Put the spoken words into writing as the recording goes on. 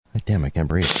Damn, I can't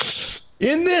breathe.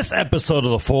 In this episode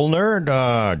of The Full Nerd,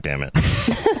 damn it.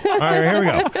 All right, here we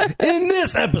go. In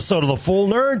this episode of The Full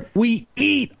Nerd, we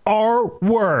eat our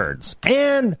words.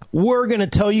 And we're going to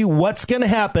tell you what's going to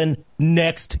happen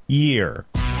next year.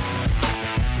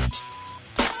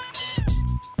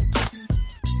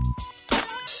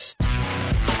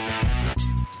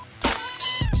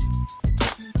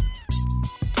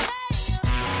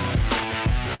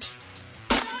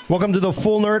 Welcome to The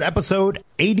Full Nerd, episode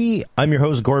 80. I'm your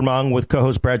host, Gordon Mong, with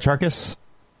co-host Brad Charkis.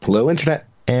 Hello, Internet.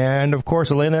 And, of course,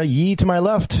 Elena Yee to my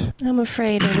left. I'm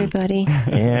afraid, everybody.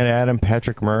 And Adam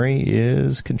Patrick Murray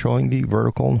is controlling the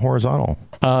vertical and horizontal.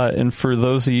 And for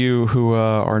those of you who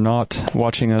are not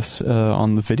watching us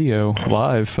on the video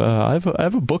live, I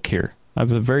have a book here. I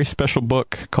have a very special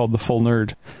book called The Full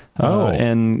Nerd.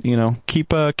 And, you know,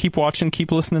 keep watching,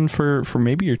 keep listening for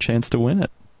maybe your chance to win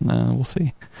it. We'll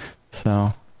see.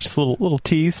 So... just a little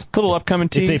tease, little upcoming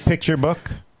tease. It's a picture book?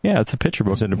 Yeah, it's a picture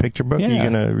book. Is it a picture book? Yeah.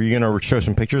 Are you gonna show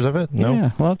some pictures of it? No?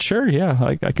 Yeah, well, sure, yeah.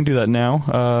 I can do that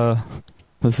now.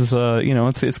 This is,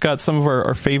 it's got some of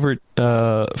our favorite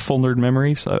Full Nerd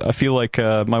memories. I feel like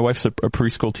my wife's a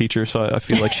preschool teacher, so I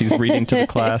feel like she's reading to the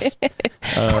class.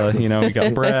 We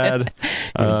got Brad.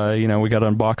 We got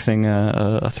unboxing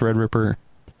a Threadripper.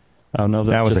 Oh, no,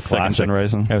 that was just a classic. Second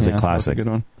Generation. That was a classic. That was a good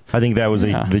one. I think that was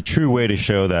the true way to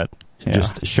show that. Yeah.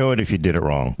 Just show it if you did it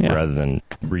wrong, rather than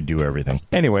redo everything.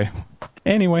 Anyway,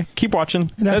 keep watching.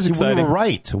 That's exciting.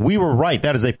 We were right.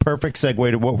 That is a perfect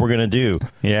segue to what we're going to do.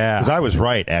 Yeah. Because I was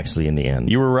right, actually, in the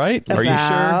end. You were right? Are you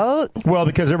sure? Well,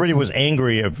 because everybody was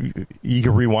angry. If you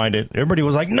could rewind it. Everybody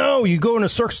was like, no, you go in a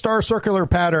star circular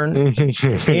pattern.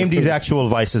 AMD's actual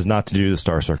advice is not to do the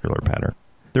star circular pattern.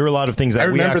 There were a lot of things that I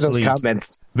remember those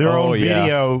comments. Their own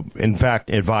video, in fact,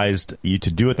 advised you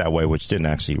to do it that way, which didn't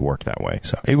actually work that way.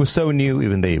 So it was so new,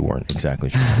 even they weren't exactly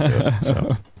sure to do it.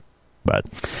 So, but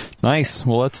nice.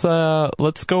 Well, let's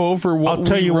go over what I'll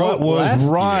tell you what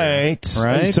was right.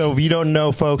 Right. And so if you don't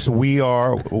know, folks, we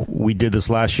did this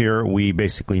last year. We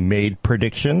basically made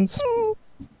predictions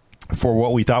for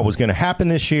what we thought was going to happen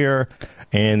this year.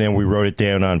 And then we wrote it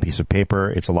down on a piece of paper.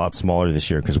 It's a lot smaller this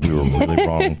year because we were really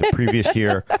wrong the previous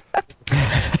year.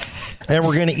 And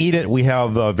we're going to eat it. We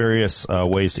have various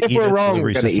ways to eat it. If we're wrong,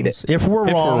 we're going to eat it. If we're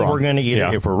wrong, we're going to eat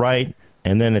it. If we're right.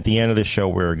 And then at the end of the show,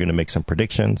 we're going to make some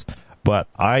predictions. But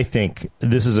I think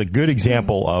this is a good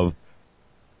example of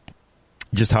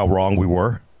just how wrong we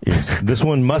were. This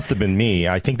one must have been me.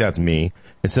 I think that's me.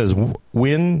 It says,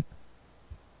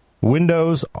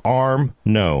 Windows ARM,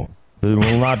 no. There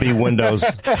will not be Windows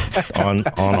on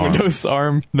ARM. Windows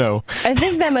ARM, no. I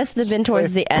think that must have been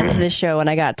towards the end of the show when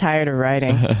I got tired of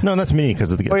writing. No, that's me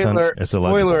because it's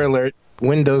Spoiler alert.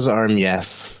 Windows ARM,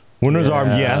 yes. Windows ARM,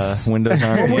 yes. Windows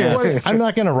ARM, yes. I'm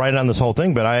not going to write on this whole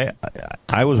thing, but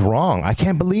I was wrong. I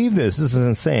can't believe this. This is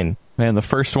insane. Man, the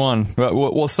first one.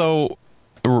 Well, so...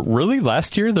 really?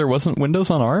 Last year there wasn't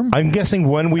Windows on ARM? I'm guessing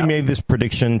when we made this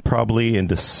prediction, probably in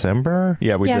December.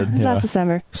 Yeah, we did. Yeah, last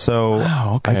December. So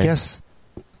I guess,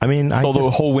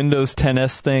 the whole Windows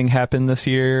 10s thing happened this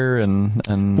year, and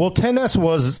well, 10s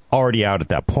was already out at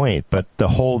that point, but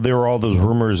there were all those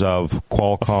rumors of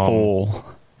Qualcomm,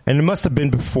 and it must have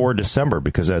been before December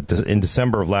because in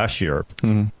December of last year,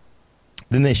 then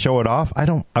they show it off.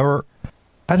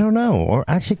 I don't know. Or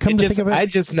actually, come to think of it, I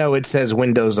just know it says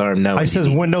Windows ARM no. It says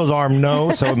Windows ARM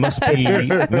no, so it must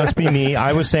be me.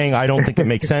 I was saying I don't think it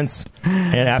makes sense,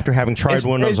 and after having tried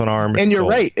Windows on ARM, and you're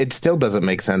right, it still doesn't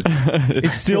make sense.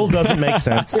 It still doesn't make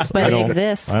sense, but it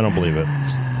exists. I don't believe it.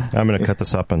 I'm going to cut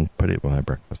this up and put it with my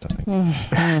breakfast, I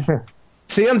think.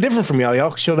 See, I'm different from y'all.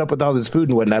 Y'all showed up with all this food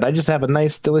and whatnot. I just have a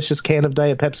nice, delicious can of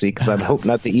Diet Pepsi because I hope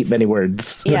not to eat many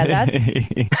words. Yeah,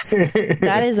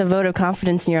 that is a vote of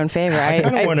confidence in your own favor. I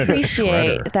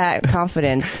appreciate that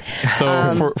confidence.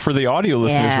 So for the audio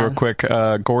listeners, real quick,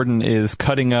 Gordon is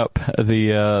cutting up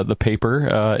the paper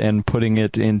and putting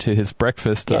it into his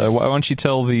breakfast. Yes. Why don't you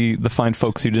tell the fine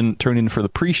folks who didn't turn in for the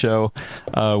pre-show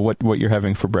what you're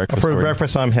having for breakfast? For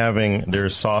breakfast,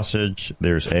 there's sausage,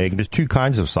 there's egg, there's two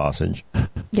kinds of sausage.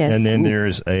 Yes. And then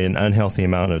there's an unhealthy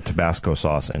amount of Tabasco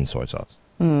sauce and soy sauce.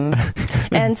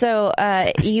 And so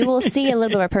you will see a little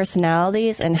bit of our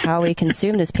personalities and how we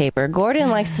consume this paper. Gordon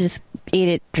likes to just eat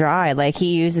it dry. Like,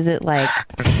 he uses it like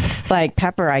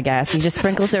pepper, I guess. He just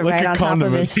sprinkles it right on top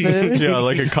of his food. Yeah,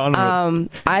 like a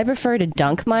condiment. I prefer to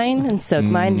dunk mine and soak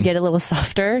mine to get a little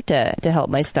softer to help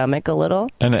my stomach a little.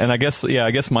 And I guess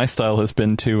my style has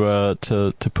been to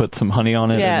put some honey on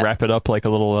it and wrap it up like a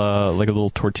little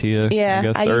tortilla. Yeah, I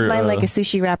guess. I use mine like a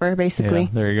sushi wrapper, basically. Yeah,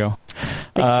 there you go.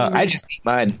 I just eat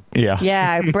mine. Yeah.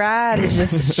 Yeah, Brad is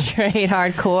just straight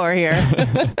hardcore here.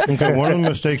 Okay, one of the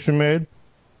mistakes we made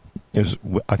is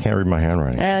I can't read my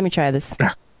handwriting. All right, let me try this.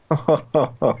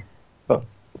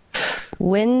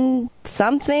 Win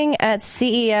something at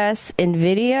CES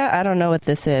NVIDIA. I don't know what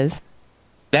this is.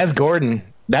 That's Gordon.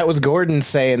 That was Gordon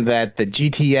saying that the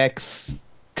GTX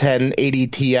 1080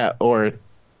 Ti or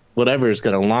whatever is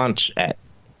going to launch at.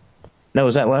 No,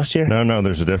 was that last year? No,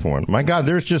 there's a different one. My God,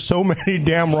 there's just so many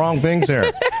damn wrong things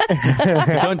there.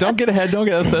 Don't get ahead.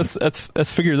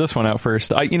 Let's figure this one out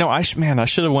first. I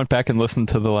should have went back and listened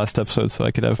to the last episode so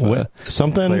I could have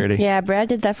something clarity. Yeah, Brad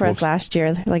did that for us last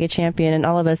year, like a champion, and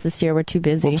all of us this year were too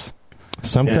busy. Whoops.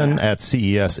 Something at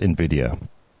CES NVIDIA.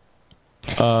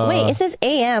 Wait, it says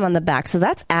AM on the back, so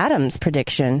that's Adam's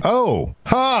prediction. Oh,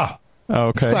 ha!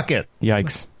 Okay. Suck it.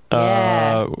 Yikes.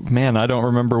 Yeah. Man, I don't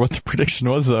remember what the prediction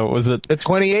was, though. Was it the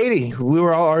 2080? We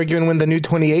were all arguing when the new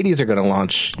 2080s are going to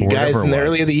launch. You Whatever guys, in the it was.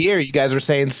 early of the year, you guys were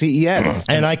saying CES.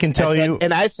 And I can tell you,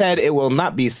 And I said it will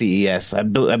not be CES. I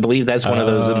believe that's one of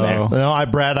those in there. no,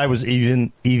 Brad, I was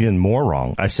even more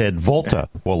wrong. I said Volta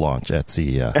will launch at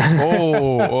CES.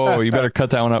 Oh, you better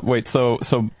cut that one up. Wait, so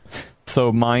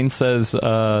mine says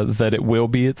that it will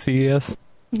be at CES?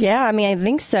 Yeah, I mean, I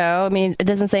think so. I mean, it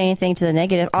doesn't say anything to the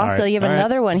negative. Also, right, you have all right.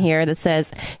 another one here that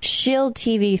says Shield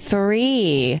TV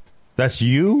 3 That's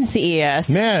you? CES.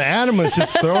 Man, Adam was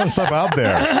just throwing stuff out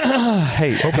there.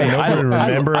 Hey, nobody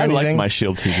remember I like anything. my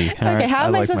Shield TV. Okay, how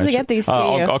am I supposed to get these to you?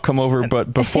 I'll come over,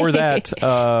 but before that,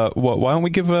 why don't we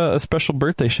give a special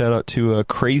birthday shout out to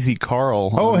Crazy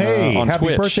Carl? Oh, hey, on happy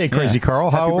Twitch. birthday, Crazy Carl.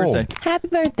 How Happy old? birthday. Happy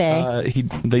birthday.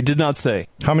 They did not say.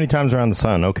 How many times around the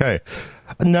sun? Okay.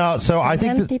 No, so I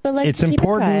think Sometimes that people like it's to keep it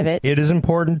important. private. It is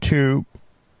important to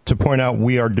point out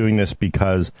we are doing this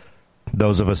because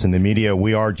those of us in the media,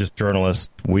 we are just journalists.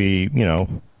 We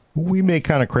make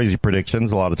kind of crazy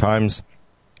predictions a lot of times.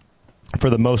 For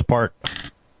the most part,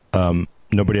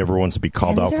 nobody ever wants to be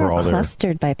called out These for are all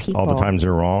clustered by people. all the times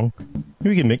they're wrong.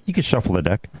 You can shuffle the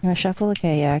deck. You want to shuffle?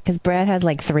 Okay, yeah, because Brad has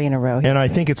like 3 in a row. And I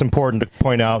think it's important to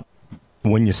point out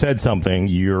when you said something,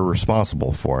 you're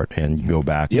responsible for it, and you go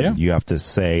back and you have to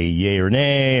say yay or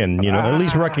nay, and at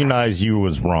least recognize you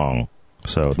was wrong.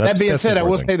 So That being that's said, I will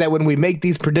important. say that when we make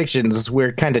these predictions,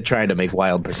 we're kind of trying to make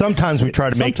wild predictions. Sometimes we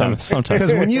try to make them. Sometimes.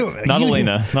 Because when you Not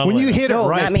Elena. Not when you Elena. hit it No,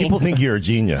 right, not me. people think you're a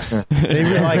genius. They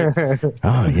be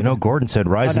like, Gordon said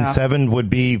Ryzen no. 7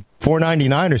 would be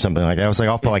 $4.99 or something like that. I was like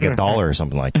off by like $1 or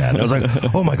something like that. And I was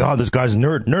like, oh my God, this guy's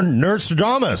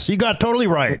Nerdstradamus. You got totally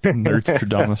right.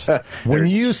 Nerdstradamus. When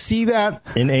you see that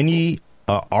in any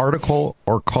article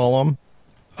or column,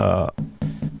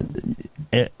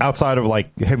 outside of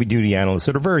like heavy duty analysts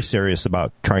that are very serious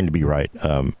about trying to be right,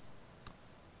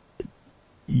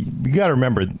 you got to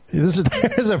remember there's a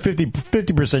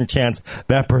 50% chance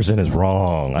that person is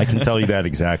wrong. I can tell you that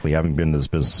exactly, having been in this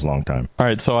business a long time. All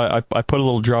right, so I put a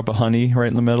little drop of honey right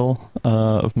in the middle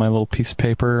of my little piece of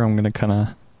paper. I'm going to kind of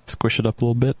squish it up a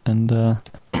little bit, and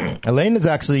Elaine is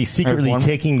actually secretly one.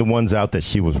 taking the ones out that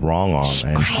she was wrong on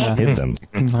and hid them.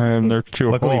 they're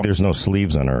too. Luckily, there's no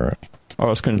sleeves on her. I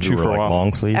was going to chew They were for a like while.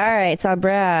 long sleeve. All right, so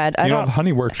Brad, You know how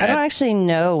honey works. I don't actually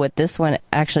know what this one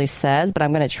actually says, but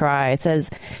I'm going to try. It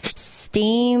says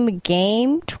Steam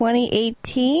Game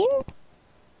 2018?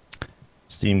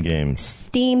 Steam games.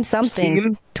 Steam something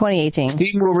Steam? 2018.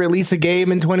 Steam will release a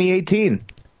game in 2018.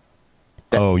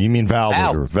 Oh, you mean Valve?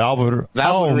 Valve.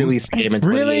 Valve Will release a game in 2018.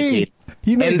 Really?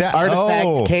 You mean And that?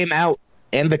 Artifact came out,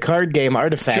 and the card game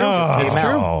Artifact just came out. It's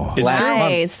last true. month.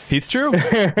 Nice. It's true.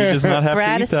 He does not have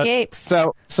Brad to eat that. escapes.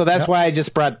 So that's why I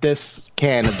just brought this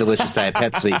can of delicious Diet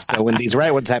Pepsi. So when these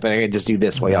right ones happen, I can just do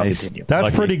this while y'all Nice. continue. That's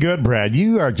Lucky. pretty good, Brad.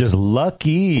 You are just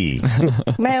lucky.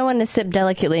 Might want to sip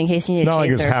delicately in case you need Not a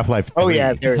like it's chaser. Half-Life 3. Oh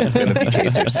yeah, there is going to be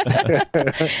chasers.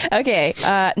 Okay,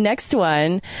 next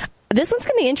one. This one's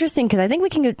going to be interesting because I think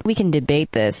we can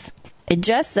debate this. It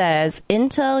just says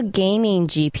Intel Gaming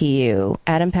GPU,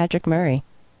 Adam Patrick Murray.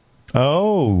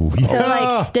 Oh, So,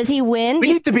 like, does he win?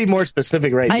 we need to be more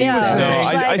specific right I now. know. No,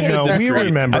 I said No, we discrete.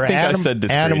 remember. I think Adam, I said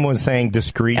discrete. Adam was saying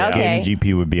discrete Okay. gaming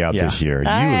GPU would be out Yeah. this year. You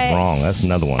All was right. wrong. That's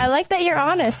another one. I like that you're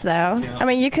honest, though. I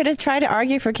mean, you could have tried to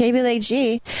argue for KB Lake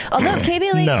G. Although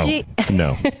KB Lake no, G...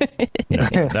 no,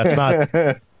 that's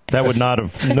not. That would not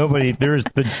have. Nobody. There's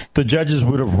the judges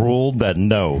would have ruled that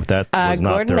no, that was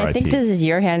not Gordon, their I think IP. this is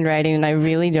your handwriting, and I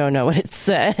really don't know what it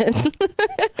says.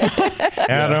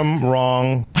 Adam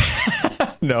wrong.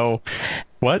 No.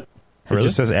 What? It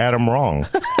just says Adam wrong.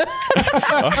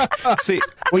 See,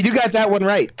 Well, you got that one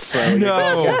right. So no.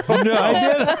 I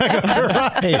did. I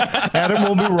got it right. Adam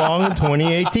will be wrong in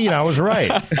 2018. I was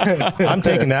right. I'm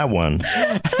taking that one.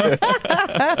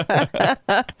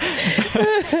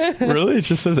 Really? It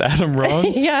just says Adam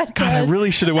wrong? Yeah, it God, I does.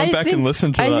 really should have went back and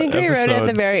listened to that I think we wrote it at the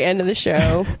episode. very end of the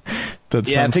show. That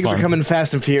yeah, sounds things fun. were coming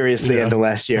fast and furious the Yeah. end of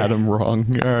last year. Adam wrong.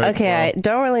 All right. Okay, well. I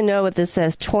don't really know what this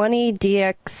says. 20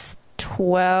 DX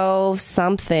 12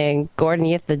 something. Gordon,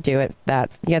 you have to do it.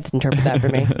 You have to interpret that for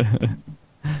me.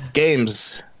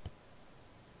 Games.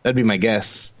 That'd be my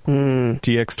guess.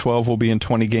 DX12 will be in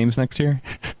 20 games next year.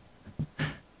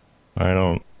 I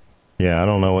don't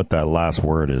know what that last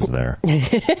word is there.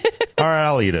 All right,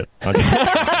 I'll eat it. Whatever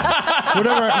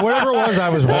it was, I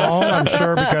was wrong, I'm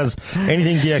sure, because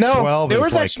anything DX12 No, there is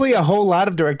was like actually a whole lot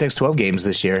of DirectX 12 games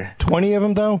this year. 20 of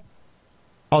them, though.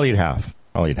 I'll eat half.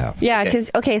 Yeah, because,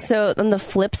 so on the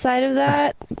flip side of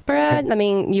that, Brad, I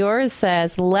mean, yours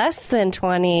says less than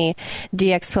 20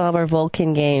 DX12 or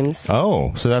Vulcan games.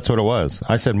 Oh, so that's what it was.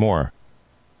 I said more.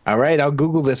 All right, I'll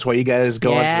Google this while you guys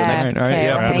go on to the Yeah. next All right. Okay,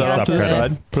 Yeah, well, put that hang off on to the to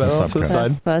side. this. Put that off to the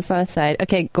side. That's on the side.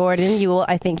 Okay, Gordon,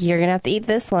 I think you're going to have to eat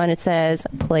this one. It says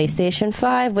PlayStation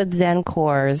 5 with Zen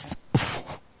cores.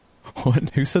 What?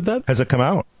 Who said that? Has it come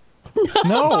out?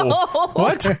 No.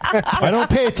 What? I don't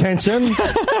pay attention.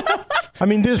 I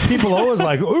mean, there's people always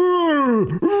like, yeah,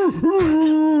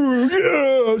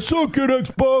 suck it,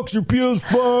 Xbox or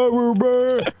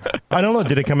PS5. I don't know.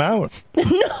 Did it come out?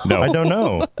 No. I don't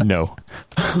know. No.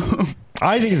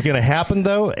 I think it's going to happen,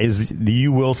 though, is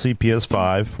you will see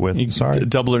PS5 with, sorry.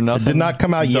 Double or nothing. It did not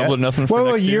come out yet. Double or nothing for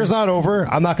well, next year. year's not over.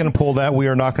 I'm not going to pull that. We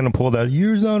are not going to pull that.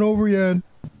 Year's not over yet.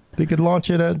 They could launch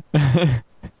it at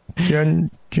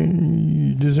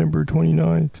December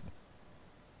 29th.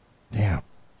 Damn.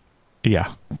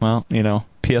 Yeah. Well,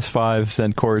 PS5,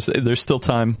 Zen cores. There's still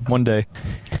time. One day.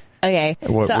 Okay,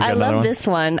 What, so we got I another love one? this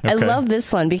one. I Okay. love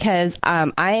this one because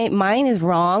mine is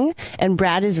wrong and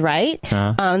Brad is right.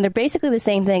 They're basically the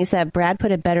same thing, except Brad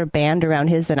put a better band around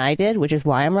his than I did, which is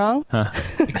why I'm wrong. All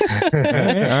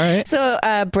right. So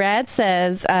Brad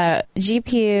says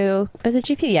GPU, is it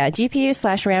GPU? Yeah,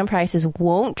 GPU/RAM prices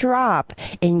won't drop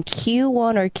in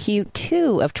Q1 or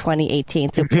Q2 of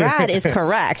 2018. So Brad is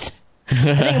correct. I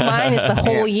think mine is the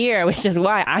whole year, which is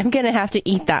why I'm going to have to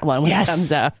eat that one when it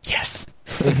comes up. Yes.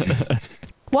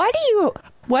 Why do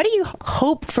you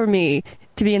hope for me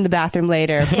to be in the bathroom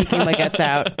later, puking my guts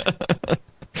out?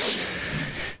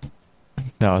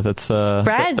 No, that's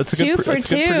Brad's that's a 2 good, for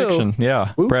that's a good 2. prediction.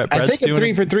 Yeah. Ooh, Brad's I think a doing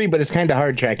 3 for 3, but it's kind of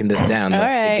hard tracking this down. All the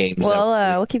right. games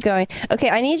Well, we'll keep going. Okay,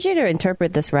 I need you to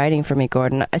interpret this writing for me,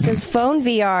 Gordon. It says phone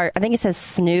VR. I think it says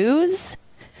snooze.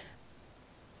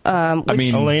 I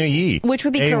mean, Elena Yee. Which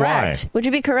would be AY. correct. Which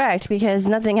would be correct because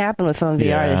nothing happened with phone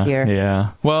VR this year.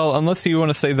 Yeah. Well, unless you want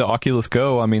to say the Oculus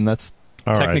Go, I mean, that's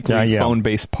All right. technically Yeah.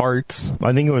 phone-based parts.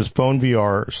 I think it was phone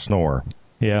VR snore.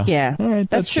 Yeah. Yeah. All right,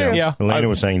 That's true. Yeah. Elena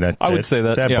was saying that. I would say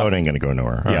that, That yeah. boat ain't going to go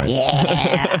nowhere. All Yeah. right.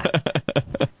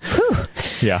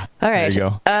 Yeah. All right. There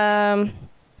you go.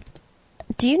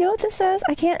 Do you know what this says?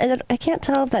 I can't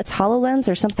tell if that's HoloLens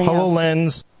or something else.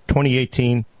 HoloLens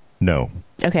 2018, no.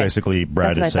 Okay. Basically,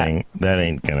 Brad That's is what I saying that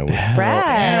ain't going to work.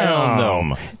 Brad. Hell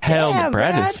no. Hell, Damn,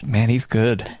 Brad Brad. is, man, he's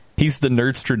good. He's the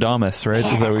Nerdstradamus, right?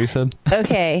 Is that what you said?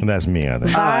 Okay. That's me, I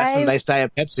think. That's a Vive- nice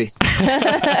Diet Pepsi.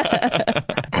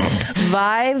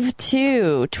 Vive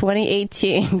 2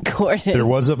 2018, Gordon. There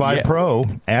was a Vive Yeah. Pro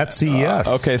at CES.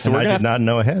 Okay, so and we're I gonna did not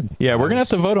know ahead. Yeah, we're going to have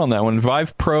to vote on that one.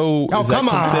 Vive Pro, Oh, is that come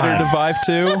on. considered a Vive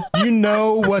 2? You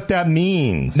know what that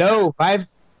means. No, 5.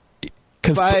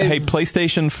 Because, Vive hey,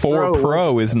 PlayStation 4 Pro.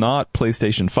 Pro is not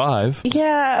PlayStation 5.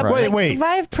 Yeah. Right. but Wait.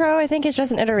 Vive Pro, I think, is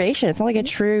just an iteration. It's not like a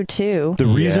true 2. The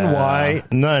reason Yeah. why...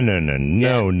 No. No,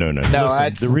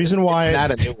 Listen, the reason why... it's not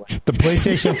a new one. The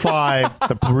PlayStation 5,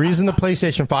 the reason the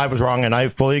PlayStation 5 was wrong, and I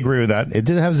fully agree with that, it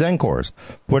didn't have Zen cores.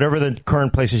 Whatever the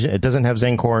current PlayStation, it doesn't have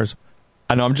Zen cores.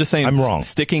 I know, I'm just saying I'm wrong.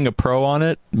 sticking a Pro on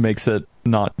it makes it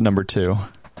not number 2.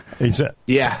 It's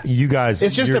Yeah. you guys,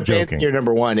 It's just you're a joking. your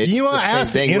number one. It's You the want to same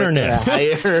ask the thing with internet.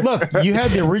 higher- Look, you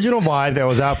had the original Vive that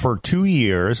was out for 2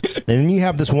 years, and then you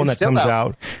have this one It's that still comes out.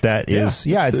 out that is,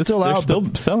 it's still they're out. still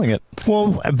selling it.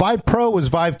 Well, Vive Pro was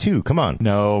Vive 2. Come on.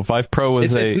 No, Vive Pro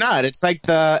was It's not. It's like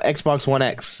the Xbox One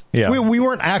X. yeah, We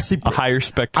weren't actually. a higher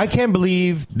spec. I can't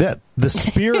believe that the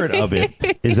spirit of it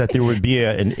is that there would be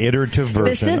an iterative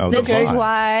This version is of this the is Vive.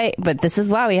 why, but this is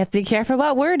why we have to be careful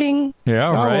about wording. yeah,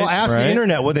 Oh, right. well, ask right. the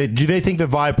internet. Do they think the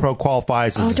Vive Pro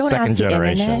qualifies as a don't second ask the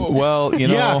generation? internet. Well,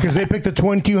 Yeah, because they picked the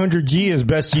 2200G as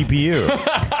best GPU.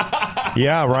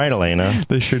 Yeah, right, Elena.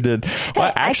 They sure did.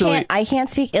 Well, actually, I can't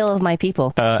speak ill of my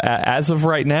people. as of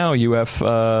right now, you have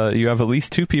at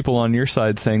least 2 people on your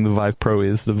side saying the Vive Pro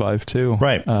is the Vive 2.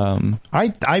 Right.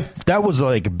 That was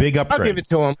like a big upgrade. I'll give it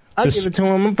to him.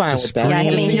 I'm fine with that. Yeah,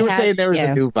 I mean, you were saying there was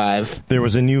yeah. a new Vive. There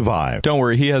was a new Vive. Don't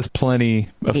worry, he has plenty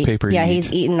of paper. Yeah, to eat.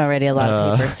 he's eaten already a lot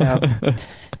of paper. So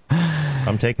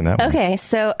I'm taking that one. okay,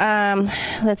 so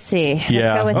let's see. Let's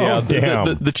go with Oh, this.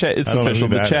 damn. The chat. It's I don't know official.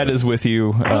 who The that chat is with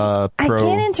you. I Pro.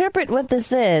 can't interpret what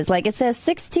this is. Like it says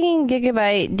 16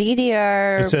 gigabyte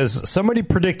DDR. It says somebody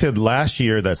predicted last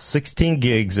year that 16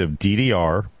 gigs of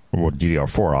DDR, or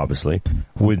DDR4 obviously,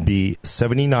 would be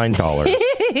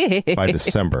 $79 by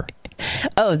December.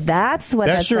 Oh, that's what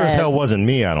That sure says. as hell wasn't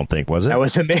me, I don't think, was it? That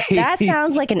was amazing. That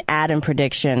sounds like an Adam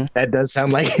prediction. That does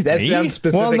sound like that. Me? Sounds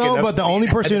specific. Well, no, enough but the to be only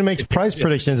person who Adam makes price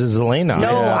predictions is Elena.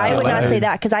 No, Yeah, I would not I- say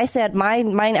that because I said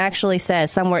mine actually says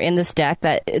somewhere in this deck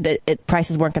that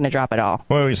prices weren't going to drop at all.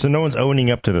 Wait, so no one's owning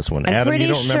up to this one. I'm Adam, pretty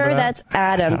you don't remember sure that? that's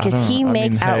Adam because he I mean,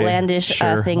 makes hey, outlandish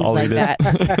sure, things I'll like eat it.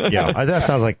 that. Yeah, that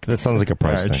sounds like a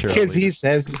price All right, thing. sure. Because he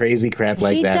says crazy crap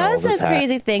like He that. all does the says time.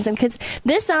 crazy things, and because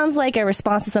this sounds like a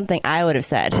response to something I would have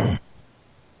said.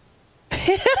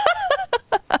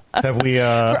 Have we?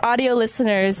 For audio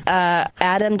listeners,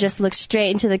 Adam just looked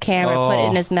straight into the camera, put it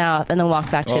in his mouth, and then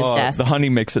walked back to his desk. The honey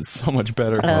makes it so much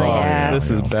better. Oh, yeah.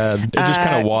 This is bad. It just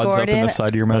kind of wads up in Gordon, the side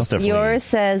of your mouth. That's definitely- Yours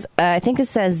says, I think it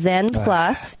says Zen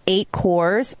Plus, 8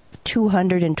 cores,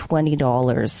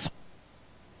 $220.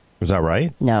 Was that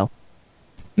right? No.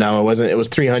 No, it wasn't. It was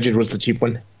 300 was the cheap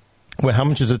one. Wait, how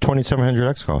much does a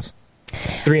 2700X cost?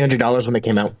 $300 when it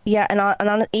came out. Yeah,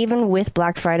 and even with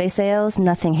Black Friday sales,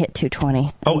 nothing hit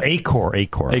 220. Oh, 8-core.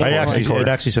 Eight-core. It actually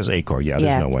says 8-core. Yeah,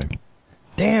 Yeah. there's no way.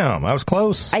 Damn, I was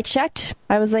close. I checked.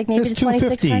 I was like, maybe It's the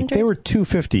 250. 2600. They were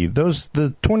 250.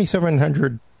 The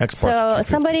 2700 X parts. So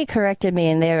somebody corrected me,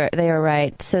 and they were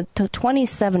right. So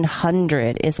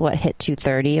 2700 is what hit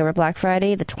 230 over Black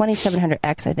Friday. The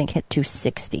 2700X, I think, hit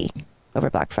 260 over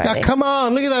Black Friday. Now, come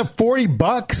on, look at that,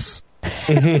 $40.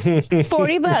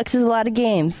 $40 is a lot of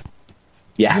games.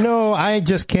 Yeah. You know, I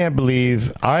just can't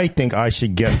believe. I think I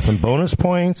should get some bonus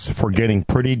points for getting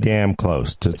pretty damn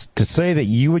close. To say that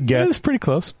you would get It's pretty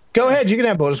close. Go ahead. You can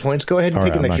have bonus points. Go ahead and All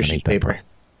take right, an I'm not extra gonna sheet make that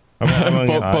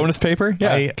paper. Bonus paper?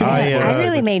 Yeah. I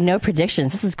really made no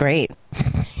predictions. This is great.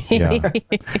 Yeah.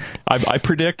 I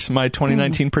predict my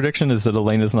 2019 prediction is that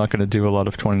Elena's not going to do a lot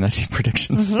of 2019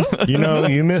 predictions. You know,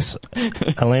 you miss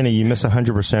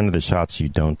 100% of the shots you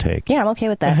don't take. Yeah, I'm okay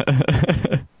with that.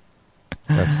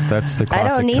 That's the classic I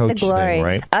don't need the coach glory. thing,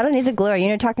 right? I don't need the glory. You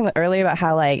know, talking about earlier about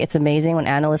how like it's amazing when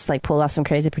analysts like pull off some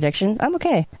crazy predictions. I'm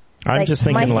okay. I'm Like, just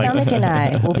thinking, my like, stomach and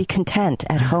I will be content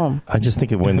at home. I just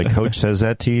think that when the coach says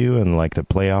that to you and like the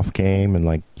playoff game and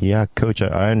like, yeah, coach,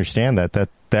 I understand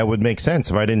that would make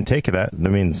sense. If I didn't take it, that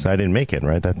means I didn't make it,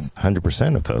 right? That's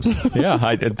 100% of those. Yeah,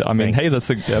 I mean, hey, that's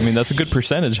a good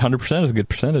percentage. 100% is a good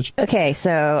percentage. Okay,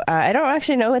 so I don't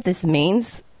actually know what this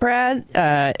means, Brad.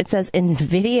 It says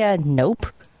NVIDIA Nope.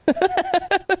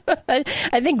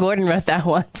 I think Gordon wrote that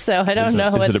one, so I don't know.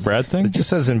 Is it a Brad thing? It just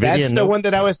says NVIDIA. That's the no- one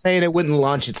that I was saying it wouldn't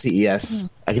launch at CES.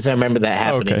 I guess I remember that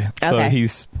happening. Okay, so Okay.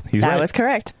 he's That right. was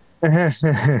correct.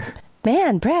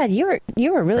 Man, Brad, you were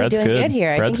really Brad's doing good. good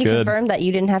here. Brad's I think you good. confirmed that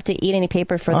you didn't have to eat any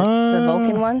paper for the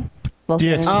Vulcan one. Vulcan.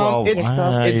 DX12.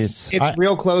 Well, It's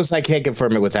real close. I can't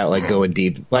confirm it without like going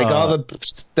deep. Like all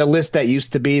the list that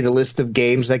used to be the list of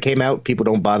games that came out, people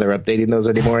don't bother updating those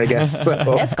anymore. I guess. So.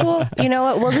 That's cool. You know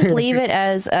what? We'll just leave it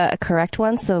as a correct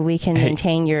one so we can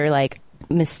maintain your like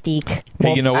mystique.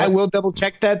 Hey, you know what? I will double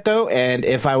check that though, and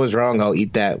if I was wrong, I'll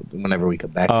eat that whenever we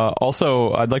come back.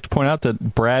 Also, I'd like to point out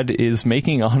that Brad is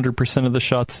making 100% of the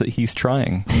shots that he's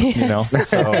trying. You know, so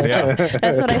yeah, That's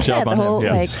what I Good said. job The on him, whole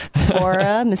yeah. like aura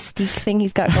mystique thing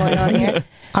he's got going on here.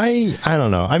 I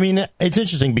don't know. I mean, it's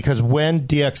interesting because when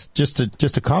DX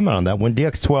just to comment on that, when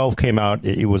DX12 came out,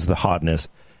 it was the hotness.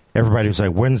 Everybody was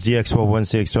like, "When's DX12?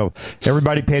 When's DX12?"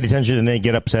 Everybody paid attention, and they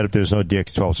get upset if there's no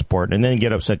DX12 support, and then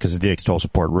get upset because the DX12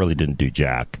 support really didn't do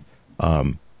jack.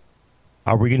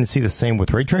 Are we going to see the same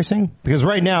with ray tracing? Because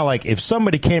right now, like, if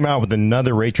somebody came out with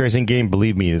another ray tracing game,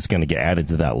 believe me, it's going to get added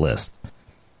to that list.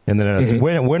 And then it's,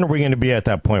 when are we going to be at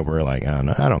that point where we're like, oh,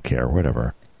 no, I don't care,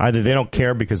 whatever. Either they don't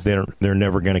care because they're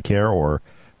never going to care, or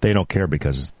they don't care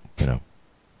because it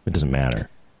doesn't matter.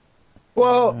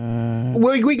 Well,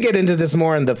 we can get into this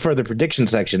more in the further prediction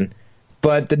section,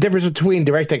 but the difference between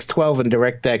DirectX 12 and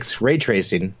DirectX ray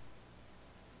tracing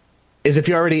is if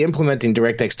you're already implementing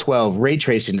DirectX 12, ray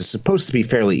tracing is supposed to be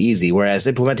fairly easy, whereas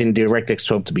implementing DirectX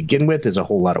 12 to begin with is a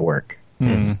whole lot of work.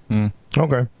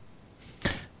 Okay.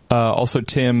 Also,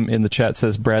 Tim in the chat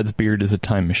says Brad's beard is a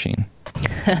time machine.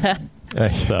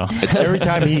 So Every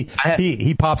time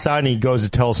he pops out and he goes to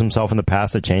tell himself in the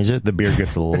past to change it, the beard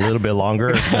gets a little bit longer.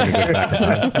 And then he goes back in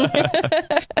time.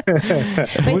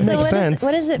 It would make sense.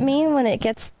 What does it mean when it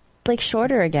gets like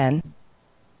shorter again?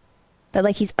 That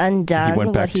like he's undone. He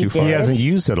went back what he too far. did? He hasn't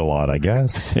used it a lot, I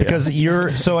guess, because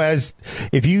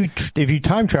if you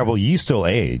time travel, you still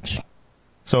age.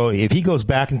 So if he goes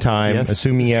back in time, Yes,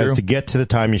 assuming he it's has true. to get to the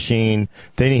time machine,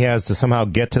 then he has to somehow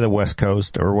get to the West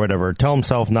Coast or whatever, tell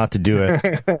himself not to do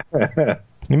it.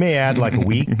 He may add like a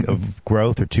week of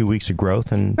growth or 2 weeks of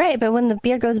growth, and Right, but when the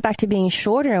beard goes back to being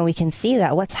shorter and we can see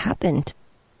that, what's happened?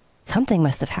 Something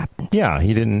must have happened. yeah,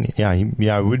 he didn't. Yeah,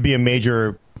 it would be a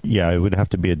major. Yeah, it would have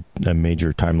to be a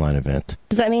major timeline event.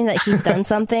 Does that mean that he's done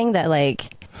something that like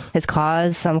has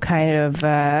caused some kind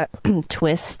of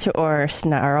twist or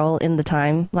snarl in the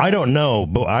time? I don't know,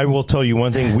 but I will tell you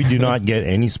one thing: we do not get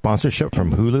any sponsorship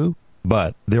from Hulu.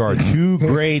 But there are 2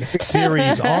 great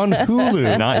series on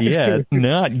Hulu. not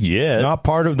yet. Not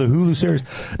part of the Hulu series.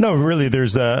 No, really.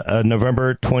 There's a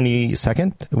November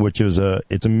 22nd, which is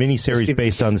it's a mini series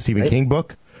based on the Stephen King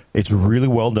book. It's really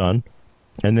well done.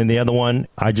 And then the other one,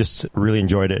 I just really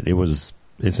enjoyed it. It's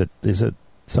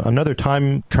another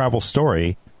time travel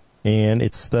story, and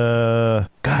it's I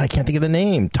can't think of the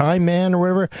name, Time Man or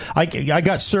whatever. I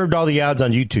got served all the ads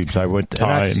on YouTube, so I went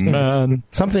Time Man.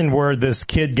 Something where this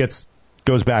kid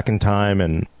goes back in time,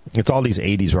 and it's all these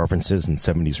 80s references and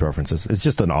 70s references. It's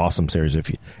just an awesome series.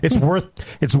 It's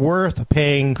worth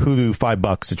paying Hulu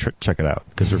 $5 to check it out,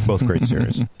 because they're both great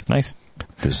series. Nice.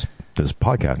 This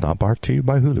podcast not brought to you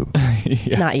by Hulu.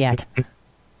 Yeah. Not yet.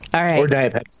 All right. Or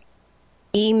Diet Pepsi.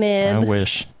 EMIB. I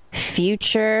wish.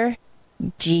 Future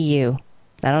GU.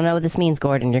 I don't know what this means,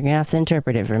 Gordon. You're going to have to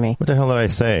interpret it for me. What the hell did I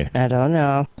say? I don't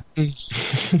know.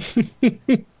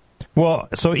 Well,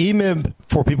 so EMIB,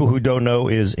 for people who don't know,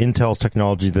 is Intel's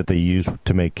technology that they use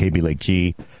to make Kaby Lake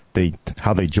G.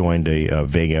 How they joined a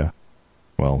Vega,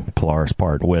 Polaris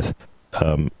part with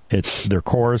it's their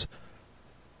cores.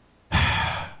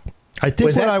 I think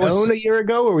Was that known a year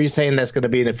ago, or were you saying that's going to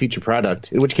be in a future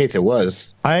product? In which case it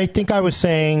was. I think I was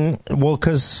saying,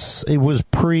 because it was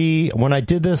when I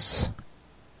did this.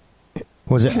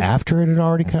 Was it after it had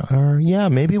already come? Or yeah,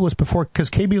 maybe it was before, because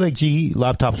Kaby Lake G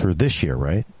laptops were this year,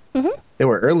 right? Mm-hmm. They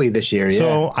were early this year, yeah.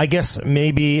 So I guess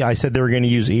maybe I said they were going to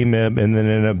use EMIB and then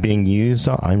ended up being used.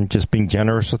 I'm just being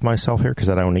generous with myself here because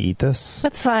I don't want to eat this.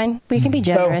 That's fine. We can be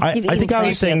generous. I think I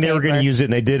was saying they were going to use it,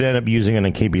 and they did end up using it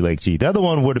in Kaby Lake G. The other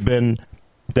one would have been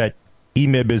that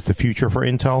EMIB is the future for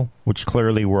Intel, which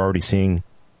clearly we're already seeing.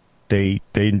 They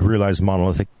realize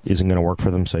monolithic isn't going to work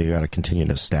for them, so you got to continue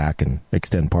to stack and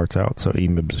extend parts out. So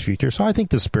EMIB is the future. So I think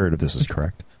the spirit of this is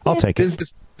correct. I'll take it. This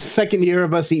is the second year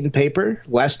of us eating paper.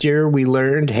 Last year we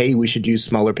learned, hey, we should use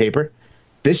smaller paper.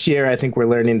 This year, I think we're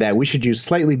learning that we should use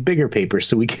slightly bigger paper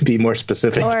so we can be more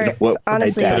specific. Or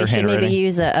honestly, we we should maybe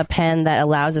use a pen that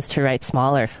allows us to write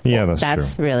smaller. Yeah,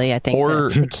 that's true. really, I think,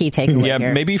 the key takeaway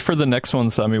here. Maybe for the next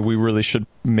ones, I mean, we really should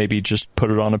maybe just put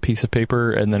it on a piece of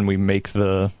paper and then we make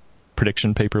the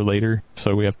prediction paper later,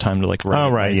 so we have time to write.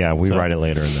 Oh, right, yeah, we write it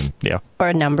later, and then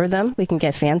or number them. We can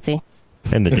get fancy.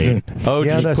 And the date.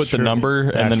 Just put the number,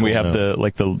 and then we have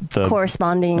the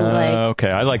corresponding.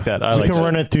 Okay, I like that. You can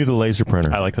run it through the laser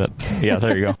printer. I like that. Yeah,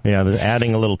 there you go. Yeah,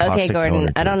 adding a little. Okay, toxic Gordon.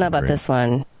 toner I don't know about great. this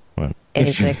one. What?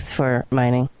 A6 for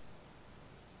mining.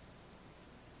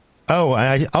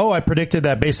 I predicted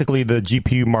that basically the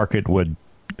GPU market would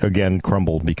again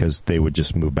crumble because they would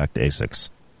just move back to ASICs.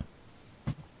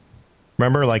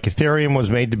 Remember, like Ethereum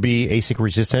was made to be ASIC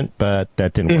resistant, but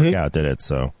that didn't work out, did it?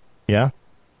 So, yeah.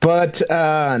 But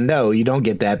no, you don't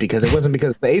get that, because it wasn't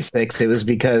because of the ASICs. It was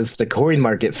because the coin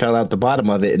market fell out the bottom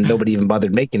of it, and nobody even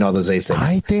bothered making all those ASICs.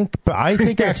 I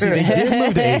think actually they did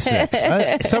move to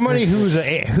ASICs.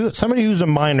 Somebody who's a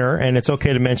miner, and it's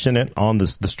okay to mention it on the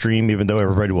stream, even though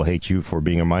everybody will hate you for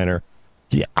being a miner.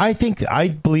 Yeah, I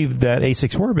believe that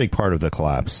ASICs were a big part of the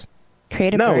collapse.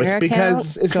 Create a no, burner it's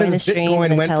because account, it says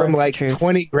Bitcoin went from like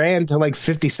 20 grand to like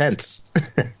 50 cents.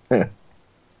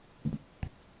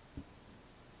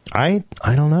 I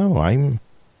don't know.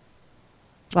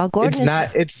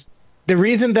 It's the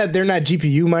reason that they're not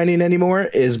GPU mining anymore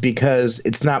is because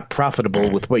it's not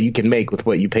profitable with what you can make with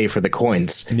what you pay for the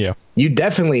coins. Yeah. You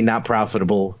definitely not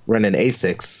profitable running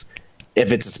ASICs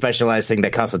if it's a specialized thing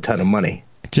that costs a ton of money.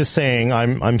 Just saying,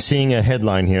 I'm seeing a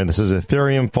headline here. This is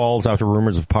Ethereum falls after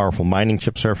rumors of powerful mining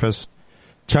chip surface.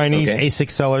 Chinese ASIC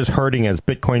sellers hurting as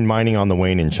Bitcoin mining on the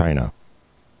wane in China.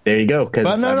 There you go. But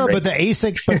the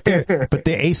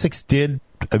ASICs did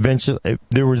eventually.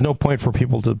 There was no point for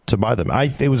people to buy them.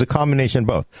 It was a combination of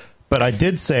both. But I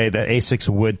did say that ASICs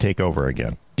would take over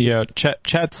again. Yeah,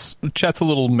 chat's a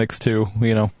little mixed too,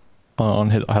 on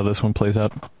how this one plays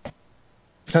out.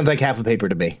 Sounds like half a paper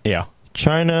to me. Yeah.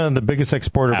 China, the biggest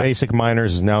exporter of ASIC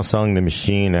miners, is now selling the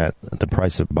machine at the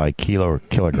price of by kilo or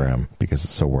kilogram because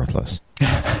it's so worthless.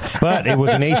 But it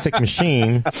was an ASIC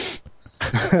machine.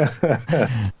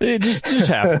 just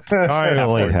half. All right,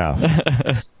 I'll eat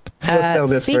half. Sell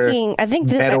this Speaking, I think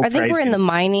metal we're in pricing. the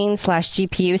mining /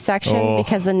 GPU section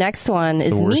because the next one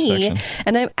is the worst me, section.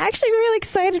 and I'm actually really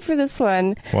excited for this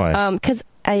one. Why? Because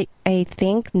I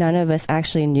think none of us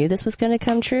actually knew this was going to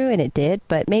come true, and it did.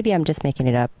 But maybe I'm just making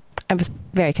it up. I'm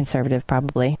very conservative,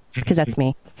 probably, because that's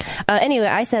me. Anyway,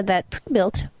 I said that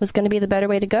pre-built was going to be the better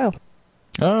way to go.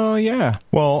 Oh, yeah.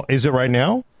 Well, is it right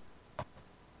now?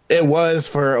 It was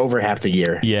for over half the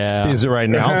year. Yeah. Is it right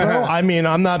now, though? I mean,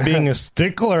 I'm not being a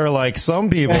stickler like some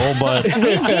people, but We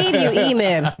gave you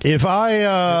EMIB. if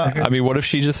I mean, what if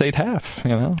she just ate half,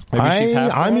 Maybe she's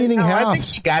half. I'm eating No, half. I think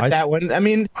she got that one. I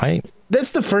mean,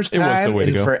 that's the first It was the time way to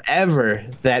in go. forever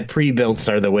that pre-builts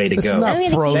are the way to This is go. not I'm going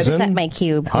to frozen. set my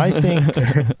cube. I think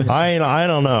I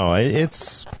don't know.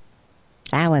 It's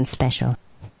That one's special.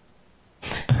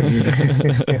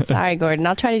 Sorry, Gordon.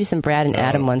 I'll try to do some Brad and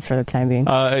Adam ones for the time being.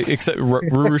 Except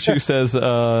Rurutu says,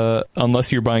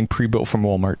 unless you're buying pre-built from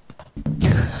Walmart.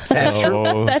 That's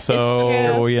true. That is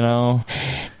true.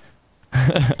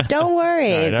 Don't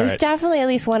worry. All right, There's right. definitely at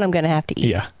least one I'm going to have to eat.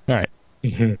 Yeah. All right.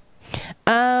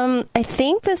 I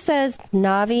think this says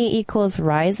Navi equals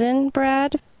Ryzen,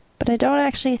 Brad, but I don't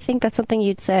actually think that's something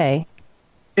you'd say.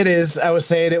 It is. I was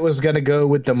saying it was going to go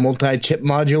with the multi-chip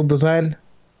module design,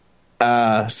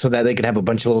 so that they could have a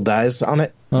bunch of little dies on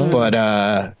it.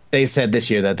 But they said this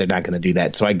year that they're not going to do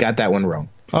that, so I got that one wrong.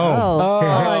 Oh, no.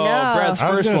 Brad's I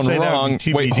was first gonna one say that wrong. would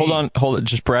be Wait, TBD. hold on.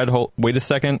 Just Brad, wait a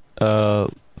second.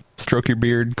 Stroke your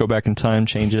beard, go back in time,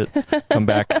 change it, come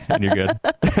back, and you're good.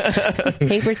 This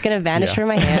paper's going to vanish Yeah. from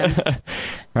my hands. All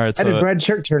right, How did so Brad's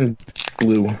shirt turn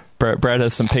blue? Brad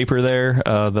has some paper there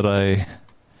that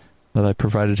I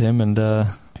provided him, and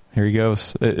here he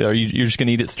goes. You're just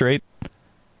gonna eat it straight?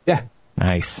 Yeah.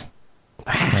 Nice.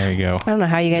 There you go. I don't know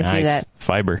how you guys do that.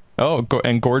 Fiber. Oh,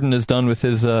 and Gordon is done with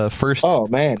his first Oh,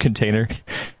 man. container.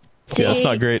 See, Yeah, that's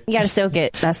not great. You got to soak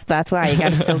it. That's why you got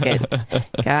to soak it.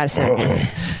 Got to soak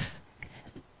it.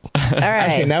 All right.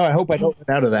 Actually, now I hope I don't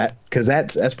run out of that, because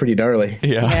that's pretty gnarly.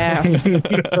 Yeah. Yeah.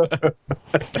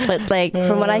 But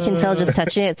from what I can tell, just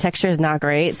touching it, texture is not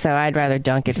great, so I'd rather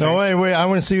dunk it first. no wait. I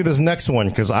want to see this next one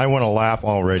because I want to laugh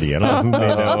already. And I made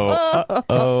out.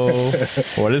 Oh,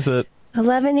 what is it?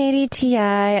 1180 Ti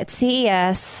at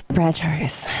CES. Brad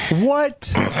Jarvis. What?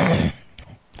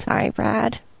 Sorry,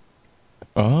 Brad.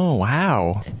 Oh,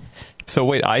 wow. So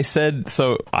wait, I said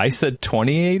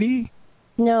 2080,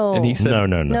 No. and he said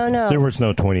No. There was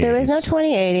no 20. There was no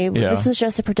 2080. Yeah. This was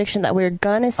just a prediction that we're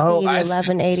going to see Oh, the I see.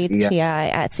 1180 Yes. Ti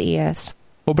at CES.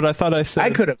 Well, but I thought I said I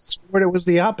could have sworn it was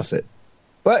the opposite.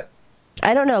 But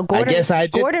I don't know. Gordon, guess I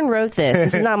did. Gordon wrote this.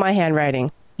 This is not my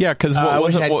handwriting. Yeah, because I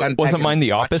wish I'd gone wasn't back mine and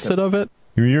the watched opposite them. of it?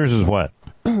 Yours is what?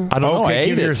 I don't know. I Okay, ate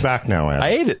give it. yours back now, Adam. I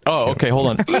ate it. Oh, okay.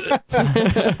 Hold on.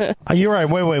 You're right.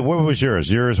 Wait. What was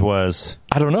yours? Yours was.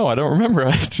 I don't know. I don't remember.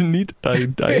 I didn't eat. I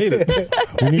ate it.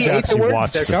 We need He to ate the actually words,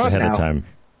 watch they're this gone ahead now. of time.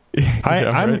 Right.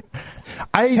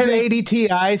 I think 1080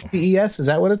 Ti CES, is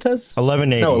that what it says?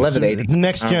 1180. No, 1180.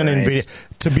 Next gen All right. NVIDIA.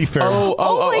 To be fair, Oh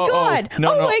my God.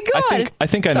 No, Oh no. my God. I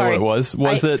think I know Sorry. what it was.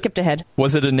 Was I it skipped ahead.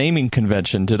 Was it a naming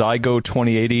convention? Did I go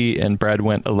 2080 and Brad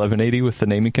went 1180 with the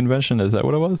naming convention? Is that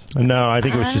what it was? no, I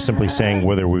think it was just simply saying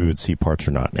whether we would see parts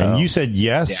or not. And you said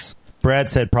yes. Brad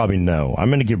said probably no. I'm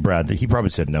going to give Brad that. He probably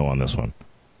said no on this one.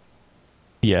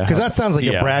 Yeah. Because that sounds like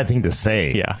Yeah. a Brad thing to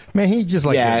say. Yeah. Man, he's just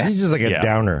like Yeah. a Yeah.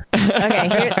 downer. Okay,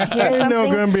 here's something.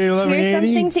 gonna be Here's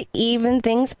 1180. something to even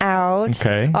things out.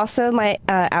 Okay. Also, my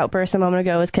outburst a moment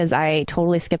ago was because I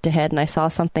totally skipped ahead and I saw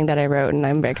something that I wrote, and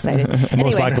I'm very excited. Most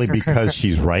Anyway, likely because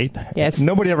she's right. Yes.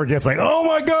 Nobody ever gets like, oh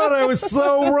my God, I was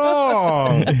so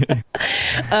wrong.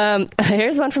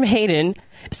 here's one from Hayden.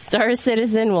 Star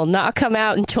Citizen will not come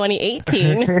out in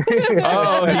 2018.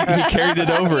 Oh, he carried it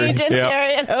over. He did Yep.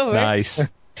 carry it over.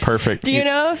 Nice. Perfect. Do you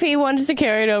know if he wanted to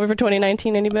carry it over for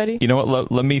 2019? Anybody? You know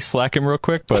what? Let me slack him real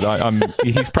quick, but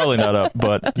he's probably not up.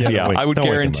 But Yeah, I would don't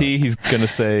wake him guarantee he's going to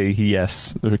say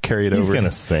yes or carry it He's over. going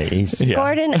to say. Yeah.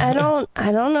 Gordon, I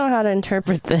don't know how to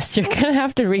interpret this. You're gonna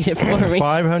have to read it for me.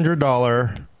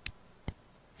 $500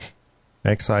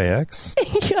 XIX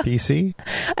PC?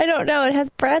 I don't know. It has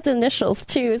Brad's initials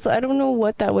too, so I don't know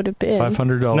what that would have been.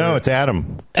 $500. No, it's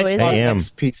Adam. Oh, is it? AM.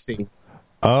 PC.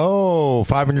 Oh,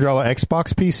 $500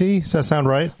 Xbox PC? Does that sound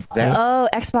right? Oh,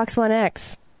 Xbox One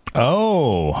X.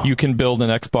 Oh. You can build an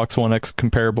Xbox One X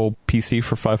comparable PC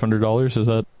for $500. Is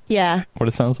that Yeah. what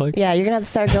it sounds like? Yeah, you're going to have to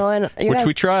start going. Which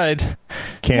we tried.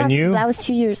 Can you? That was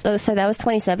 2 years. Oh, so that was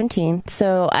 2017.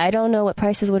 So I don't know what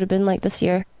prices would have been like this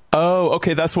year. Oh,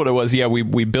 okay, that's what it was. Yeah,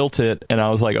 we built it, and I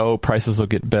was like, oh, prices will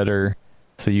get better,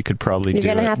 so you could probably You're do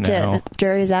it going to have now. to,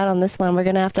 jury's out on this one. We're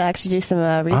going to have to actually do some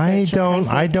research.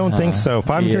 I don't think so.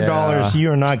 $500,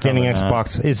 you are not getting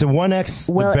Xbox. Is the One X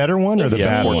the better one or the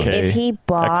bad one? If he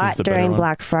bought X is the better during one.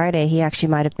 Black Friday, he actually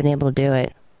might have been able to do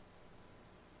it.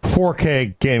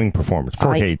 4K gaming performance,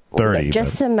 4K 30.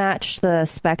 Just to match the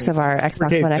specs of our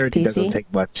Xbox One X 30 doesn't PC.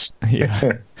 take much.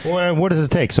 Yeah. What does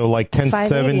it take? So like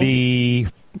 1070.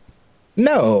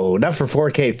 No, not for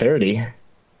 4K 30.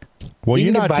 Well, You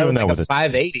you're can not buy doing that like with a it.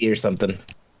 580 or something.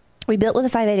 We built with a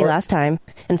 580 last time,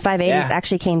 and 580s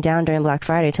actually came down during Black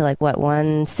Friday to like, what,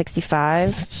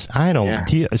 165? I don't.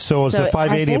 Yeah. So is So a I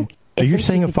 580? think- Are I you think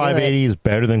saying you a could do 580 is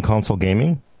better than console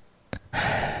gaming?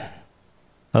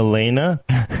 Elena?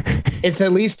 It's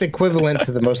at least equivalent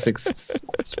to the most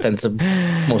expensive,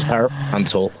 most powerful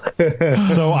console.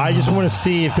 So I just want to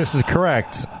see if this is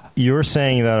correct. You're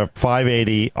saying that a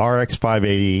 580, RX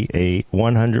 580, a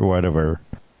 100, whatever,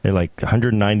 a like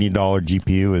 $190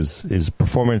 GPU is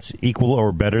performance equal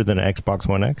or better than an Xbox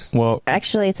One X? Well,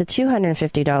 Actually, it's a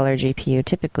 $250 GPU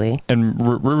typically. and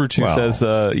River 2 Wow. says,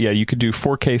 yeah, you could do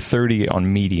 4K 30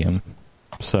 on medium.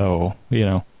 So, you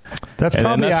know. That's And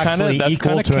then probably that's actually kinda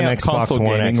equal to an Xbox console One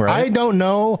gaming, X. right? I don't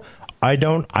know. I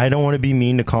don't want to be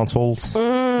mean to consoles.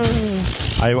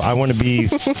 I want to be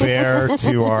fair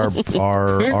to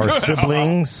our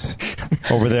siblings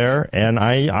over there, and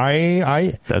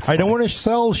I That's don't fine. want to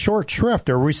sell short shrift.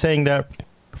 Are we saying that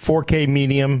 4K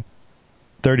medium,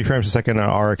 30 frames a second on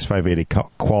RX 580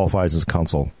 qualifies as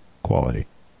console quality?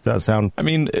 Does that sound? I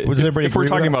mean, Does if everybody we're agree with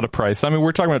talking that? about a price, I mean,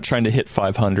 we're talking about trying to hit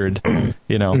 500,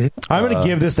 you know. I'm going to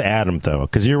give this to Adam though,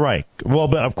 because you're right. Well,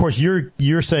 but of course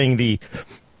you're saying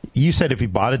you said if he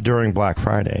bought it during Black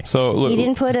Friday. So, look, He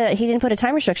didn't put a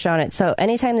time restriction on it, so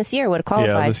anytime this year would have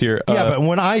qualified. yeah, this year. Yeah, but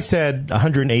when I said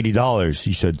 $180,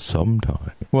 you said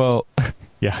sometime. Well,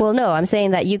 yeah. Well, no, I'm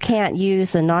saying that you can't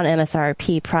use the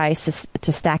non-MSRP price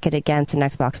to stack it against an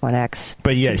Xbox One X.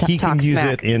 But yet to he can talk use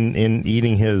smack. it in not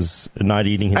eating his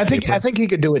I think paper. he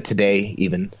could do it today,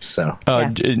 even so.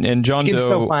 And John You can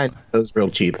still Doe, find those real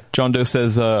cheap. John Doe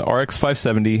says RX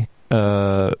 570,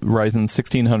 Ryzen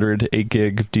 1600, 8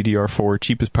 gig DDR4,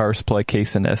 cheapest power supply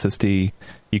case and SSD.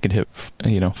 You can hit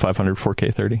 500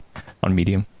 4K 30 on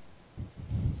medium.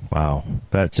 Wow,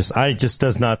 that just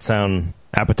does not sound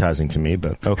appetizing to me.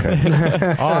 But okay,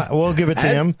 we'll give it to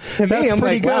him. To me, That's I'm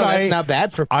pretty like, good. wow, that's not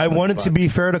bad for. I wanted to be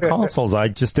fair to consoles. I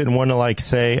just didn't want to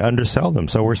say undersell them.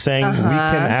 So we're saying we can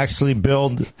actually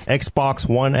build Xbox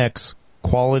One X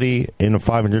quality in a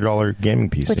 $500 gaming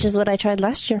PC. Which is what I tried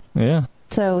last year. Yeah.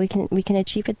 So we can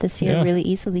achieve it this year Yeah. really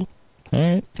easily. All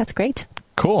right. That's great.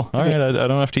 Cool. All right. I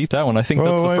don't have to eat that one. I think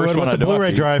that's the Wait, first what one I about the don't have Blu-ray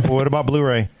to eat. drive? What about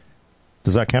Blu-ray?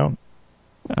 Does that count?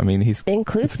 I mean, It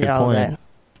includes that's a good all of point. it.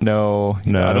 No,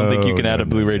 I don't think you can add a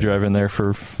Blu-ray drive in there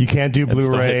for. You can't do and still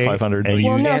hit Blu-ray. 500. and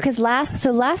Well, you- no, because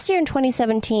last year in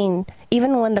 2017,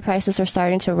 even when the prices were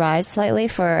starting to rise slightly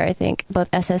for, I think,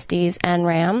 both SSDs and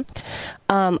RAM,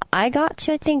 I got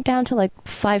to, I think, down to like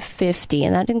 $550,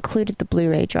 and that included the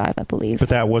Blu-ray drive, I believe. But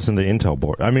that wasn't the Intel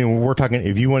board. I mean, we're talking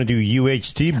if you want to do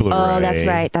UHD Blu-ray. Oh, that's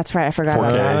right. I forgot 4K.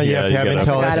 about that. You have to have you gotta-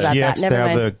 Intel I forgot about that. SGX to Never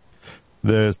have mind.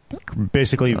 the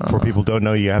basically for people who don't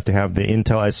know, you have to have the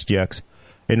Intel SGX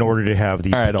in order to have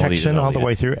the All right, I'll protection eat it, all the I'll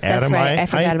way eat through. That's Adam, right. I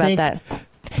forgot about think that.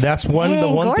 That's the one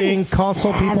Gordon's thing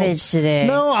console people. savage today.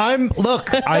 No, I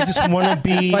just want to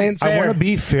be. Playing I want fair. to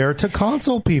be fair to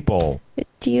console people.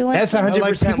 Do you want That's some? 100%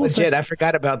 people say- legit. I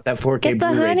forgot about that 4K Get the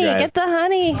Blu-ray honey. drive. Get the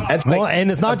honey. That's Well,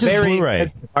 and it's not a just very Blu-ray.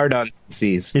 expensive hard on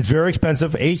PCs. It's very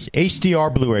expensive. HDR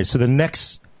Blu-ray. So the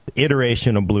next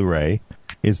iteration of Blu-ray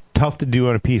is tough to do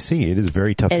on a PC. It is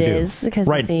very tough It to do. is, because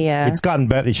of right. the, It's gotten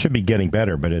better. It should be getting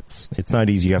better, but it's not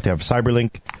easy. You have to have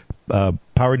Cyberlink,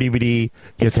 Power DVD. You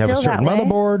have It's to have a still certain that way?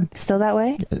 motherboard. Still that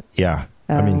way? Yeah.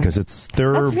 I mean, because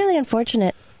they're That's really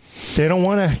unfortunate. they don't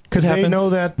want to because It they happens. know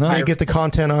that No. they get the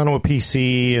content onto a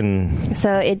PC and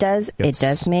So it does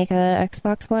Yes. make a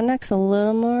Xbox One X a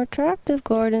little more attractive,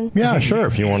 Gordon. yeah, sure.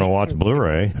 If you want to watch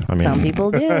Blu-ray, I mean, Some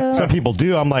people do. Some people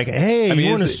do. I'm like, hey, I mean, you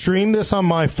want to is it- stream this on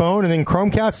my phone and then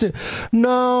Chromecast it?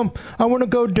 No, I want to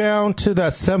go down to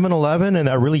that 7-Eleven in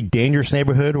that really dangerous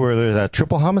neighborhood where there's that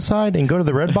triple homicide and go to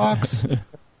the Red Box.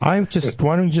 why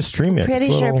don't you just stream it? Pretty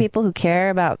It's sure little- people who care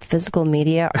about physical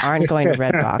media aren't going to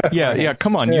Redbox. Yeah,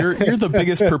 come on. You're the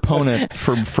biggest proponent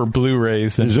for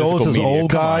Blu-rays and There's physical always this media. old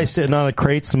Come guy on. sitting on a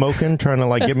crate smoking, trying to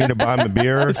like get me to buy him a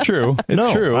beer. It's true. It's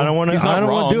no, true. I don't want to. He's not I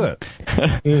don't want to do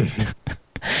wrong. it.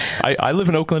 I live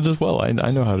in Oakland as well. I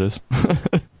know how it is.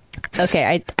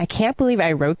 Okay, I can't believe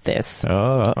I wrote this.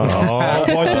 Oh,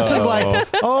 boy, this is like,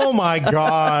 oh my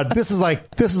god, this is like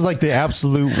the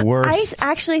absolute I worst.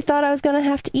 actually thought I was going to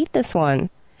have to eat this one.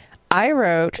 I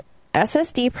wrote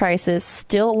SSD prices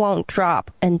still won't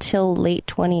drop until late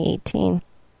 2018.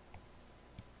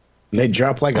 They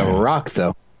drop like a rock,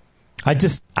 though. I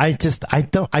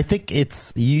think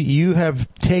it's you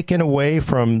have taken away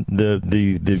from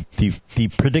the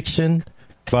prediction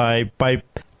by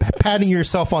patting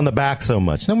yourself on the back so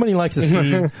much. Nobody likes to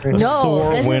see a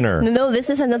sore winner. This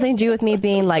has nothing to do with me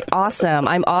being like awesome.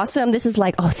 I'm awesome. This is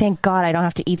like, oh, thank God I don't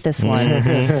have to eat this one.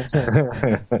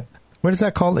 What is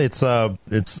that called? It's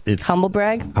Humble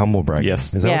brag? Humble brag.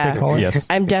 Yes. Is that what they call it? Yes.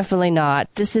 I'm definitely not.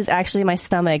 This is actually my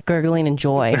stomach gurgling in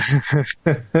joy.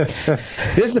 This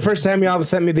is the first time y'all have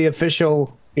sent me the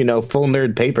official, full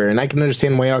nerd paper, and I can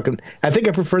understand why y'all can. I think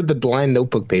I preferred the blind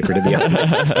notebook paper, to be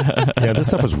honest. Yeah, this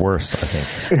stuff is worse,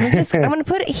 I think. I'm going to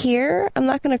put it here. I'm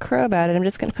not going to crow about it. I'm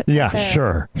just going to put it Yeah,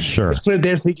 there. sure. Put it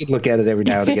there so you can look at it every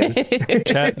now and again.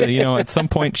 Chat, at some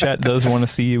point, chat does want to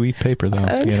see you eat paper, though.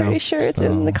 I'm pretty sure it's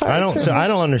in the cards. I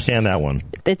don't understand that one.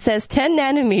 It says 10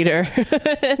 nanometer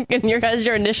and has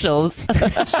your initials.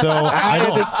 So I I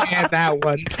don't. understand that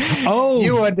one. Oh,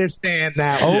 You understand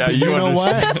that oh, one. Yeah, but you you know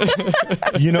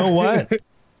what? You know what?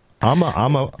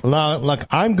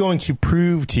 I'm going to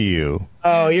prove to you.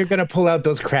 Oh, you're going to pull out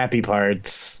those crappy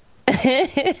parts.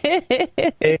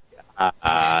 Yeah.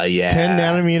 10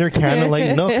 nanometer Cannon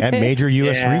Lake Nook at major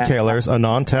U.S. Yeah. retailers,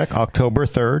 Anantech, October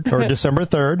 3rd or December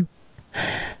 3rd.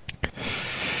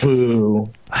 Boo.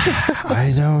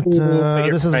 I don't.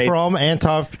 You're This is right. from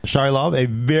Antov Shailov, a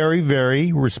very,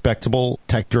 very respectable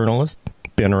tech journalist,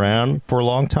 been around for a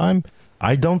long time.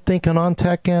 I don't think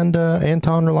Anantech and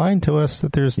Anton are lying to us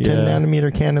that there's 10 Yeah.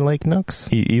 nanometer Cannon Lake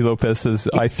Nooks. E. Lopez says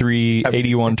i3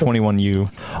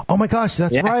 8121U. Oh my gosh,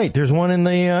 that's Yeah. right. There's one in the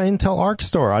Intel Arc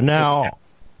store. Now,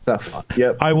 Stuff.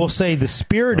 Yep. I will say the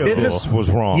spirit of This this is- was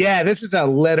wrong. Yeah, this is a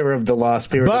letter of the lost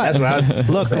spirit. But That's what I was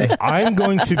gonna look, say.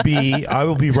 I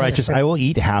will be righteous. I will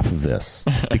eat half of this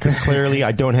because clearly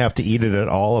I don't have to eat it at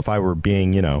all if I were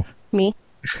being, Me?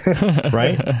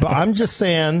 right? But I'm just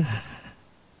saying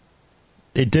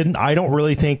it didn't. I don't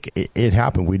really think it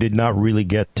happened. We did not really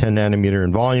get 10 nanometer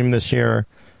in volume this year.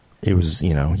 It was,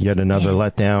 yet another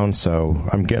letdown. So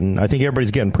I think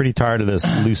everybody's getting pretty tired of this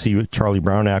Lucy Charlie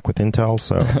Brown act with Intel.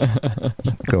 So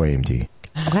go AMD.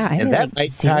 Wow, I And that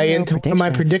might tie into one of my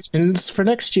predictions for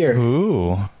next year.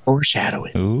 Ooh.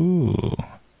 Foreshadowing. Ooh.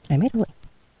 I made a link.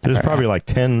 There's probably like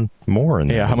 10 more in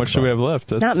there. Yeah, how much do we have left?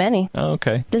 That's- Not many. Oh,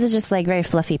 okay. This is just like very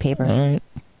fluffy paper. All right.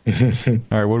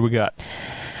 All right, what do we got?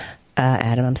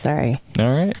 Adam, I'm sorry.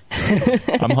 All right.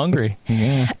 I'm hungry.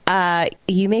 Yeah.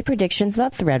 You made predictions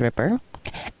about Threadripper.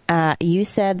 You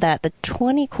said that the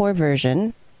 20-core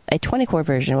version, a 20-core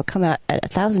version will come out at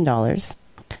 $1,000.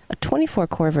 A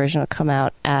 24-core version will come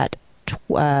out at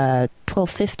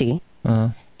 $1,250. Uh-huh.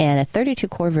 And a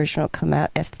 32-core version will come out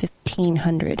at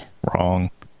 $1,500. Wrong.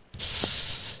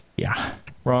 Yeah.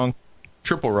 Wrong.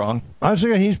 Triple wrong. I was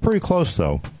thinking he's pretty close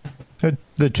though.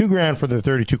 The $2,000 for the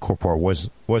 32 core port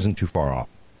wasn't too far off.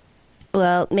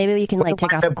 Well, maybe you can like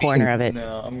take off a corner of it.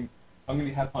 No, I'm going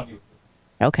to have fun with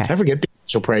Okay. I forget the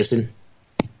actual pricing.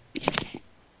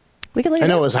 We can look I at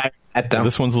know it it. was high at them.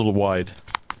 This one's a little wide.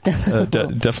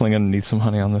 Definitely going to need some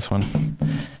honey on this one.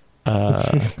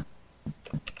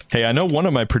 Hey, I know one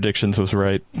of my predictions was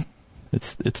right.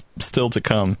 It's still to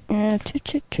come.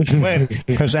 Wait,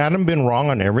 has Adam been wrong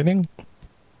on everything?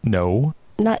 No.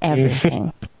 Not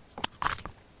everything.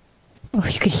 Oh,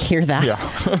 you could hear that. Yeah.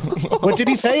 What did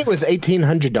he say? It was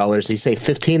 $1,800. Did he say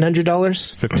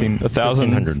 $1,500? 1,000,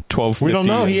 1,250. We don't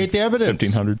know. He ate the evidence.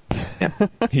 1,500.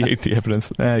 He ate the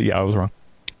evidence. Yeah, I was wrong.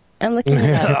 I'm looking it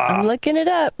up. I'm looking it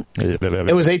up.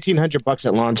 It was $1,800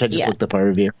 at launch. I just looked up our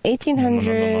review.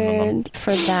 1,800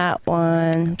 for that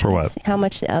one. For what? Let's see how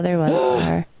much the other ones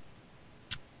are.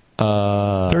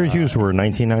 32s were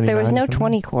 $19.99. There was no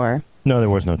 20 core, No, there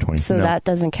was no 20. so No. that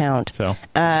doesn't count. So,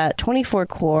 24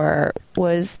 core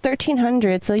was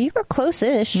 1,300, so you were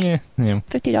close-ish. yeah.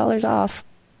 $50 off.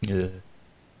 Yeah.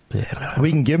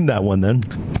 We can give him that one then.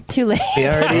 Too late. He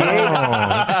already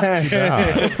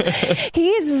He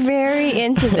is very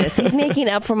into this. He's making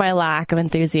up for my lack of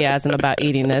enthusiasm about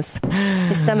eating this.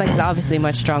 His stomach is obviously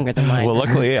much stronger than mine. Well,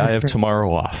 luckily I have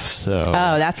tomorrow off, so.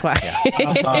 Oh, that's why.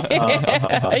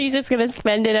 He's just going to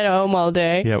spend it at home all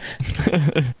day. Yep.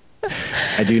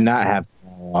 I do not have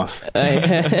tomorrow off.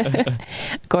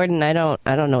 Gordon, I don't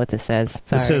know what this says.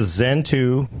 Sorry. This says Zen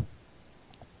 2.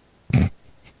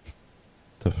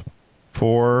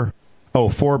 4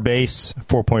 base,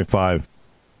 4.5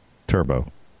 turbo.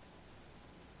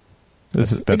 You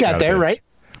got there, right?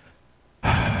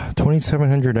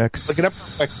 2700X. Look it up.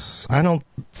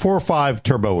 4.5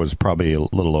 turbo was probably a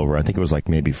little over. I think it was like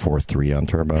maybe 4.3 on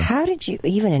turbo. How did you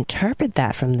even interpret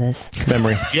that from this?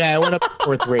 Memory. Yeah, I went up to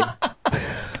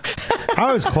 4.3.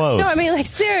 I was close. No, I mean, like,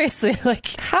 seriously. Like,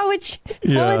 how would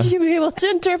you be able to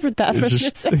interpret that from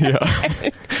this? Yeah.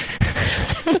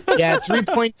 Yeah,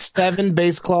 3.7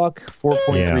 base clock,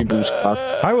 4.3 boost clock.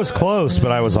 I was close,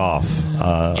 but I was off.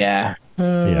 Yeah.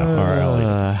 Yeah. All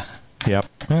right. Yep.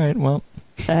 All right. Well,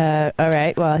 all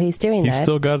right. Well, he's doing he's that.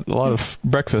 still got a lot of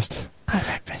breakfast.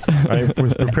 I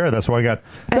was prepared. That's why I got.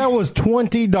 That was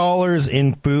 $20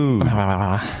 in food.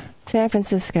 San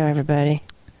Francisco, everybody.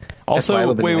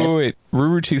 Also, wait.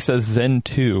 Rurutu says Zen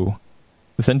 2.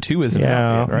 Zen 2 isn't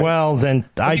out yet, right? Well, Zen.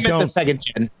 I You got don't. the second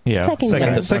gen. Yeah.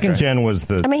 The second gen was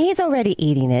the. I mean, he's already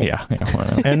eating it. Yeah.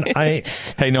 Well. And I.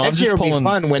 Hey, no, I'm Next just year will pulling. be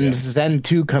fun when Zen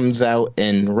 2 comes out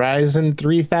in Ryzen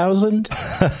 3000.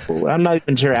 I'm not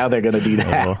even sure how they're going to do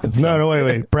that. No,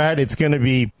 wait. Brad, it's going to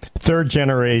be third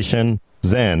generation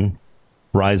Zen,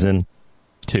 Ryzen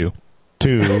 2.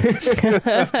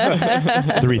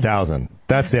 3000.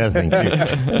 That's the other thing,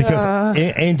 too. Because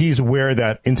AMD's aware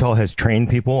that Intel has trained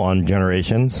people on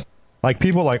generations. Like,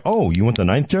 people are like, oh, you want the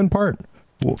 9th gen part?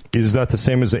 Well, is that the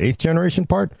same as the 8th generation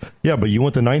part? Yeah, but you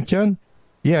want the 9th gen?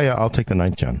 Yeah, I'll take the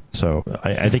 9th gen. So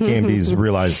I think AMD's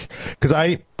realized, because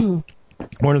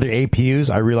one of the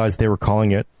APUs, I realized they were calling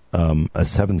it a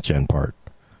 7th gen part.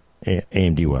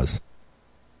 AMD was.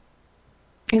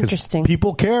 Interesting.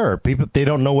 People care. They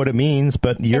don't know what it means,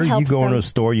 but you go into a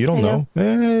store, you don't know.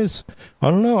 I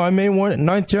don't know. I may want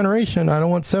 9th generation. I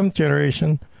don't want 7th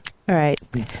generation. All right.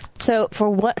 So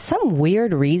for some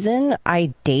weird reason,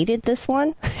 I dated this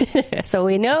one. So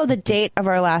we know the date of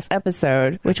our last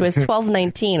episode, which was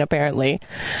 12/19, apparently.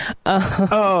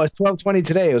 Oh, it's 12/20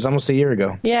 today. It was almost a year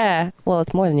ago. Yeah. Well,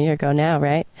 it's more than a year ago now,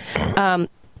 right?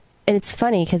 And it's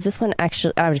funny because this one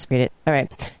actually, I'll just read it. All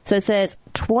right. So it says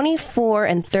 24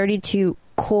 and 32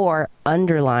 core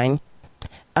underline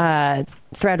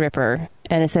Threadripper.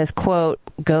 And it says, quote,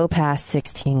 go past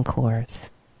 16 cores.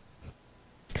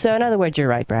 So in other words, you're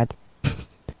right, Brad.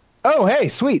 Oh, hey,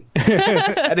 sweet. I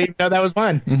didn't even know that was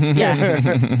mine. Yeah.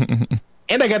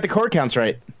 And I got the core counts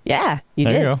right. Yeah, you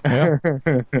There did. you go.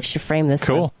 Yeah. You should frame this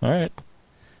Cool. one. All right.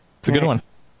 It's a good one.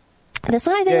 This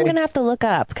one I think I'm going to have to look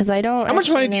up because I don't. How much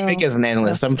money do you make as an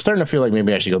analyst? I'm starting to feel like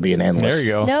maybe I should go be an analyst. There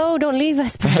you go. No, don't leave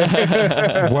us,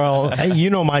 Brad. Well,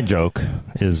 you know my joke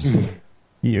is,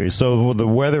 so the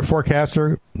weather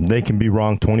forecaster, they can be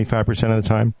wrong 25% of the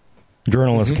time.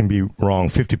 Journalists can be wrong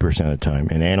 50% of the time,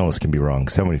 and analysts can be wrong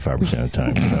 75% of the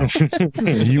time. So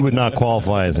you would not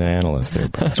qualify as an analyst there.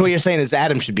 So what you're saying is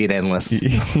Adam should be an analyst.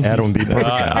 Adam would be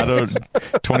I don't.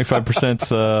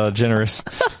 25% generous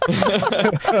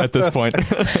at this point.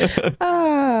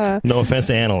 No offense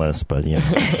to analysts, but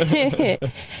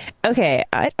Okay,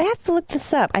 I have to look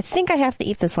this up. I think I have to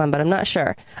eat this one, but I'm not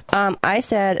sure. I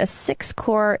said a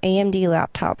 6-core AMD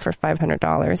laptop for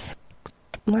 $500.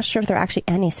 I'm not sure if there are actually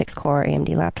any 6-core AMD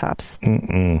laptops.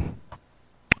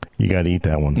 You got to eat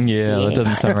that one. Yeah, that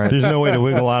doesn't sound right. There's no way to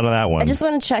wiggle out of that one. I just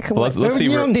want to check. Well, let's see.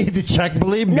 You don't need to check.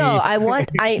 Believe me. No, I'm going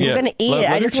to eat it.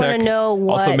 I just want to know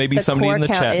what also, maybe the somebody core in the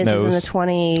count chat is knows. in the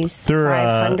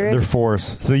 2500. They're fours.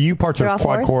 So the U parts They're are all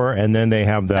quad fours? core, and then they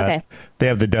have that. Okay. They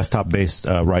have the desktop based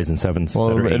Ryzen 7s. Well,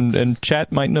 that are and 8s.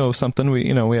 chat might know something. We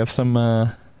have some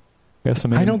I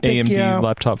don't think, AMD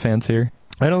laptop fans here.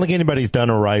 I don't think anybody's done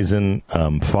a Ryzen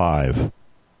 5.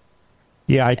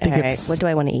 Yeah, I think All right, it's. what do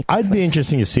I want to eat? I'd be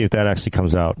interesting to see if that actually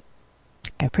comes out.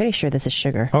 I'm pretty sure this is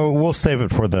sugar. Oh, we'll save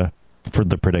it for the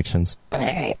predictions. All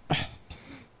right.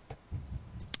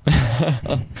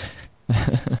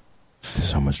 There's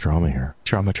so much drama here.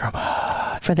 Drama.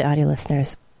 For the audio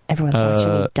listeners, everyone's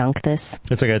watching me dunk this.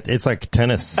 It's like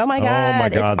tennis. Oh my god! Oh my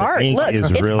god! It's The art. ink Look, is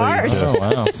it's really. art.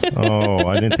 Just, oh,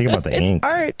 I didn't think about the ink.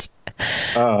 Art.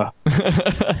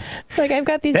 Like I've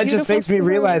got these. That just makes me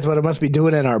realize what it must be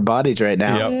doing in our bodies right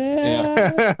now.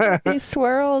 Yep. Yeah. These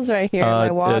swirls right here in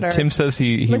my water. Tim says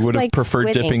he Looks would have like preferred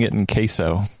squid dipping ink. it in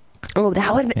queso. Oh,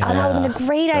 that would have been a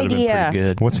great That would've been idea. pretty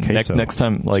good. What's queso? Next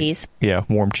time, like Cheese. Yeah,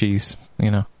 warm cheese.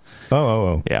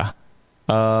 Oh. Yeah.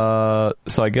 So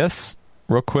I guess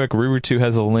real quick, Rurutu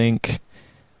has a link.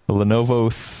 a Lenovo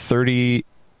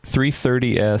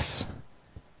 330S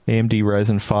AMD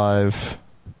Ryzen 5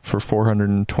 for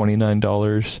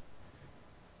 $429.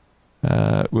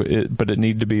 But it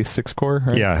needed to be 6-core,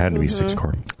 right? Yeah, it had to be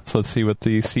 6-core. So let's see what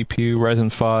the CPU,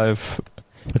 Ryzen 5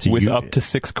 with up to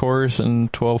 6 cores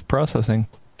and 12 processing.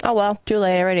 Oh, well, too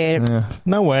late. I already ate it. Yeah.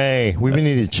 No way. We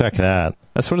need to check that.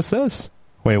 That's what it says.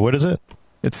 Wait, what is it?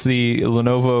 It's the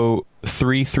Lenovo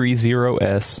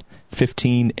 330S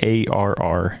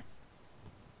 15ARR.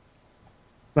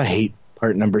 I hate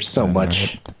part numbers so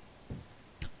much.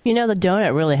 You know, the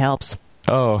donut really helps.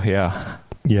 Oh, yeah.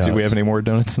 Yeah. Do we have any more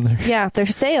donuts in there? Yeah, they're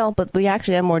stale, but we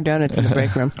actually have more donuts in the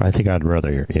break room. I think I'd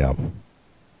rather, yeah.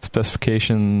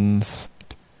 Specifications.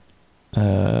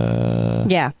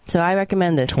 Yeah, so I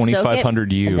recommend this.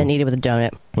 2500U. And then eat it with a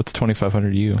donut. What's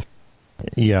 2500U?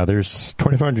 Yeah, there's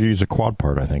 2500 use a quad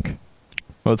part, I think.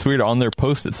 Well, it's weird. On their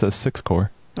post, it says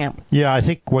 6-core. Yeah. Yeah, I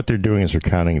think what they're doing is they're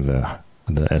counting the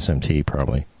SMT,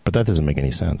 probably. But that doesn't make any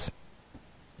sense.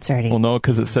 It's already. Well, no,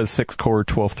 because it says 6-core,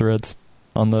 12 threads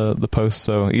on the post.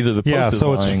 So either the post is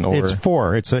lying or... it's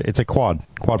 4. It's a quad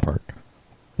part.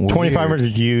 Weird.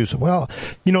 2500 use. Well,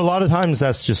 a lot of times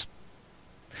that's just...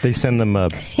 They send them a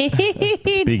big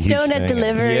huge donut thing.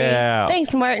 delivery. Yeah.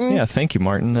 Thanks, Martin. Yeah, thank you,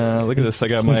 Martin. Look at this. I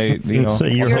got my, So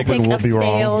you're hoping we'll be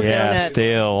wrong. Yeah, donuts.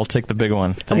 stale. I'll take the big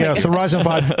one. Yeah, so Ryzen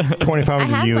 5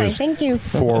 2500U is Thank you.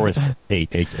 4 with 8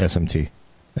 SMT.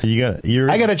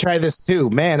 I got to try this too.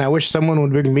 Man, I wish someone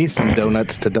would bring me some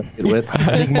donuts to dunk it with.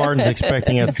 I think Martin's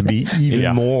expecting us to be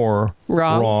even more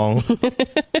wrong.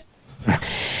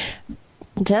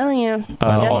 I'm telling you.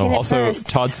 Also,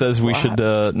 Todd says we should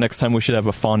next time we should have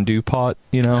a fondue pot.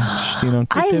 I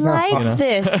like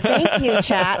this. Thank you,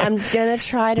 chat. I'm gonna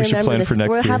try to remember this.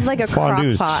 We'll have like a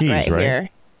fondue crock pot cheese, right here.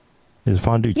 Is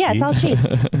fondue cheese? Yeah, it's all cheese.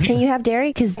 Can you have dairy?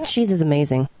 Because cheese is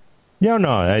amazing. Yeah, no.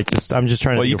 I'm just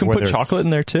trying to. Well, you can put chocolate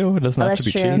in there too. It doesn't have to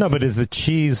be true. cheese. No, but is the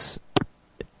cheese?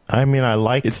 I mean, I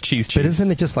like it's cheese, but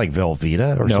isn't it just like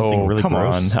Velveeta or something really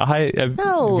gross? No, have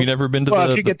you never been to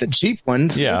if you get the cheap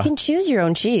ones, yeah, you can choose your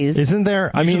own cheese. Isn't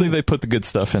there? Usually they put the good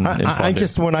stuff in fondue. I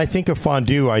just when I think of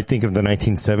fondue, I think of the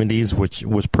 1970s, which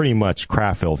was pretty much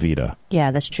Kraft Velveeta.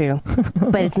 Yeah, that's true,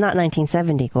 but it's not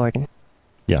 1970, Gordon.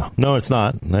 Yeah, no, it's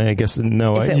not. I guess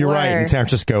no. You're right. In San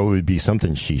Francisco, it would be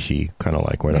something shishi, kind of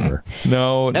like whatever. That's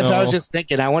what I was just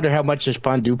thinking. I wonder how much a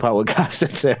fondue pot would cost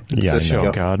in San Francisco.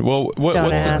 Oh God. Well,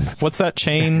 what's that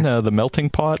chain? The melting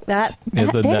pot. They're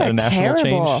national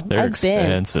terrible. change. They're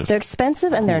expensive. They're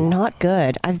expensive and they're not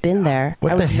good. I've been there.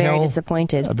 I was very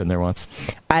disappointed. I've been there once.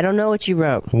 I don't know what you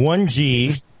wrote.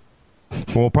 1G,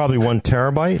 well, probably 1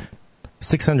 terabyte,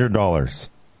 $600.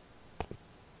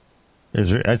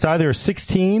 It's either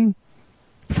 16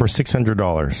 for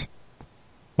 $600.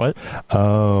 What?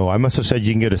 Oh, I must have said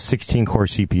you can get a 16-core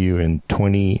CPU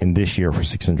in this year for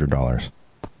 $600.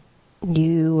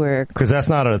 You were because that's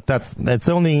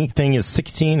the only thing is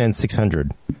 16 and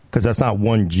 600 because that's not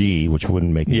 1G, which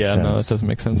wouldn't make any sense. Yeah, no, that doesn't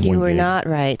make sense. You were not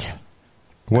right.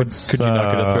 Could you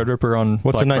not get a Threadripper on?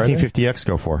 What's Black a 1950X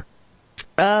go for?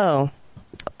 Oh.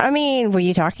 I mean, were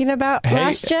you talking about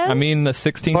last gen? I mean, the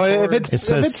 16 core. Well, it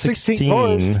says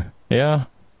 16. Yeah.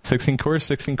 16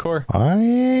 core.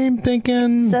 I'm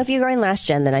thinking. So if you're going last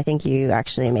gen, then I think you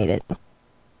actually made it.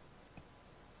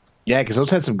 Yeah, because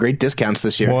those had some great discounts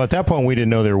this year. Well, at that point, we didn't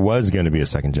know there was going to be a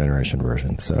second generation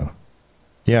version. So,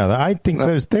 yeah, I think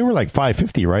they were like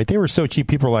 $550, right? They were so cheap.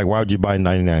 People were like, "Why would you buy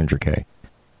 9900K?"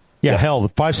 Yeah, hell, the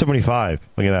 575.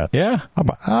 Look at that. Yeah.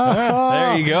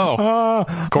 There you go.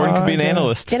 Gordon could be an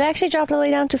analyst. It actually dropped all the way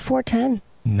down to 410.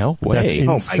 No way. That's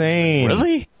insane.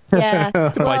 Really? Yeah.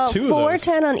 Buy two of those.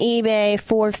 410 on eBay,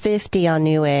 450 on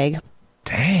Newegg.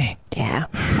 Dang. Yeah.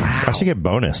 Wow. I should get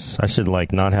bonus. I should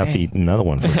not have to eat another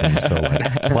one for them. So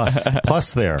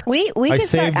plus there. We I could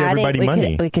saved start everybody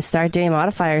money. We could start doing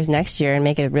modifiers next year and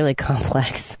make it really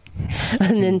complex.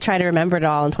 And then try to remember it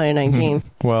all in 2019.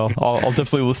 Well, I'll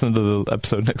definitely listen to the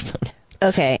episode next time.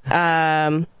 Okay.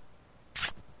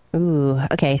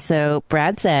 Okay, so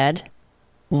Brad said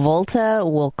Volta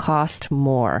will cost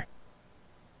more.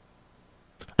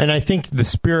 And I think the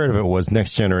spirit of it was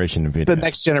next generation NVIDIA. The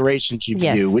next generation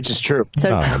GPU, which is true.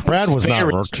 So Brad was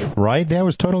not right. That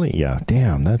was totally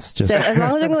damn. That's just so as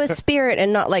long as they're going with spirit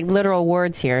and not like literal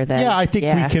words here. Then I think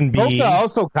we can be. Volta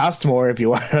also costs more if you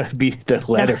want to be the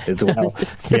letter as well.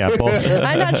 Yeah, both.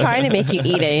 I'm not trying to make you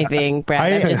eat anything,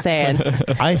 Brad. I'm just saying.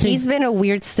 I think he's been a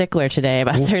weird stickler today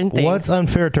about certain things. What's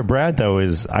unfair to Brad though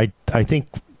is I think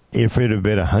if it had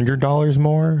been $100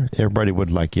 more, everybody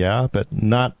would but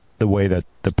not the way that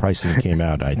the pricing came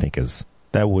out. I think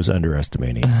that was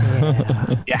underestimating.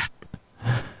 Yeah.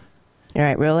 All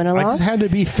right, rolling along. I just had to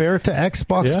be fair to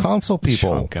Xbox console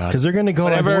people. Oh, God. Because they're going to go,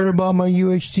 like, what about my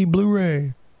UHD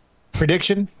Blu-ray?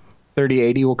 Prediction,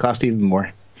 3080 will cost even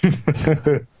more.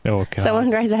 Oh, God.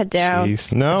 Someone write that down.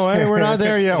 Jeez. No, hey, we're not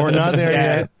there yet. We're not there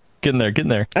yet. Getting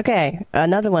there. Okay,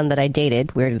 another one that I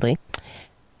dated, weirdly.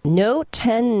 No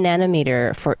 10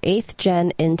 nanometer for 8th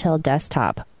gen Intel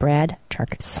desktop. Brad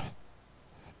Charkis.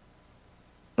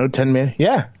 No 10 minutes.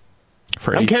 Yeah.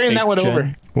 I'm carrying that one gen. over.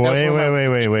 Wait.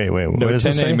 No What does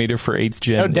 10 it say? nanometer for 8th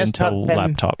gen No desktop Intel 10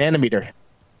 laptop. nanometer.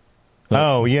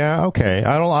 Oh, yeah, okay.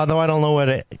 Although I don't know what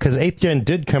it... Because 8th gen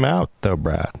did come out, though,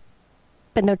 Brad.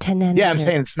 But no 10 nanometer. Yeah, I'm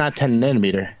saying it's not 10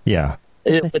 nanometer. Yeah.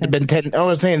 It would have been 10. I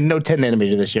was saying no 10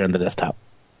 nanometer this year on the deskttop.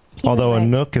 Although a right.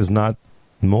 Nook is not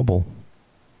mobile.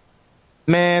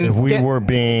 Man, If we were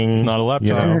being... It's not a laptop.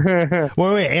 You know,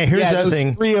 wait, and here's yeah, the other those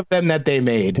thing. 3 of them that they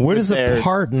made. What with is the their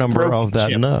part number broken of that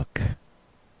chip. Nook?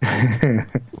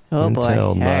 Oh, boy. Intel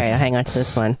All Nook. right, hang on to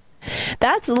this one.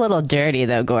 That's a little dirty,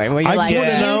 though, Gordon. Where you're I like, just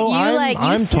wanna know,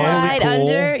 I'm slide totally cool.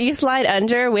 under, you slide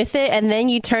under with it, and then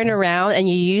you turn around and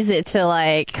you use it to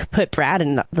like put Brad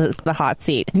in the hot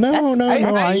seat. No.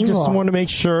 I just evil. want to make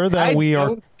sure that I we are...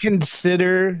 don't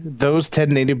consider those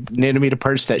 10 nanometer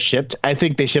parts that shipped. I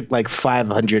think they shipped like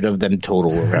 500 of them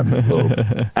total around the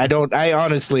globe. I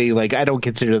honestly, like, I don't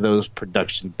consider those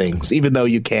production things, even though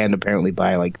you can apparently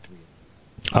buy like 3.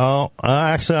 Oh,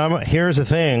 actually, here's the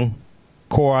thing.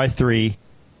 Core i3,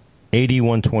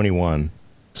 8121.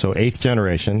 So 8th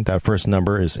generation. That first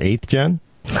number is 8th gen.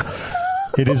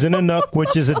 It is in a Nook,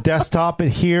 which is a desktop.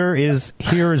 And here is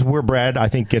where Brad, I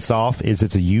think, gets off, is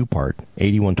it's a U part.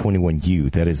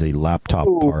 8121U. That is a laptop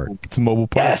part. It's a mobile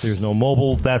part. Yes. There's no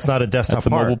mobile. That's not a desktop That's a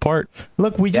part. mobile part.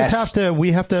 Look, we just Yes.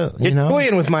 have to, you You're know.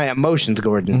 toying with my emotions,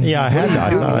 Gordon. Yeah, I had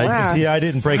that. Wow, I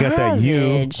didn't break out that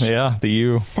U. savage. Yeah, the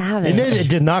U. Savage. It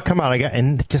did not come out. It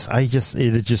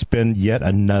had just been yet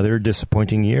another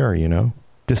disappointing year, you know?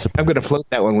 I'm going to float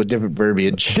that one with different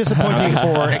verbiage. Disappointing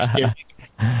for Next year.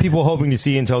 people hoping to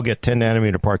see Intel get 10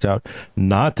 nanometer parts out.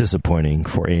 Not disappointing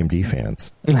for AMD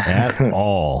fans at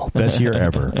all. Best year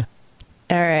ever.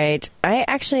 All right. I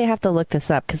actually have to look this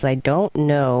up because I don't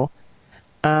know.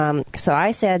 So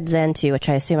I said Zen 2, which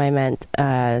I assume I meant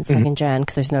second gen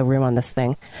because there's no room on this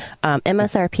thing.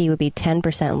 MSRP would be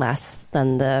 10% less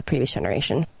than the previous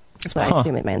generation. That's what I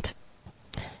assume it meant.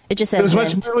 It just said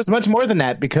It was much more than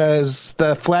that because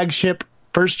the flagship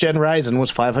first gen Ryzen was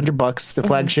 $500. The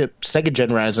flagship second gen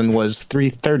Ryzen was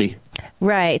 $330.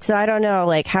 Right. So I don't know,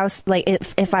 like how, like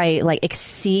if I like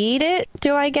exceed it,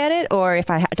 do I get it, or if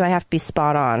do I have to be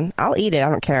spot on? I'll eat it. I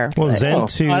don't care. Well, But- Zen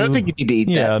 2. I don't think you need to eat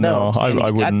that. Yeah, no, I you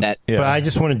got wouldn't. that. Yeah. But I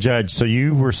just want to judge. So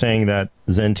you were saying that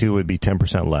Zen 2 would be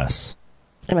 10% less.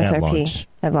 MSRP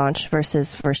at launch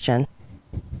versus first gen.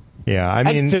 Yeah, I I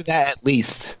mean, consider that at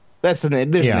least. There's an at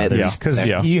least. because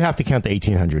Yeah. you have to count the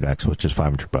 1800X, which is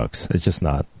 $500. It's just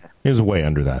not. It was way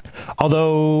under that.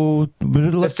 Although,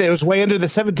 Let's say it was way under the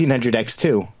 1700X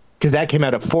too, because that came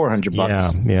out at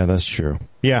 $400. yeah, that's true.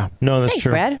 Yeah, no, that's Thanks,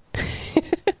 true. Brad.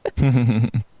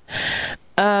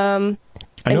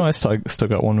 I know I still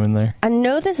got one in there. I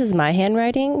know this is my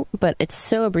handwriting, but it's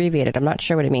so abbreviated. I'm not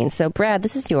sure what it means. So, Brad,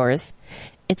 this is yours.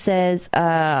 It says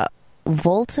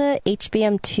Volta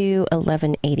HBM2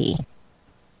 1180.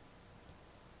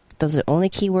 Those are the only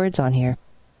keywords on here.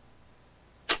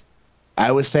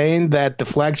 I was saying that the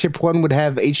flagship one would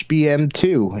have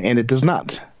HBM2, and it does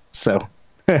not. So,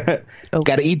 got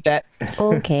to eat that.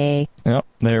 Okay. Yep,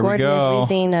 there Gordon we go. is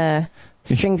using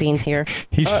string beans here.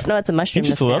 He's- No, it's a He mushroom.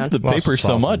 just that's loves the down. paper so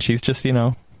Sausage. much. He's just, he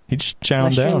just chowing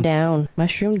Mushroom down. down.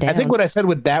 Mushroom down. I think what I said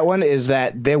with that one is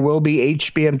that there will be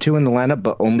HBM2 in the lineup,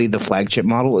 but only the flagship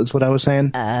model is what I was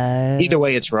saying. Either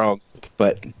way, it's wrong,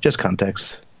 but just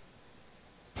context.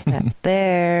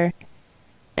 there.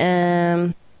 All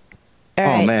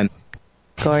right, Oh, man.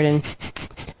 Gordon.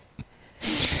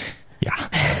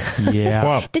 Yeah.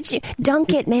 Well, Did you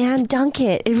dunk it, man? Dunk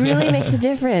it. It really makes a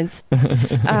difference. All I'm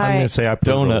going right. to say I put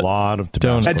Donut. a lot of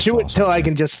Tabasco I chew it sauce till on I it.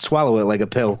 can just swallow it like a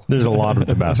pill. There's a lot of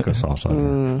Tabasco sauce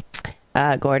on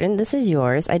it. Gordon, this is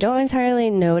yours. I don't entirely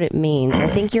know what it means. I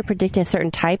think you're predicting a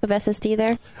certain type of SSD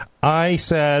there. I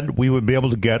said we would be able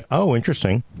to get,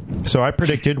 interesting. So I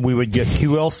predicted we would get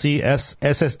QLC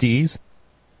SSDs.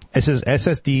 It says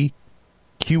SSD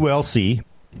QLC,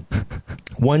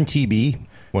 1 TB,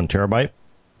 1 terabyte,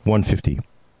 150.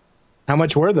 How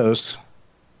much were those?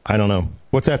 I don't know.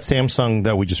 What's that Samsung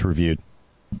that we just reviewed?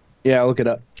 Yeah, I'll look it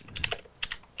up.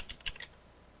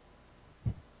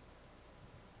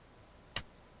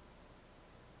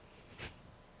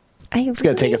 It's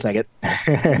going to take a second.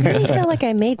 I really feel like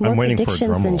I made more I'm waiting for a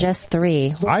predictions drum than roll. just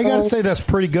 3. I got to say that's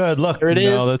pretty good. Look, There it is.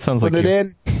 No, that sounds Put like it you.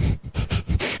 in.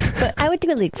 would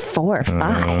do like 4 or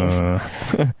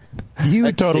 5. You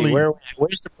Let's totally. see,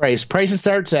 where's the price? Price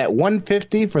starts at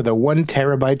 $150 for the 1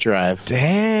 terabyte drive.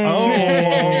 Dang.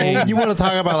 Oh, you want to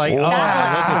talk about like, look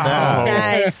at that.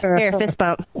 Nice. Here, fist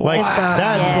bump. Like Fist bump.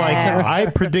 that's Yeah. like I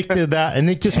predicted that, and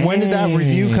it just when did that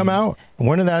review come out?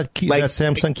 When did that Like, that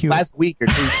Samsung Q? Last week or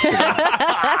 2 weeks ago.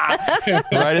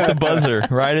 Right at the buzzer.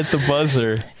 Right at the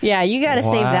buzzer. Yeah, you got to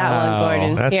save that one, Wow.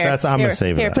 Gordon. That's I'm gonna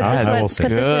save Here, that. put this I one. will Put save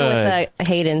this it. in with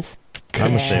Hayden's. I'm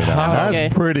gonna save that. That's Okay.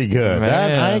 pretty good. That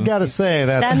Man. I gotta say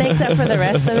That that's makes up for the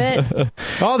rest of it.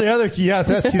 all the other. Yeah,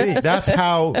 that's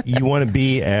how you want to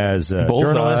be as a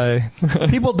Bullseye. journalist.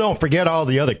 People don't forget all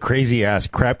the other crazy ass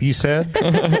crap you said.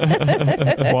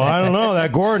 Well, I don't know.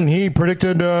 That Gordon, he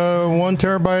predicted 1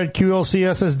 terabyte QLC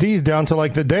SSDs down to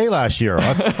like the day last year.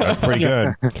 That's pretty good.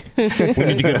 We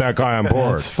need to get that guy on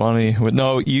board. That's funny. But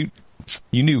no, you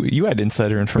knew you had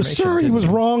insider But information. sir, he didn't was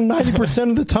you? wrong 90%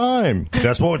 of the time.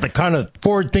 That's what the kind of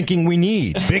forward thinking we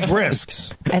need. Big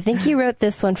risks. I think you wrote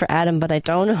this one for Adam, but I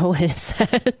don't know what it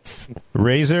says.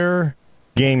 Razer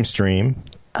Game Stream.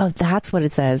 Oh, that's what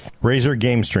it says. Razer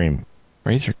Game Stream.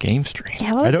 Razer Game Stream.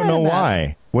 Yeah, what was I don't that know about?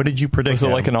 why. What did you predict? Was it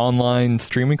like Adam? an online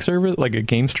streaming service, like a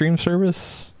game stream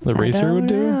service that I Razer don't would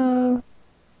do? know.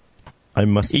 I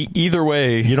must. Either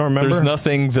way, You don't remember? There's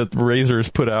nothing that Razer's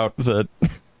put out that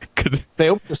could. They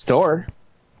opened the store.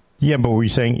 Yeah, but were you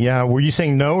saying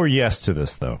no or yes to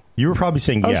this though? You were probably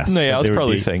saying yes. I that was they would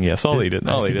probably be- saying yes. I'll eat it.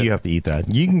 I I'll think eat you it. have to eat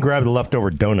that. You can grab the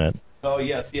leftover donut. Oh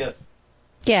yes.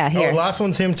 Yeah, Oh, here. the last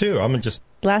one's him too. I'm gonna just.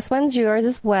 Last one's yours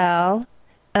as well.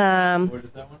 What is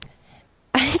that one?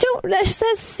 I don't. It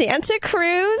says Santa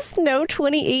Cruz, no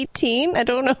 2018. I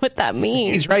don't know what that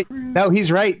means. He's right. No,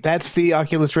 he's right. That's the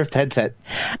Oculus Rift headset.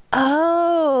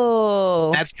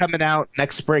 Oh, That's coming out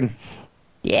next spring.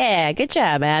 yeah. Good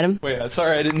job, Adam. Wait,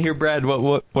 sorry, I didn't hear Brad.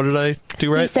 What did I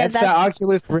do right? He said That's the that's.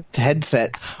 Oculus Rift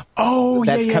headset. Oh,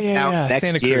 That's coming out next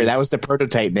Santa year. Cruz. That was the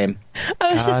prototype name.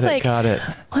 I was just like, got it.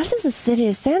 what does the city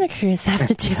of Santa Cruz have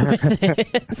to do with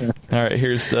this? All right,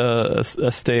 here's a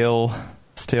stale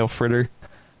fritter.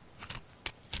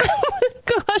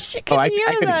 Gosh, you can Oh, I hear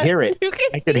could that. hear it. You can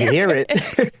I could hear it.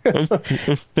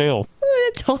 It's stale.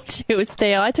 I told you it was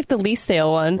stale. I took the least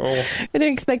stale one. Oh. I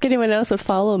didn't expect anyone else would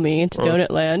follow me into Donut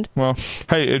Land. Well,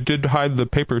 hey, it did hide the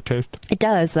paper taste. It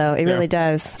does, though. It Yeah. really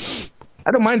does.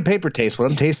 I don't mind paper taste. What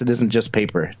I'm tasting isn't just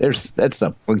paper. That's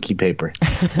a funky paper.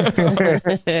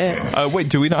 Wait,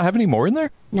 do we not have any more in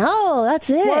there? No, that's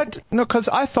it. What? No, because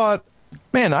I thought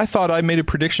I made a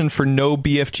prediction for no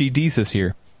BFGDs this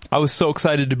year. I was so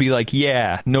excited to be like,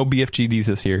 yeah, no BFGDs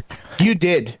this year. You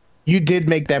did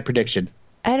make that prediction.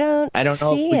 I don't know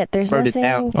see if we it. There's wrote it nothing.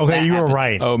 down. Okay, you were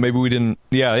right. Oh, maybe we didn't.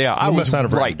 Yeah. I You was must not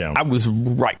have written right. it down. I was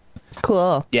right.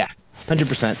 Cool. Yeah,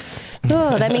 100%.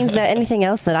 Oh, that means that anything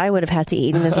else that I would have had to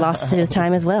eat is lost to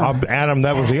time as well. Adam,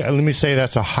 that was. Let me say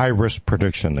that's a high risk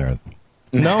prediction there.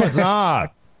 No, it's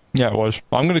not. Yeah, it was.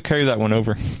 I'm going to carry that one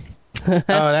over. Oh,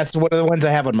 that's one of the ones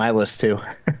I have on my list too.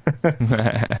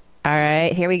 All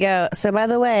right, here we go. So, by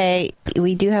the way,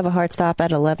 we do have a hard stop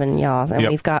at 11, y'all, and Yep.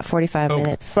 we've got 45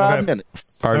 minutes. 5 Okay.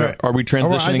 minutes. Are we All right, I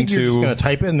transitioning think you're just to? going to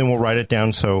type it and then we'll write it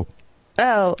down. So,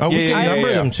 Oh, we Yeah, can yeah, number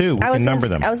yeah. them too. We can number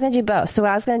them. I was going to do both. So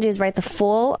what I was going to do is write the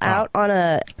full out on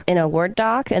in a Word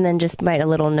doc, and then just write a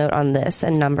little note on this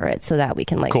and number it so that we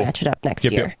can Cool. match it up next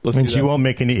Yep, year. yep. Let's And do she that. won't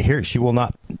make any here. She will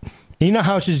not. You know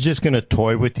how she's just going to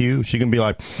toy with you? She can be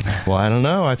like, well, I don't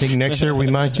know. I think next year we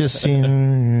might just see,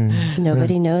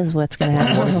 Nobody knows what's going to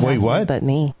happen. Wait, what? But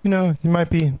me. you know, you might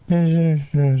be.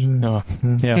 Oh,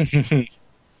 yeah.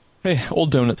 Hey,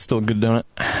 old donut's still a good donut.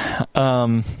 I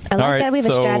like all right, that we have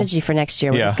a so- strategy for next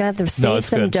year. We're Yeah. just going to have to No, save it's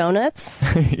some good.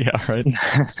 donuts. Yeah, right.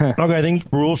 Okay, I think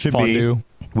rules should Fondue. be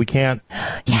we can't,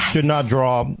 you should not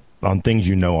draw on things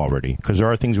you know already because there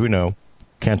are things we know.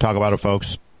 Can't talk about it,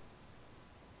 folks.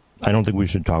 I don't think we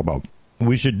should talk about.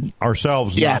 We should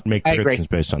ourselves not make I agree. predictions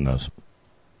based on those.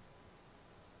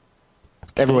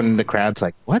 Everyone in the crowd's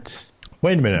like, "What?"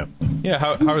 Wait a minute. Yeah,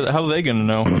 how are they going to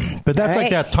know? But that's All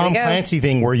like right, that Tom here we go. Clancy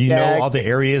thing where you Yeah. know all the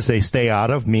areas they stay out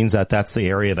of means that's the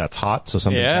area that's hot. So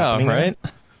something's Yeah, happening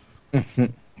there.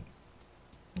 right.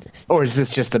 Or is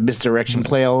this just a misdirection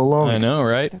play all along? I know,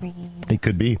 right? It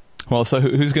could be. Well, so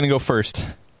who's going to go first?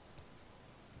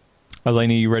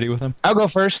 Eleni, you ready with them? I'll go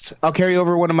first. I'll carry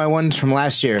over one of my ones from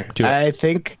last year. Do it. I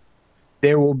think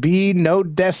there will be no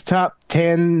desktop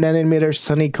 10 nanometer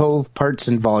Sunny Cove parts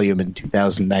and volume in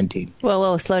 2019.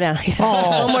 Whoa, slow down.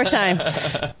 One more time.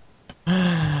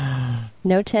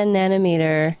 No 10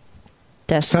 nanometer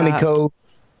desktop. Sunny Cove.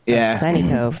 Yeah. Sunny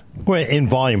Cove. Wait, in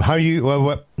volume. How do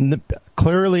you?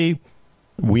 Clearly,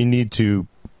 we need to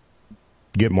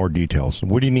get more details.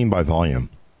 What do you mean by volume?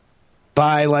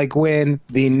 by like when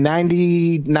the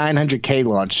 9900K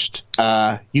launched,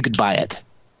 you could buy it.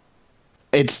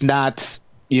 It's not,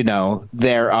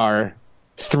 there are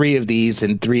 3 of these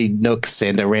and 3 Nooks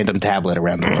and a random tablet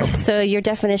around the world. So your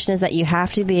definition is that you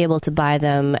have to be able to buy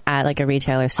them at like a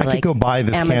retailer. So I like could go buy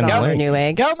this Amazon Candle or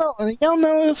Lake. Y'all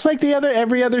know it's like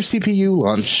every other CPU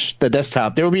launch, the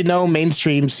desktop. There will be no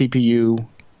mainstream CPU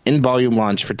in volume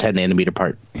launch for 10 nanometer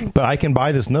part. But I can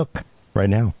buy this Nook right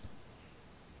now.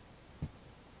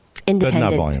 Independent,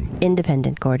 not volume.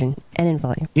 independent, Gordon, and in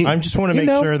volume. I just want to make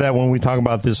sure that when we talk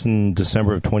about this in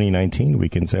December of 2019, we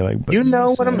can say like, by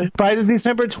the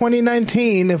December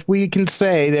 2019, if we can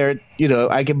say there,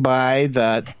 I can buy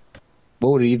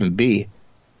what would it even be?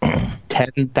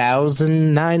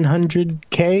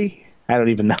 10,900K? I don't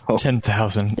even know.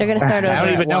 10,000. They're going to start over. I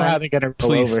don't even at know one. how they're going to roll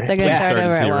Please, over. They're going to start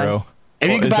over at 0. one.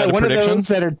 And you can Is buy that a one of prediction? those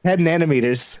that are 10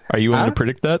 nanometers. Are you willing to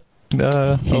predict that, he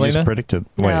just Elena? predicted.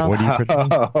 No. Wait, what do you predict?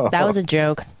 That was a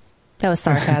joke. That was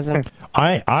sarcasm.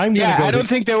 I'm going to go. I don't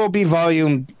think there will be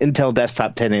volume Intel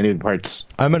desktop 10 nanometer parts.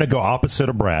 I'm going to go opposite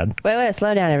of Brad. Wait,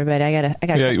 slow down, everybody. I gotta. Yeah,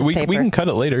 cut this we paper. can cut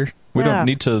it later. We No. don't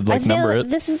need to I feel number it.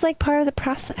 This is like part of the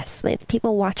process. Like,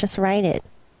 people watch us write it.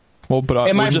 Well, but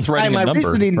And we're my- just writing my a number,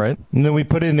 reasoning- right? And then we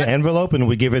put it in the envelope and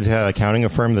we give it to an accounting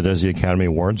firm that does the Academy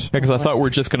Awards. Yeah, because I thought we're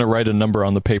just going to write a number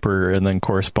on the paper and then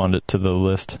correspond it to the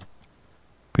list.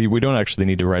 We don't actually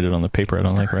need to write it on the paper, I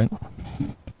don't think, right?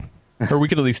 Or we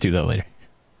could at least do that later.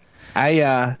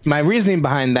 My reasoning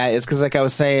behind that is because, like I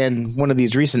was saying, one of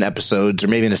these recent episodes, or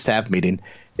maybe in a staff meeting,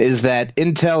 is that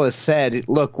Intel has said,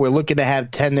 look, we're looking to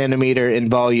have 10 nanometer in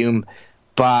volume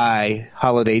by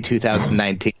holiday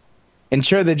 2019. And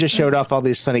sure, they just showed off all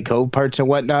these Sunny Cove parts and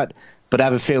whatnot, but I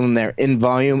have a feeling their in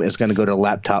volume is going to go to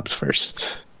laptops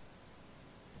first.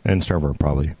 And server,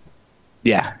 probably.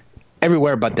 Yeah,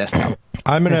 everywhere but desktop.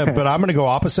 I'm gonna go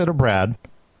opposite of Brad.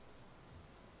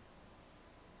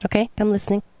 Okay, I'm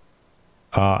listening.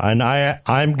 And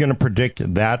I'm going to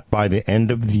predict that by the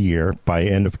end of the year, by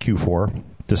end of Q4,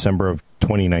 December of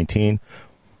 2019,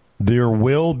 there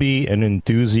will be an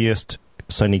enthusiast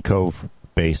Sunny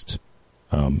Cove-based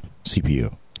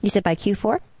CPU. You said by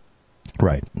Q4?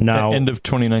 Right. Now, End of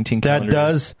 2019 that calendar.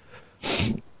 does...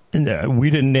 We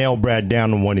didn't nail Brad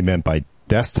down on what he meant by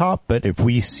desktop, but if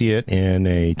we see it in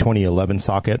a 2011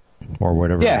 socket or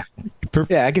whatever... Yeah. For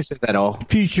Yeah, I can say that all.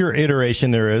 future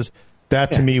iteration there is,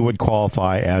 that to me would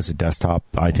qualify as a desktop.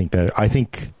 I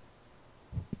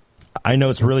know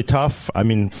it's really tough. I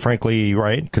mean, frankly,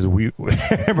 right? Because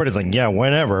everybody's like, yeah,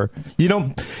 whenever. It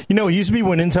used to be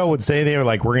when Intel would say they were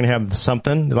like, we're going to have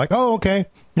something. They're like, oh, okay.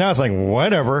 Now it's like,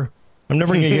 whatever. I'm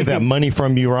never going to get that money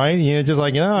from you, right? Just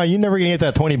like, you're never going to get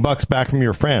that $20 back from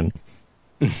your friend.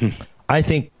 I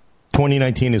think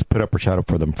 2019 is put up or shut up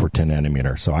for them for 10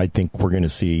 nanometer. So I think we're going to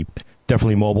see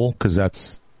definitely mobile because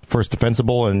that's first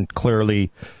defensible, and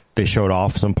clearly they showed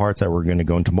off some parts that were going to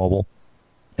go into mobile.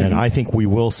 And I think we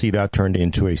will see that turned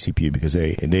into a CPU because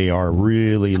they are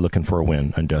really looking for a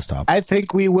win on desktop. I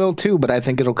think we will too, but I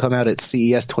think it'll come out at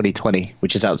CES 2020,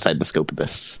 which is outside the scope of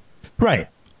this. Right.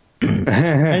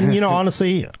 And,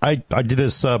 honestly, I did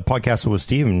this podcast with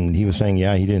Steve, and he was saying,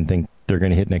 yeah, he didn't think they're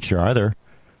going to hit next year either.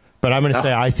 But I'm going to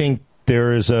say I think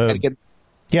there is a...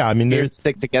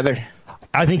 Stick together.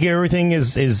 I think everything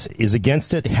is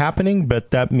against it happening,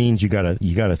 but that means you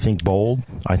gotta think bold.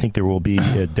 I think there will be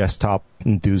a desktop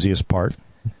enthusiast part.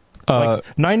 Like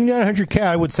 9900K,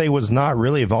 I would say, was not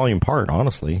really a volume part.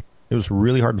 Honestly, it was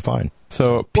really hard to find.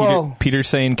 So Peter's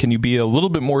saying, can you be a little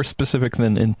bit more specific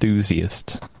than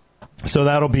enthusiast? So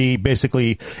that'll be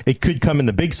basically, it could come in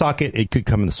the big socket, it could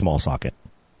come in the small socket.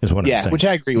 Is what I'm saying. Which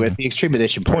I agree with. The Extreme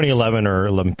Edition parts. 2011 or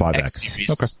 11.5X. X-series.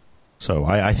 Okay. So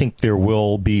I think there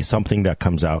will be something that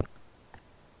comes out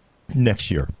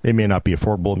next year. It may not be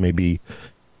affordable. It may be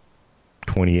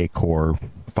 28 core,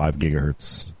 5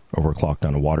 gigahertz overclocked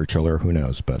on a water chiller. Who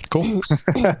knows? But Cool.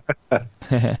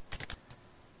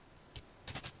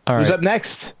 All Who's right. up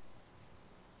next?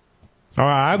 all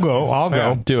right, I'll go.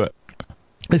 Yeah, do it.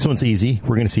 This one's easy.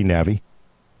 We're going to see Navi.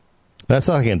 That's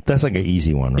like an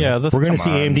easy one, right? Yeah, we're going to see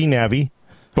AMD Navi.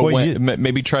 But Well,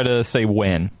 maybe try to say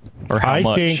when or how much.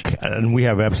 I think, and we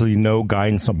have absolutely no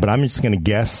guidance, but I'm just going to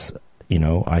guess.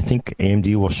 I think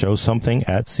AMD will show something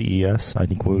at CES. I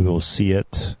think we will see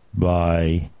it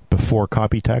before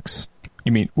Computex.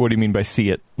 What do you mean by see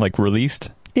it? Like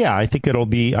released? Yeah, I think it will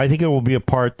be a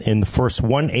part in the first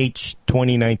 1H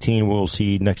 2019. We'll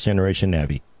see next generation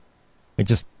Navi.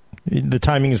 The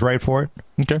timing is right for it.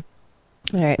 Okay.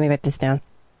 All right, let me write this down.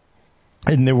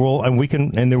 And there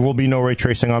will be no ray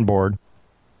tracing on board.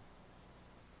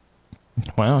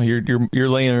 Wow, you're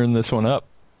layering this one up.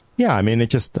 Yeah,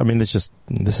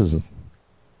 this is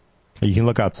You can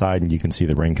look outside and you can see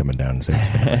the rain coming down and say it's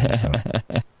going to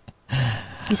rain. So.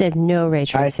 You said no ray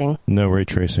tracing. No ray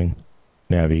tracing.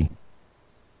 Navi.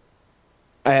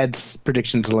 I had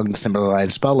predictions along the similar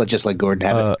lines, but I'll let just let Gordon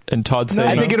have it. And Todd saying,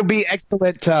 I think it'll be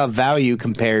excellent value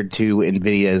compared to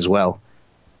NVIDIA as well.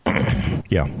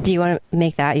 Yeah. Do you want to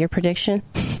make that your prediction?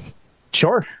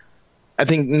 Sure. I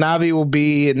think Navi will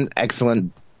be an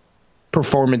excellent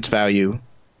performance value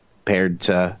compared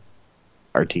to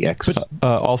RTX.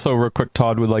 also, real quick,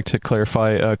 Todd would like to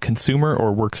clarify consumer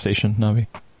or workstation, Navi?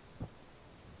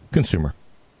 Consumer.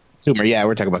 Consumer, yeah,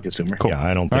 we're talking about consumer. Cool. Yeah,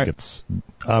 I don't think it's...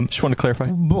 just want to clarify.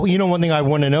 But you know, one thing I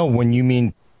want to know, when you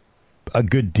mean a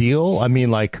good deal, I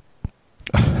mean like...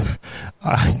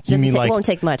 you mean it like won't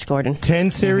take much, Gordon.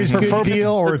 10 series good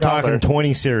deal, or we're talking $1.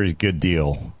 20 series good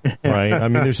deal, right? I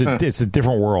mean, it's a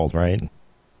different world, right?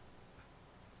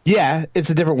 Yeah,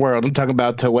 it's a different world. I'm talking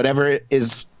about whatever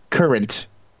is current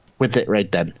with it right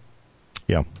then.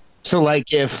 Yeah. So,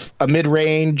 like, if a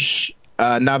mid-range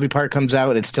Navi part comes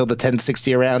out, it's still the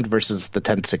 1060 around versus the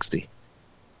 1060.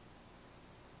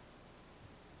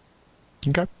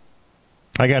 Okay.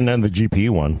 I got another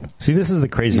GPU one. See, this is the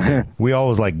crazy thing. We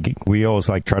always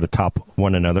try to top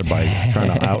one another by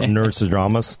trying to out nerds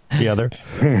dramas the other.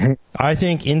 I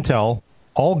think Intel,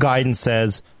 all guidance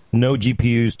says no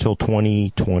GPUs till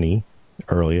 2020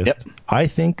 earliest. Yep. I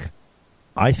think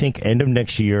end of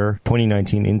next year,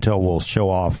 2019, Intel will show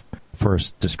off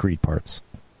first discrete parts.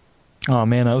 Oh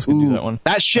man, I was going to do that one.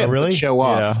 That shit really? would show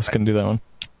off. Yeah, I was going to do that one.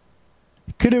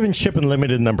 Could have been shipping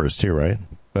limited numbers too, right?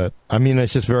 But I mean,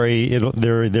 it's just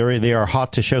they are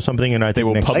hot to show something, and I think They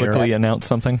will next publicly year, announce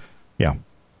something. yeah.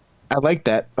 I like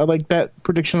that. I like that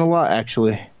prediction a lot,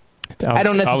 actually. I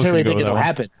don't necessarily think it'll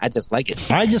happen. I just like it.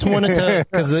 I just wanted to,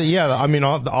 because I mean,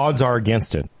 the odds are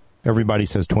against it. Everybody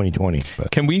says 2020.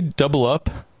 But Can we double up?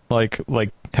 Like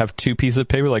have two pieces of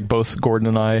paper, like both Gordon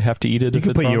and I have to eat it. you if can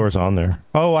it's put wrong? yours on there.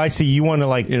 Oh, I see. You want to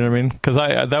You know what I mean? Because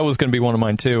that was going to be one of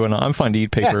mine too, and I'm fine to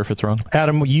eat paper if it's wrong.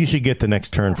 Adam, you should get the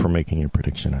next turn for making your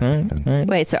prediction. I think, then. All right.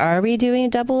 Wait, so are we doing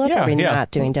double up or are we not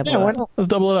doing double why up? not? Let's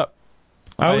double it up.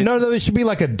 Oh, no, there should be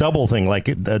like a double thing, like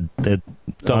the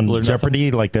Double or on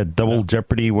Jeopardy, like the double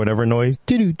Jeopardy, whatever noise.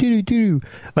 Doo doo doo.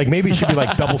 Like maybe it should be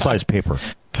like double sized paper.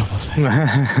 Double size.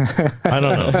 I don't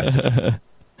know.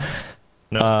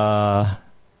 Nah.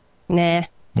 All right.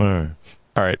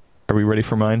 All right. Are we ready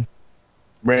for mine?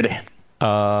 Ready.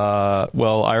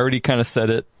 Well, I already kind of said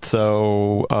it,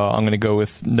 so I'm going to go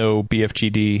with no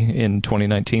BFGD in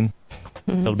 2019.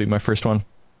 That'll be my first one.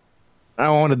 I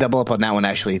want to double up on that one,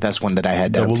 actually. That's one that I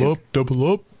had down too.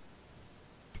 Double up.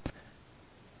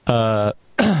 And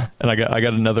I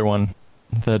got another one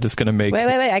that is going to make. Wait.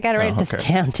 I got to write this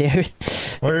okay. down, dude.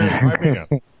 Where are you typing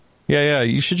it? Yeah.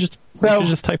 You should just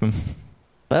type them.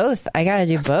 Both. I got to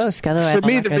do both. Otherwise, For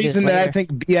me, the reason that I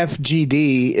think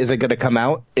BFGD isn't going to come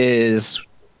out is,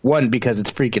 one, because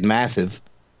it's freaking massive.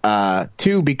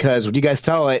 Two, because when you guys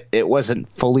saw it, it wasn't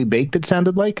fully baked, it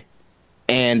sounded like.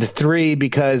 And three,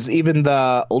 because even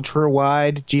the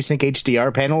ultra-wide G-Sync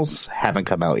HDR panels haven't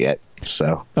come out yet.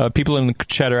 So people in the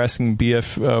chat are asking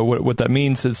BF what that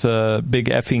means. It's a big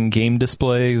effing game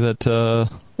display that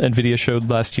NVIDIA showed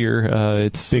last year.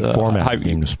 It's Big format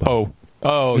game display.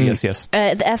 Oh, yes.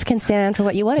 the F can stand for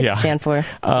what you want it to stand for.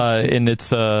 And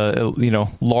it's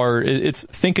large. It's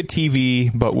think a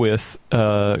TV but with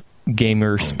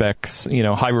gamer specs.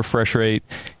 High refresh rate,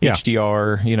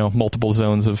 HDR. Multiple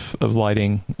zones of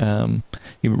lighting.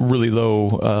 Really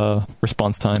low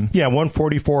response time. Yeah,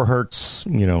 144 hertz.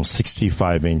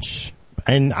 65 inch.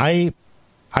 And I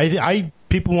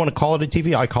people want to call it a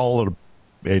TV. I call it.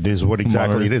 It is what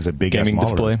exactly Monitor. it is. A big gaming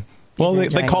display. Well,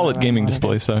 they call it gaming monitor.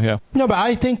 display, so yeah. No, but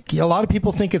I think a lot of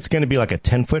people think it's going to be like a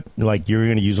 10-foot, like you're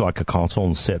going to use like a console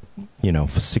and sit,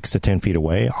 6 to 10 feet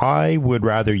away. I would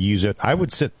rather use it. I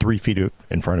would sit 3 feet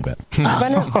in front of it.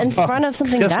 In front of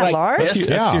something Just that like large? this?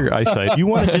 That's your eyesight. You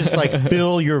want to just like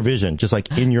fill your vision, just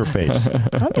like in your face.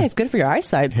 I don't think it's good for your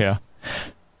eyesight. Yeah.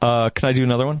 Can I do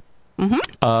another one?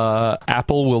 Mm-hmm.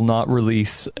 Apple will not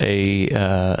release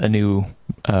a new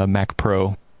Mac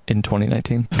Pro in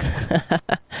 2019.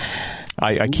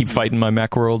 I keep fighting my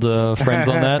Macworld friends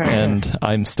on that, and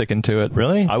I'm sticking to it.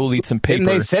 Really? I will eat some paper. And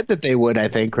they said that they would, I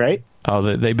think, right? Oh,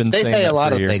 they've been They saying say that a lot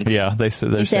for of year. things. Yeah, they're You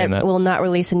saying said that. will not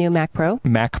release a new Mac Pro?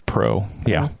 Mac Pro,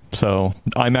 yeah. So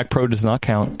iMac Pro does not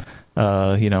count.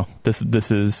 This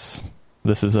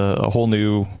is a whole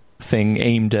new thing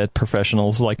aimed at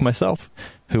professionals like myself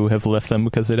who have left them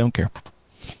because they don't care.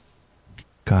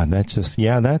 God, that's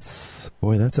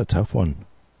a tough one.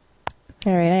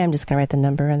 All right, I am just going to write the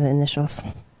number and the initials.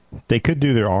 They could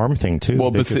do their ARM thing too.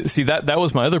 Well, They but could- see that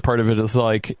was my other part of it. Is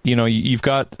like, you've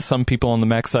got some people on the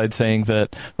Mac side saying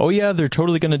that, oh yeah, they're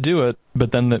totally going to do it,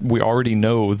 but then that we already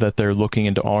know that they're looking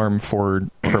into ARM for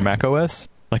Mac OS.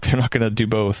 Like, they're not going to do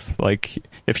both. Like,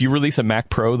 if you release a Mac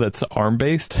Pro that's ARM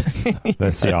based,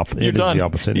 that's the opposite. you're done. The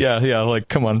opposite. Yeah. Like,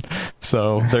 come on.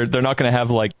 So they're not going to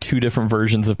have like two different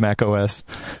versions of Mac OS.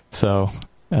 So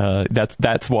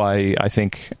that's why I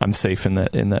think I'm safe in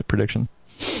that prediction.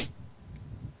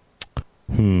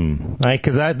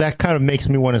 Because that kind of makes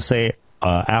me want to say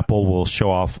Apple will show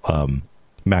off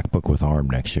MacBook with ARM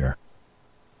next year.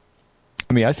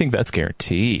 I mean, I think that's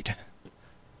guaranteed.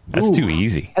 That's too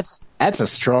easy. That's a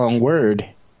strong word.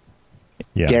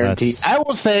 Yeah, Guaranteed. I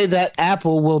will say that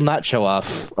Apple will not show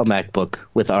off a MacBook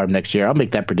with ARM next year. I'll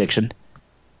make that prediction.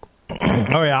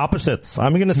 Oh yeah, opposites.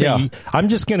 I'm going to say. Yeah. I'm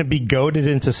just going to be goaded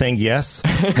into saying yes.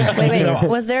 Wait.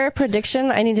 Was there a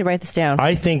prediction? I need to write this down.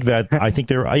 I think there.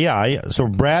 Yeah. So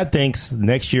Brad thinks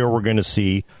next year we're going to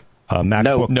see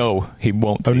MacBook. No, he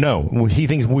won't. Oh no, he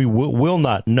thinks we will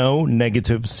not. No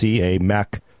negative. See a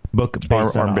MacBook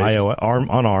based on ARM-based. iOS,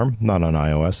 on ARM, not on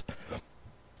iOS.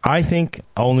 I think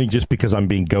only just because I'm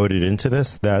being goaded into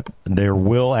this that there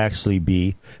will actually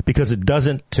be, because it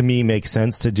doesn't to me make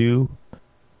sense to do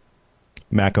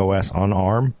Mac OS on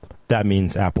ARM. That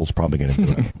means Apple's probably going to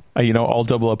do it. I'll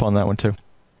double up on that one too.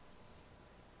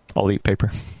 I'll eat paper.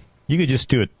 You could just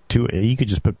do it too. You could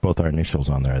just put both our initials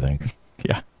on there, I think.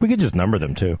 Yeah. We could just number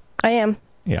them too. I am.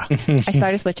 Yeah. I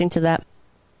started switching to that.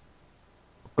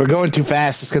 We're going too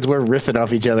fast. It's because we're riffing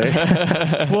off each other.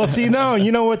 Well, see, no,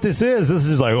 you know what this is? This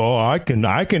is like, I can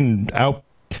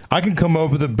come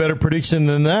up with a better prediction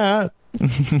than that. You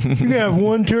can have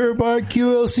 1 terabyte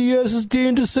QLC SSD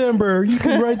in December. You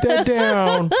can write that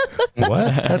down.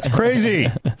 What? That's crazy.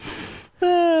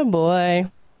 Oh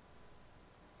boy.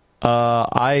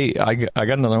 I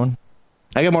got another one.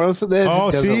 I got more. Oh,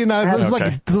 see, now it's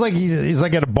like he's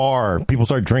like at a bar. People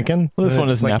start drinking. Well, this one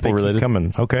It's isn't like Apple they keep related.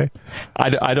 Coming, okay.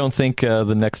 I don't think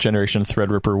the next generation of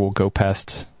Threadripper will go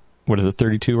past, what is it,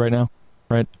 32 right now,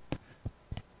 right?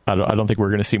 I don't think we're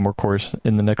going to see more cores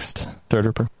in the next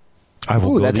Threadripper. I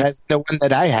will go. That's the one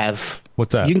that I have.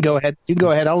 What's that? You can go ahead.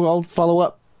 I'll follow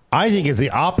up. I think it's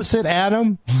the opposite,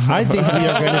 Adam. I think we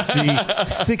are going to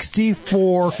see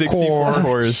 64 core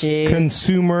cores. Gee.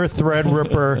 consumer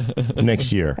Threadripper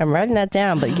next year. I'm writing that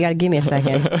down, but you got to give me a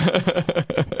second.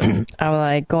 I'm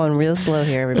like going real slow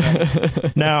here,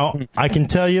 everybody. Now, I can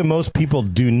tell you most people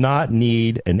do not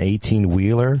need an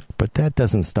 18-wheeler, but that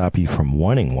doesn't stop you from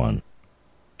wanting one.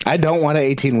 I don't want an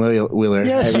 18-wheeler.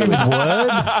 Yes, you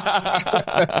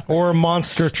would. Or a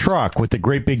monster truck with the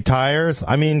great big tires.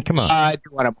 I mean, come on. I do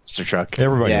want a monster truck.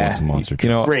 Everybody wants a monster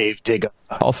truck. Grave digger.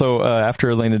 Also, after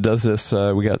Elena does this,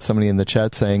 we got somebody in the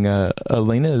chat saying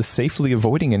Elena is safely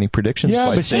avoiding any predictions Yeah,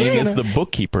 by but saying she's it's the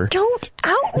bookkeeper. Don't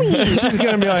out me. She's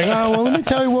going to be like, oh, well, let me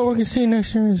tell you what we're going to see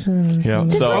next year. Yeah.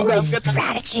 This So was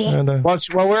my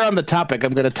strategy. While we're on the topic,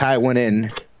 I'm going to tie one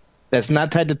in. That's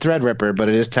not tied to Threadripper, but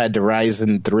it is tied to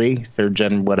Ryzen 3, 3rd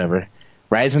gen, whatever.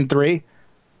 Ryzen 3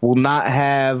 will not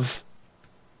have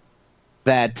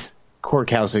that core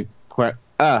count.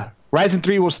 Ryzen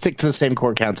 3 will stick to the same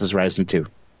core counts as Ryzen 2.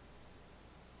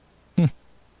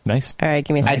 nice. All right,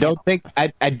 give me a second.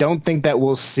 I don't think that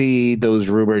we'll see those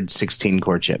rumored 16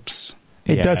 core chips.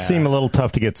 It does seem a little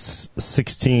tough to get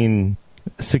 16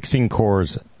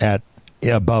 cores at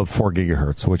above 4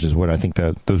 gigahertz, which is what I think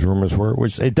that those rumors were.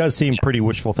 Which it does seem pretty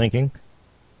wishful thinking.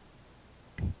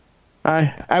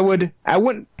 I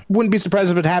wouldn't be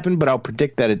surprised if it happened, but I'll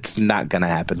predict that it's not going to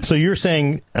happen. So you're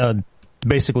saying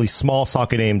basically small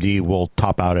socket AMD will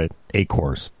top out at 8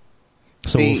 cores.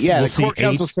 So we'll the see core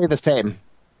counts 8. will stay the same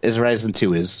as Ryzen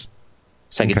 2 is.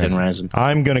 Second gen Ryzen.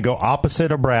 I'm going to go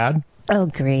opposite of Brad. Oh,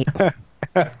 great.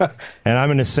 And I'm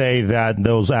going to say that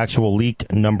those actual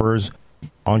leaked numbers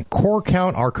on core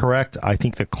count are correct. I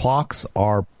think the clocks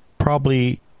are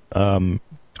probably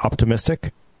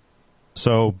optimistic.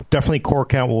 So definitely core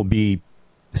count will be...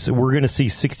 So we're going to see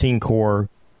 16 core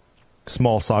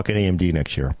small socket AMD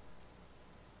next year.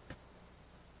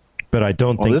 But I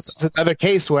don't think... This is another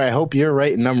case where I hope you're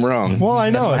right and I'm wrong. Well, I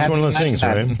know. It's one of those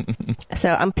happened things, last right?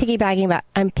 So I'm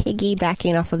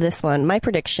piggybacking off of this one. My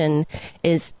prediction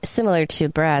is similar to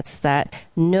Brad's, that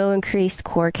no increased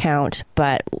core count,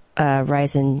 but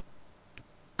Ryzen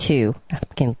 2. I'm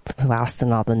getting lost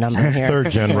in all the numbers here.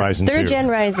 3rd gen Ryzen 2. 3rd gen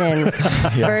Ryzen.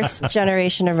 First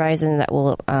generation of Ryzen that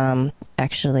will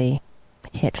actually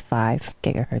hit 5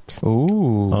 gigahertz.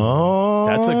 Ooh. Oh,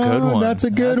 That's a good one. That's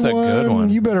a good That's one. a good one.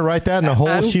 You better write that in a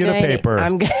whole sheet of paper.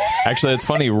 I'm Actually, it's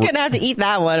funny. gonna have to eat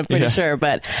that one. I'm pretty Yeah. sure,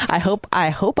 but I hope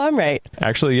I'm right.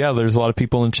 Actually, yeah, there's a lot of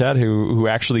people in chat who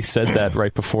actually said that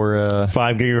right before.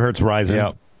 5 gigahertz Ryzen.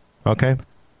 Yeah. Okay.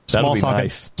 That'll Small be socket-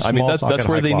 nice. I mean, small that's socket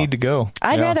where high they clock. need to go.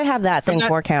 I'd Yeah. rather have that than not-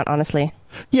 core count, honestly.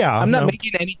 Yeah. I'm not no.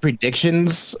 making any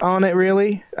predictions on it,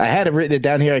 really. I had it written it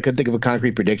down here. I couldn't think of a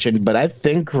concrete prediction, but I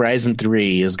think Ryzen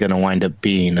 3 is going to wind up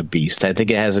being a beast. I think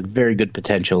it has a very good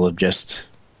potential of just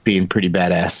being pretty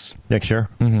badass. next year.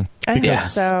 I think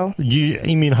Because- so. You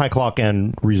mean high clock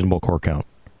and reasonable core count?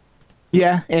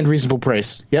 Yeah, and reasonable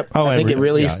price. Yep. Oh, I and think it re-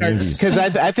 really yeah, starts indies. because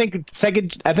I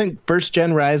think first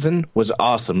gen Ryzen was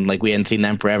awesome. Like we hadn't seen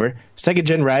them forever. Second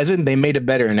gen Ryzen, they made it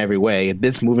better in every way.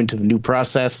 This moving to the new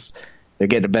process, they're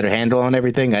getting a better handle on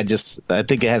everything. I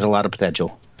think it has a lot of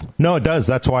potential. No, it does.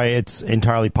 That's why it's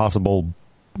entirely possible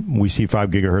we see 5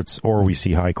 gigahertz or we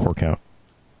see high core count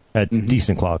at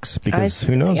decent clocks because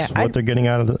who knows what they're getting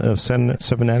out of the 7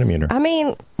 nanometer. I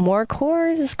mean, more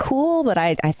cores is cool, but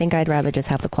I think I'd rather just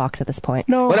have the clocks at this point.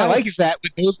 No, What I like is that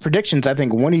with those predictions, I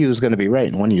think one of you is going to be right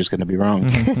and one of you is going to be wrong.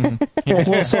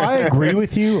 well, so I agree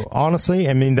with you, honestly.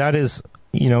 I mean, that is,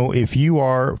 if you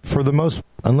are,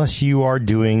 unless you are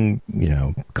doing,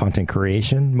 content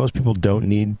creation, most people don't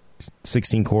need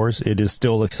 16 cores. It is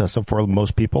still excessive for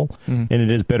most people, and it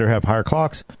is better to have higher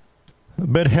clocks.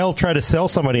 But hell, try to sell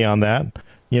somebody on that.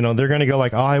 They're going to go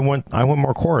like, oh, I want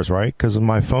more cores, right? Because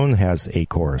my phone has 8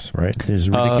 cores, right? There's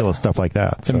ridiculous stuff like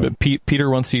that. So. Peter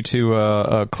wants you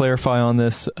to clarify on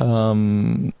this.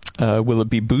 Will it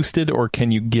be boosted, or can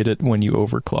you get it when you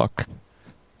overclock?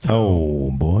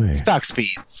 Oh, boy. Stock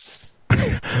speeds.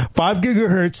 5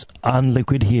 gigahertz on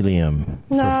liquid helium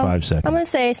for 5 seconds. I'm going to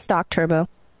say stock turbo.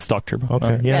 Stock turbo.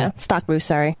 Okay, yeah. Stock boost,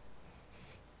 sorry.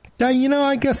 Yeah,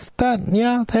 I guess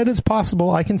that is possible.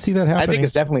 I can see that happening. I think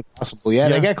it's definitely possible. Yeah,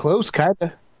 Yeah. they got close, kind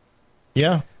of.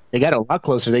 Yeah. They got a lot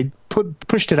closer. They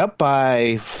pushed it up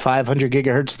by 500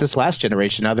 gigahertz this last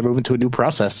generation. Now they're moving to a new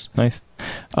process. Nice.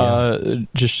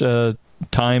 Just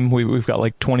time. We've got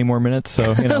like 20 more minutes,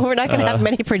 so We're not going to have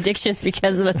many predictions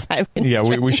because of the time. Yeah,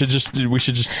 we should just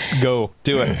go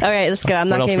do it. All right, let's go. I'm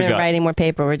What not else we even got? writing more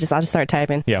paper. I'll just start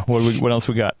typing. Yeah. What else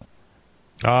we got?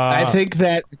 I think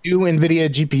that the new NVIDIA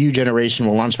GPU generation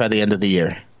will launch by the end of the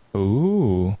year.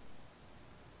 Ooh.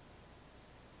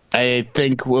 I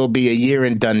think we'll be a year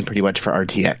and done pretty much for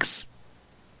RTX.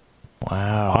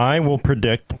 Wow. I will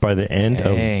predict by the end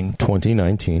Dang. of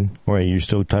 2019. Wait, you're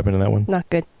still typing in that one? Not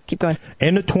good. Keep going.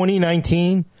 End of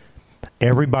 2019,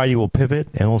 everybody will pivot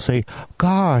and will say,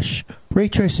 gosh, ray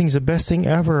tracing is the best thing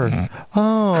ever.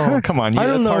 Oh, Come on, I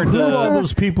don't that's know hard who to- all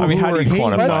those people I mean, who how do are you hating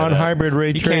quantify on that? hybrid ray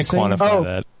You can't tracing. quantify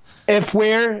that. If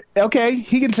we're okay,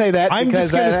 he can say that I'm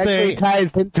because just gonna that actually say-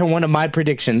 ties into one of my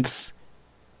predictions.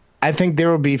 I think there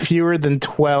will be fewer than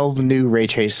 12 new ray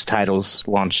trace titles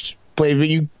launched.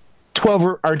 12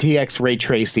 RTX ray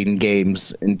tracing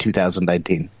games in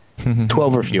 2019.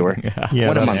 12 or fewer. Yeah,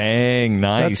 What a that's- month. Dang,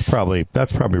 nice.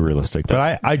 That's probably realistic.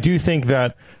 But I do think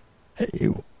that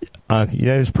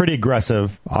it's pretty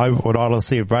aggressive. I would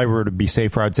honestly, if I were to be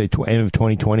safer, I'd say end of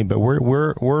 2020. But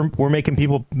we're making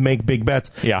people make big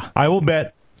bets. Yeah. I will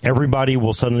bet everybody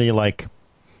will suddenly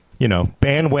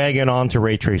bandwagon onto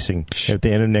ray tracing at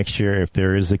the end of next year if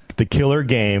there is the killer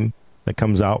game that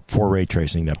comes out for ray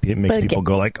tracing that makes But people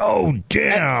go like, oh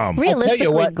damn. Realistically,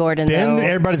 what, Gordon, Then though.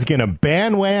 everybody's gonna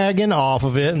bandwagon off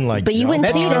of it and But you wouldn't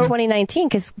jump see it in on. 2019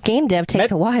 because game dev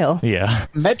takes a while. Yeah.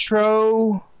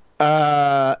 Metro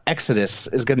Exodus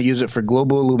is going to use it for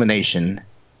global illumination.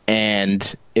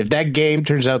 And if that game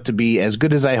turns out to be as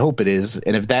good as I hope it is,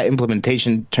 and if that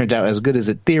implementation turns out as good as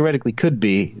it theoretically could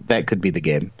be, that could be the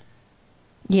game.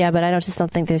 Yeah, but I just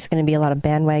don't think there's going to be a lot of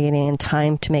bandwagoning in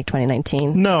time to make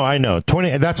 2019. No, I know.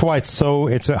 20. That's why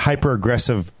it's a hyper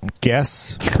aggressive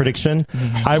guess prediction.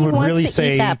 I would wants really to eat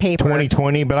say that paper.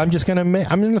 2020, but I'm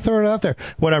gonna throw it out there.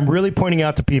 What I'm really pointing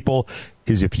out to people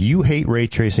is if you hate ray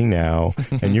tracing now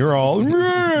and you're all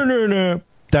no,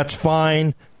 that's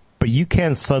fine, but you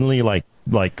can suddenly like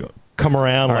come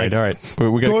around All right. We gotta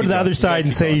go keep to the going. other side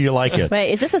and say you like it.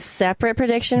 Wait, is this a separate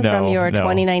prediction No, from your no.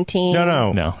 2019?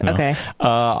 No. No. Okay.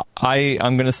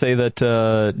 I'm going to say that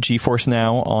GeForce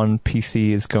Now on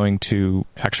PC is going to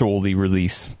actually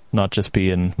release, not just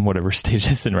be in whatever stage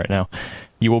it's in right now.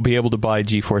 You will be able to buy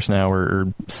GeForce Now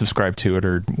or subscribe to it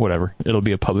or whatever. It'll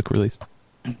be a public release.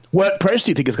 What price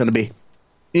do you think it's going to be?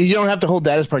 You don't have to hold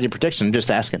that as part of your prediction. I'm just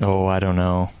asking. Oh, I don't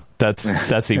know.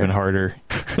 That's even harder.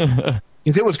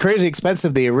 Because it was crazy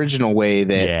expensive the original way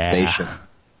that they should.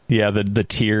 Yeah, the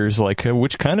tiers, like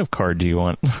which kind of card do you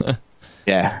want?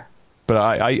 Yeah. But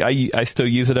I still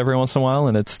use it every once in a while,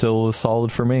 and it's still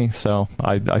solid for me. So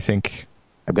I think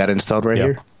I've got it installed right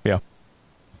here. Yeah.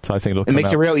 So I think it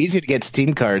makes it real easy to get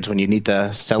Steam cards when you need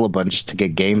to sell a bunch to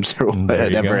get games or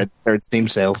whatever at third Steam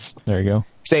sales. There you go.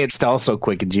 Say install so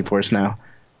quick in GeForce Now.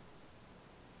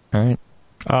 All right.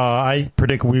 I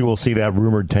predict we will see that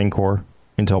rumored 10-core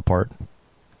Intel part.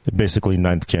 Basically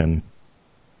 9th gen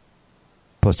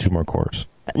plus 2 more cores.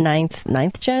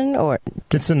 Ninth gen, or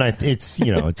it's the 9th. It's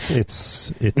it's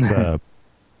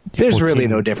there's 14, really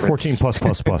no difference. 14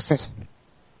 plus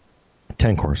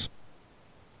 10 cores.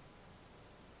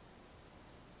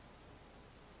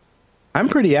 I'm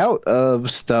pretty out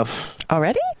of stuff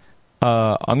already.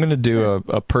 I'm going to do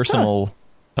a personal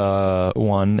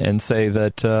one and say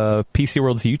that PC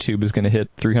World's YouTube is going to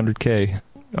hit 300K.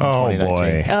 Oh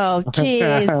boy! Oh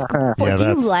jeez! Do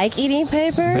you like eating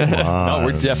paper? No,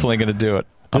 we're definitely going to do it.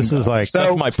 This is like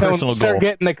that's my personal goal. Start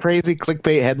getting the crazy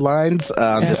clickbait headlines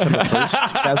on December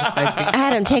 1st.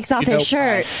 Adam takes off his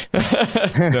shirt.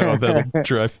 No, that'll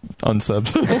drive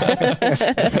unsubs.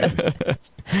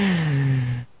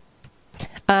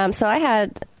 So I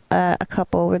had a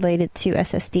couple related to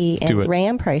SSD and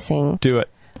RAM pricing. Do it.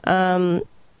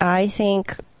 I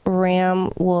think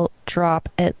RAM will drop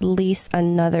at least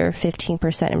another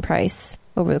 15% in price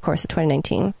over the course of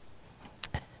 2019.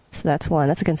 So that's one.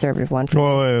 That's a conservative one.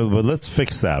 Well, but let's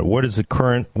fix that. What is the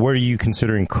current? What are you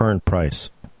considering current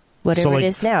price? Whatever it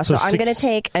is now. So I'm going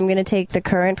to take the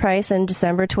current price in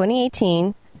December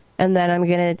 2018, and then I'm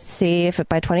going to see if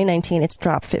by 2019 it's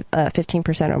dropped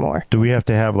 15% or more. Do we have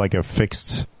to have like a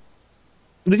fixed?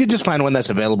 We could just find one that's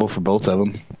available for both of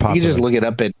them. You can just look it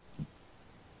up at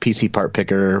PC Part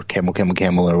Picker,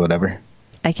 Camel, or whatever.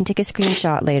 I can take a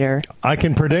screenshot later. I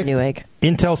can predict Newegg.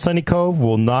 Intel Sunny Cove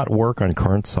will not work on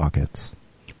current sockets.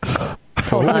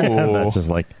 Hold on. That's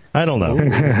just like, I don't know.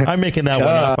 I'm making that one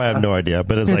up. I have no idea.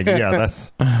 But it's like, yeah,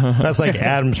 that's like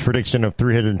Adam's prediction of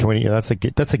 320. That's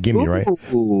a gimme, right?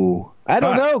 Ooh. I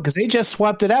don't know, because they just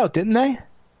swapped it out, didn't they?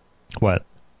 What?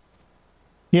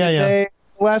 Yeah.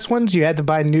 The last ones you had to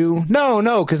buy new.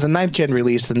 No, because the 9th gen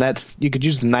released, and you could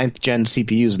use the 9th gen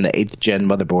CPUs and the 8th gen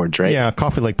motherboards, right? Yeah,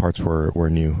 Coffee Lake parts were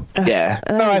new. Yeah.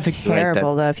 I think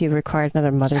terrible though if you required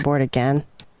another motherboard again.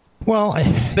 Well,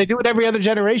 they do it every other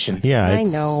generation. Yeah, I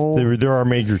know. There are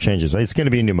major changes. It's going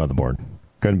to be a new motherboard.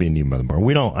 Going to be a new motherboard.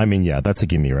 We don't. I mean, yeah, that's a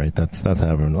gimme, right? That's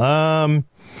happening.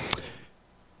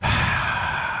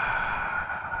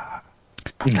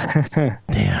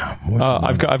 Damn.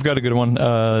 I've got a good one.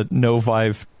 No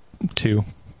Vive 2,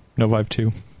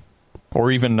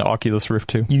 or even Oculus Rift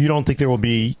 2. You don't think there will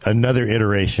be another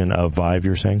iteration of Vive?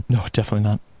 You're saying? No, definitely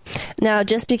not. Now,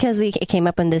 just because it came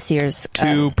up in this year's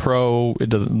 2 Pro, it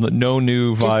doesn't. No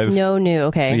new Vive. Just no new.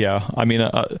 Okay. Yeah, I mean,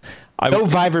 no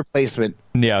Vive replacement.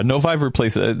 Yeah, no Vive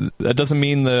replacement. That doesn't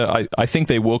mean I think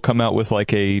they will come out with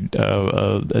like a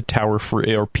tower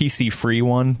free or PC free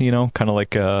one. You know, kind of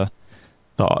like the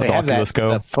Oculus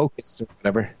Go, the Focus or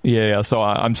whatever. Yeah. So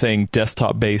I'm saying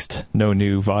desktop based, no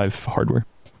new Vive hardware.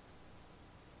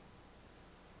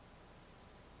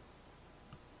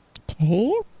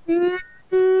 Okay.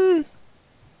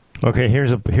 Okay,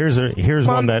 here's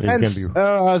one that is going to be.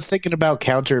 I was thinking about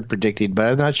counter predicting, but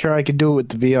I'm not sure I could do it with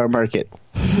the VR market.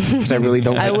 I really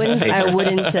don't. I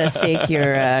wouldn't stake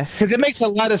your. Because it makes a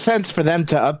lot of sense for them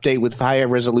to update with higher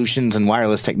resolutions and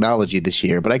wireless technology this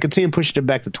year, but I could see them pushing it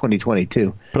back to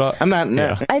 2022. But I'm not.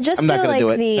 Yeah. I just feel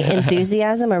like the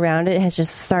enthusiasm around it has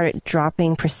just started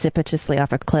dropping precipitously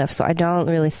off a cliff. So I don't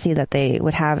really see that they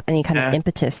would have any kind of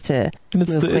impetus to. And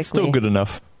it's still good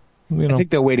enough. You know. I think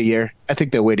they'll wait a year.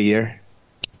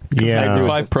 Yeah, the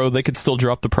Vive Pro, they could still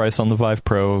drop the price on the Vive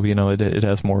Pro. You know, it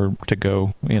has more to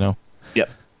go. You know. Yep.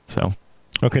 So.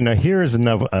 Okay, now here is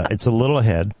another. It's a little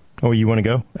ahead. Oh, you want to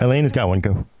go? Elaine has got one.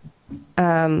 Go.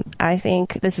 I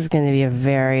think this is going to be a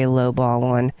very low ball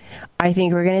one. I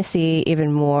think we're going to see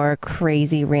even more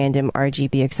crazy random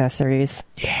RGB accessories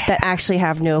that actually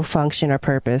have no function or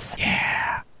purpose. Yeah.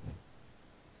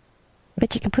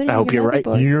 But you can put it I hope you're right.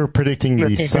 You're predicting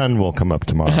the sun will come up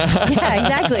tomorrow. Yeah,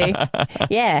 exactly.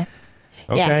 Yeah.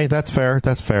 Okay, that's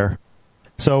fair.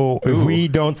 So if we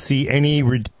don't see any,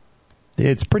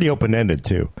 it's pretty open-ended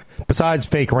too. Besides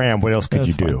fake RAM, what else could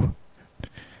you do?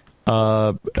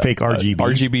 Fake RGB.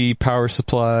 RGB power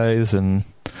supplies and...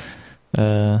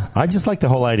 I just like the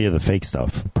whole idea of the fake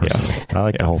stuff, personally. Yeah. I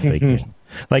like the whole fake thing.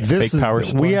 Like this,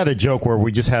 we had a joke where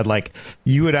we just had like,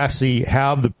 you would actually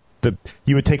have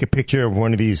you would take a picture of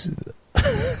one of these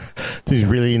these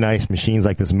really nice machines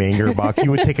like this Manger box.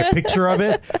 You would take a picture of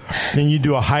it, then you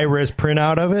do a high-res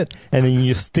printout of it, and then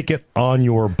you stick it on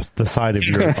the side of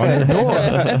your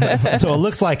door. So it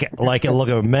looks like it look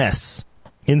a mess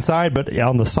inside, but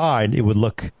on the side it would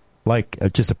look like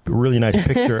just a really nice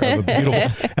picture of a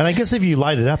beautiful. And I guess if you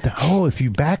light it up, if you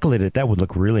backlit it, that would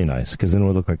look really nice because then it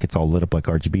would look like it's all lit up like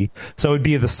RGB. So it would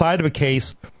be the side of a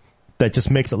case that just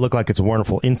makes it look like it's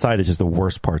wonderful. Inside is just the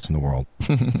worst parts in the world.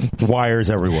 Wires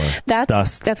everywhere.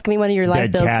 Dust. That's gonna be one of your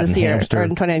live builds this year or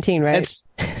in 2019, right?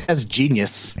 That's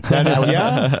genius.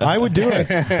 Yeah, I would do it.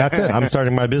 That's it. I'm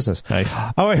starting my business. Nice.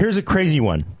 Oh, here's a crazy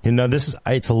one.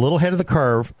 It's a little ahead of the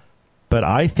curve, but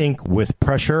I think with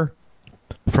pressure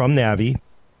from Navi,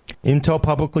 Intel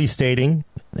publicly stating,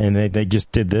 and they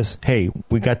just did this. Hey,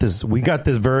 we got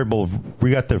the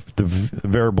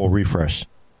variable refresh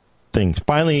thing.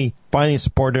 Finally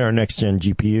supported our next gen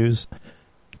GPUs.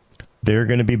 They're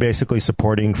going to be basically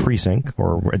supporting FreeSync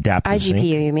or adaptive sync.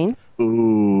 iGPU, you mean?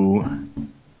 Ooh.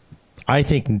 I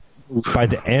think by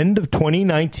the end of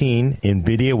 2019,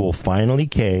 NVIDIA will finally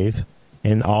cave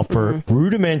and offer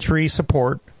rudimentary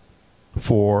support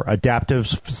for adaptive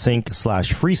sync /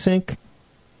 FreeSync,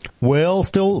 while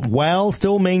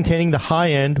still maintaining the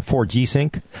high end for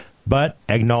G-Sync, but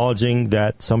acknowledging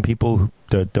that some people who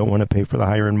don't want to pay for the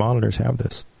higher end monitors have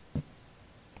this.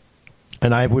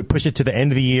 And I would push it to the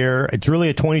end of the year. It's really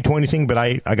a 2020 thing, but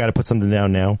I got to put something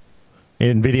down now.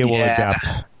 NVIDIA will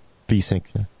adapt V-Sync.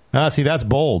 See, that's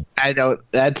bold. I don't.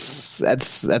 That's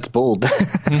bold.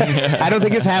 I don't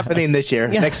think it's happening this year.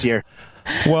 Next year.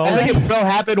 Well, I think it will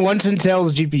happen once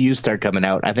Intel's GPUs start coming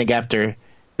out. I think after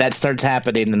that starts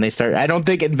happening, and I don't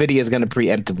think NVIDIA is going to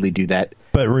preemptively do that.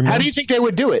 But how do you think they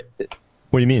would do it?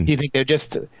 What do you mean? Do you think they're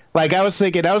just like I was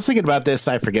thinking about this?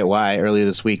 I forget why earlier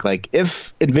this week. Like,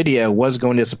 if NVIDIA was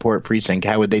going to support FreeSync,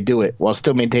 how would they do it while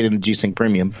still maintaining the G-Sync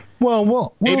premium?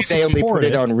 Well, maybe they only put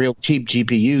it on real cheap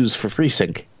GPUs for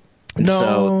FreeSync.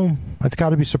 No, it's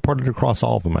got to be supported across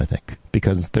all of them, I think,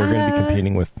 because they're going to be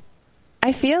competing with.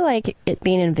 I feel like it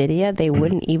being NVIDIA, they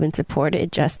wouldn't even support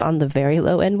it just on the very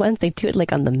low end ones. They do it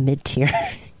like on the mid tier.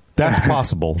 That's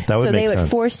possible. That would make sense. So they would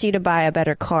force you to buy a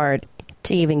better card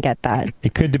to even get that.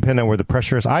 It could depend on where the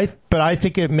pressure is. But I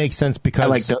think it makes sense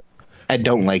because I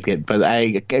don't like it, but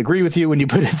I agree with you when you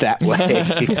put it that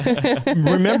way.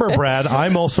 Remember, Brad,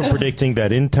 I'm also predicting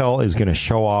that Intel is going to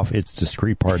show off its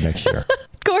discrete part next year.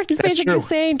 Gordon's basically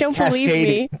saying, "Don't believe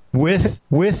me." With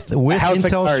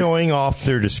Intel showing off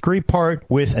their discrete part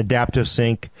with adaptive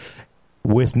sync,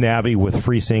 with Navi, with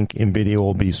FreeSync, NVIDIA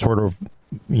will be sort of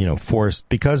forced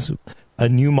because a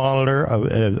new monitor,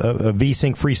 a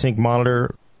V-Sync, FreeSync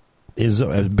monitor is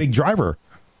a big driver.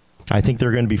 I think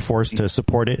they're going to be forced to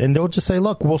support it, and they'll just say,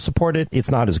 "Look, we'll support it.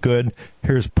 It's not as good.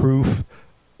 Here's proof.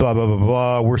 Blah blah blah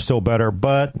blah. We're still better,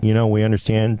 but we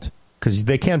understand because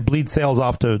they can't bleed sales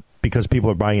off because people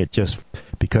are buying it just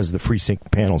because the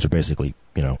FreeSync panels are basically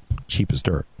cheap as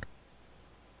dirt."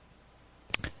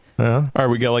 All right,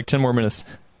 we got like 10 more minutes.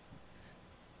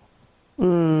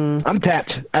 I'm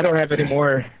tapped. I don't have any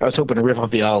more. I was hoping to riff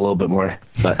off y'all a little bit more,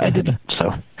 but I didn't.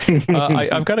 So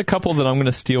I've got a couple that I'm going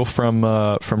to steal from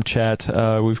chat.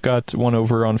 We've got one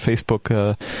over on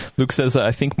Facebook. Luke says, "I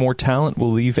think more talent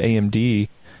will leave AMD."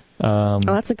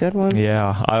 That's a good one.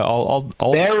 Yeah, I'll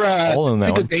in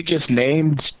that one. They just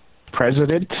named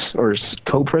president or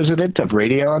co-president of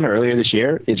Radeon earlier this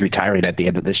year is retiring at the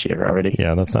end of this year already.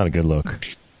 Yeah, that's not a good look.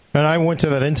 And I went to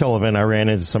that Intel event. I ran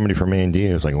into somebody from AMD.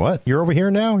 I was like, "What? You're over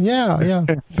here now?" Yeah.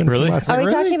 Really? Are we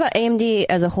talking about AMD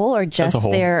as a whole or just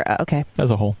their? Okay,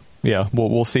 as a whole. Yeah,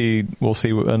 we'll see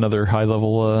another high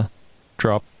level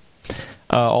drop.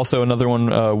 Also, another one.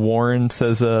 Warren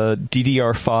says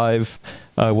DDR5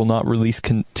 will not release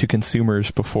to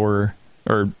consumers before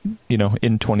in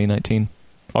 2019.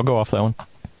 I'll go off that one.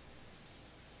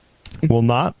 Will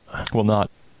not.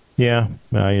 Yeah,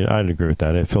 I'd agree with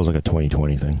that. It feels like a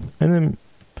 2020 thing. And then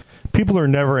people are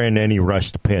never in any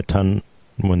rush to pay a ton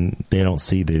when they don't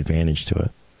see the advantage to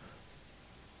it.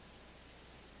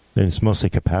 And it's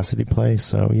mostly capacity play,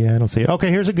 so yeah, I don't see it.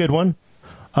 Okay, here's a good one.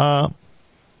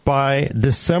 By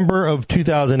December of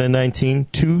 2019,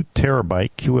 2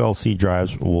 terabyte QLC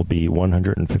drives will be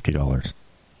 $150.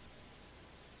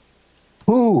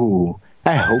 Ooh.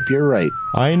 I hope you're right.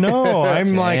 I know.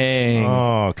 I'm like,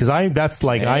 because I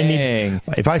need.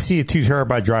 If I see a 2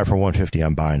 terabyte drive for $150,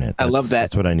 I'm buying it. I love that.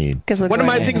 That's what I need. One of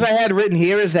my things I had written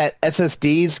here is that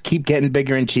SSDs keep getting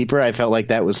bigger and cheaper. I felt like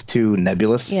that was too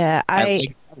nebulous. Yeah, I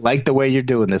like the way you're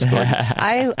doing this, Gordon.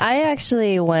 I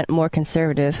actually went more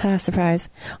conservative, surprise,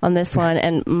 on this one,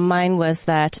 and mine was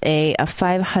that a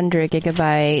 500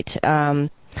 gigabyte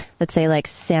let's say like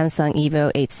Samsung Evo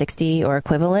 860 or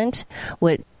equivalent,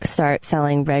 would start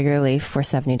selling regularly for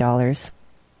 $70.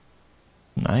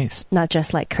 Nice. Not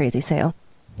just like crazy sale.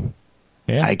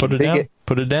 Yeah, I put can it dig down. it.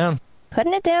 Put it down.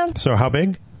 Putting it down. So how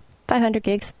big? 500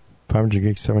 gigs. 500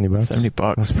 gigs, $70.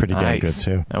 $70. That's pretty damn good Nice.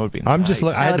 too. That would be. I'm nice. just. I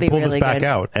That had would to be pull this really back good.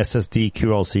 out. SSD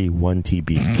QLC 1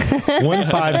 TB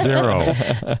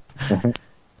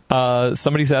 150.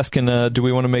 Somebody's asking, do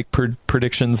we want to make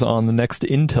predictions on the next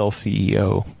Intel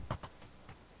CEO?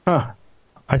 Huh.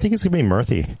 I think it's gonna be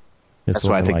Murthy. That's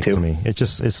what I think, too. To me,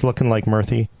 it's looking like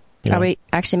Murthy. You know? Are we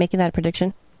actually making that a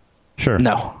prediction? Sure.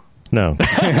 No. No.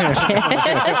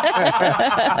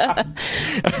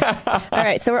 All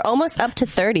right, so we're almost up to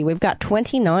 30. We've got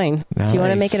 29. Do you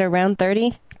want to make it around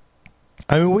 30?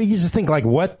 I mean, we just think like,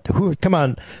 what? Who? Come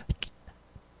on.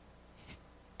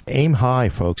 Aim high,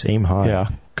 folks. Aim high. Yeah,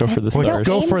 go for the Well, stars.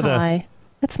 go Aim for the- high.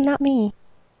 That's not me.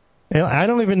 I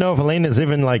don't even know if Elena's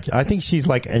even like. I think she's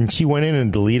like, and she went in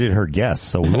and deleted her guess,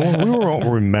 so we won't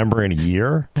remember in a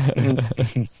year.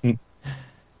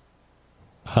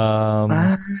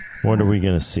 What are we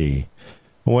going to see?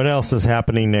 What else is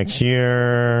happening next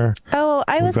year? Oh,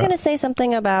 I was got- going to say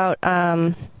something about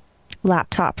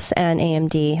laptops and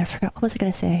AMD. I forgot. What was I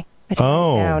going to say? I didn't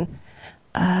write it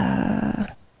down.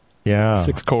 Yeah.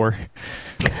 6-core.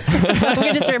 I'm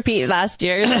going to just repeat last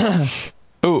year.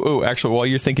 Oh, actually, while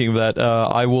you're thinking of that,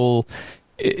 I will,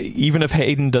 even if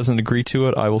Hayden doesn't agree to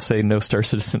it, I will say no Star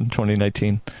Citizen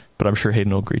 2019. But I'm sure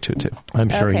Hayden will agree to it too. I'm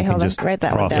sure Okay, you can hold on. just Write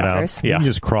that one cross it down out. first. You Yeah. can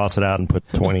just cross it out and put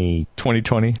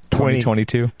 2020,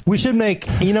 2022. We should make,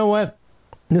 you know what?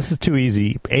 This is too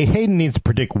easy. Hayden needs to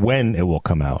predict when it will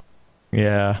come out.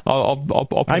 Yeah. I'll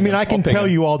I mean, I can tell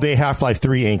you all day Half-Life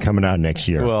 3 ain't coming out next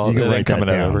year. Well, you can it ain't write that coming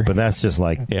out down. ever. But that's just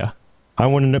like, Yeah. I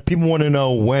want to know. People want to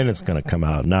know when it's going to come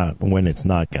out, not when it's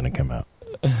not going to come out.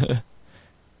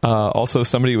 Also,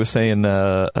 somebody was saying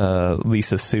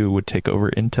Lisa Su would take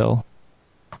over Intel.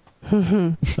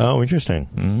 Oh,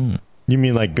 interesting. You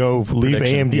mean like go leave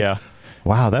Prediction. AMD? Yeah.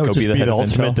 Wow, that would Go just be be the the head of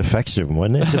ultimate Intel. defection,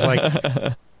 wouldn't it? Just like,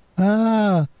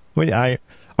 wait, all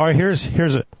right,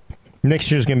 here's a, next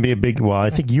year's going to be a big, well,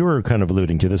 I think you were kind of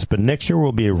alluding to this, but next year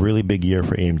will be a really big year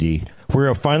for AMD.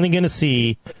 We're finally going to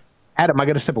see Adam, I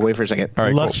got to step away for a second. All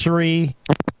right, cool. luxury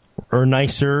or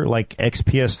nicer, like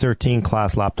XPS 13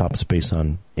 class laptops based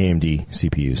on AMD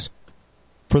CPUs.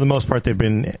 For the most part, they've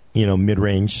been,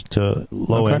 mid-range to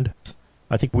low Okay. end.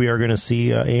 I think we are going to see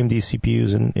AMD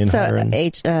CPUs in So, higher end.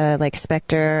 like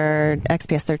Spectre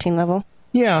XPS 13 level?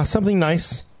 Yeah, something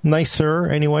nicer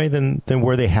anyway than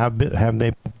where they have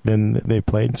they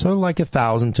played. So like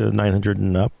 1,000 to 900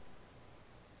 and up.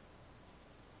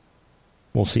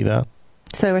 We'll see that.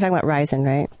 So we're talking about Ryzen,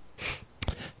 right?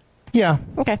 Yeah,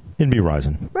 Okay. it'd be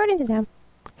Ryzen. Wrote it down.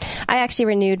 I actually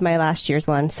renewed my last year's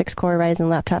one, 6-core Ryzen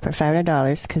laptop for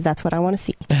 $500 because that's what I want to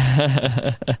see.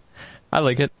 I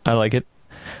like it.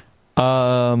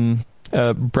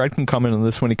 Brad can comment on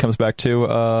this when he comes back too.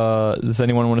 Does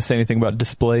anyone want to say anything about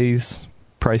displays,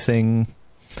 pricing?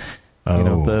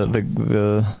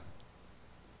 The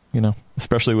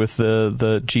especially with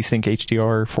the G-Sync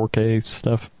HDR 4K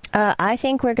stuff. I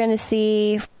think we're going to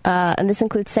see, and this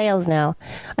includes sales now,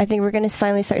 I think we're going to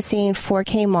finally start seeing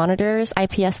 4K monitors,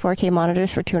 IPS 4K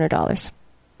monitors for $200.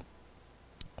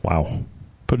 Wow.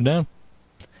 Put it down.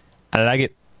 I like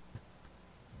it.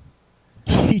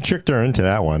 He tricked her into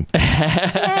that one.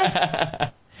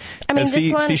 I mean, And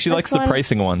this one, she this likes one- the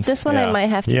pricing ones. This one yeah. I might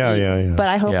have to Yeah, eat, yeah. but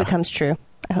I hope Yeah. it comes true.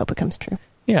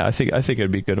 Yeah, I think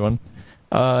it'd be a good one.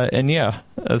 So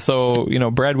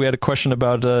Brad, we had a question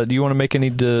about do you want to make any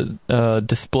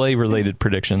display related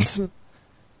predictions?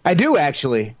 I do,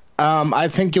 actually. I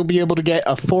think you'll be able to get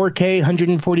a 4K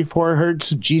 144 hertz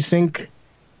G-Sync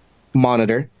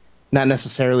monitor, not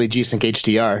necessarily G-Sync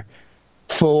HDR,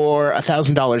 for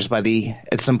 $1,000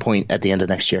 at some point at the end of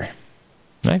next year.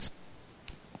 Nice.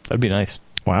 That'd be nice.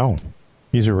 Wow.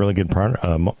 These are really good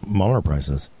monitor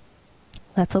prices.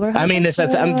 That's what we're I hoping mean, I'm just for. at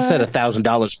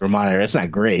 $1,000 for a monitor. It's not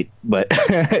great, but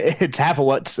it's half of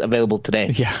what's available today.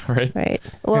 Yeah, right. Right.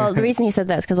 Well, the reason he said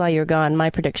that is because while you were gone, my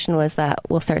prediction was that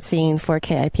we'll start seeing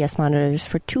 4K IPS monitors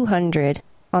for $200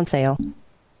 on sale.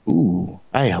 Ooh,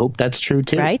 I hope that's true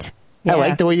too. Right? I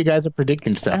like the way you guys are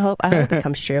predicting stuff. I hope it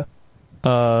comes true.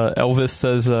 Elvis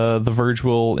says The Verge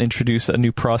will introduce a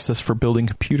new process for building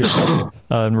computers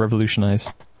and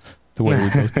revolutionize the way we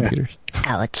build computers.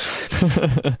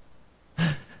 Ouch.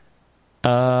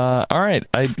 All right.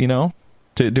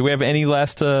 Do we have any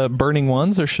last burning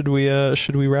ones, or should we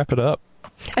wrap it up?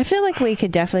 I feel like we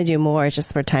could definitely do more. It's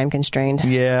just we're time constrained.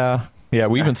 Yeah. Yeah,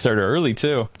 we even started early,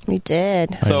 too. We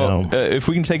did. So if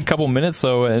we can take a couple minutes,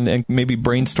 and maybe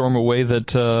brainstorm a way that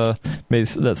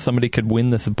that somebody could win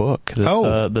this book,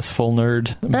 this Full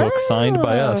Nerd book signed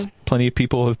by us. Plenty of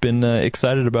people have been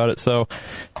excited about it. So,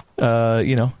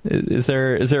 is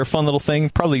there a fun little thing?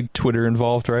 Probably Twitter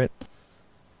involved, right?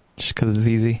 Just because it's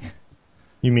easy.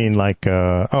 You mean like,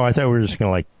 I thought we were just going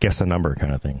to like guess a number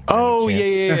kind of thing. Oh,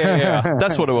 yeah.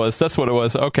 That's what it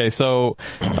was. Okay, so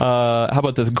how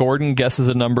about this? Gordon guesses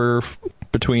a number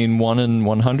between 1 and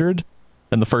 100,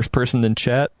 and the first person in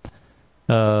chat,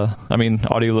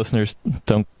 audio listeners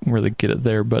don't really get it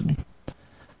there, but...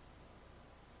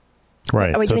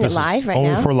 Right. Are we doing it live right only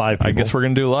now? For live people. I guess we're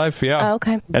going to do live, yeah. Oh,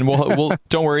 okay. And we'll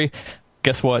don't worry,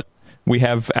 guess what? We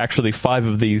have actually 5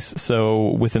 of these,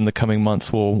 so within the coming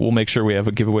months, we'll make sure we have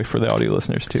a giveaway for the audio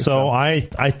listeners too. So I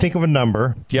think of a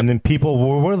number, and then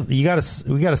people, we got to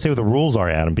say what the rules are,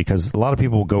 Adam, because a lot of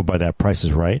people will go by that Price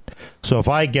is Right. So if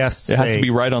I guess, it has to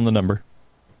be right on the number.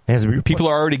 It has to be, people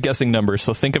are already guessing numbers,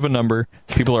 so think of a number.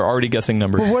 People are already guessing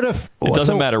numbers. Well, what if it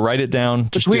doesn't matter? Write it down.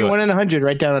 Just between do 1 and 100,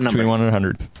 write down a number. Between 1 and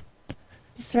 100.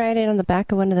 Just write it on the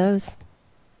back of one of those.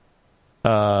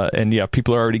 And yeah,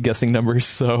 people are already guessing numbers,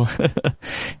 so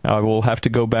we'll have to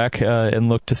go back and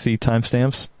look to see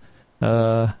timestamps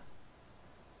on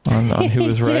who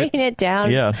was right. He's doing it down.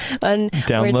 Yeah, down low.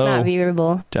 It's not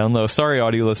viewable. Down low. Sorry,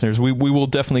 audio listeners. We will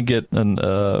definitely get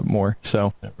more.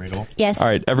 So yes. All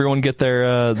right, everyone get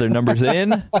their numbers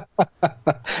in.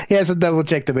 He has to double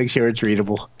check to make sure it's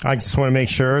readable. I just want to make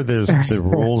sure the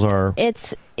rules are.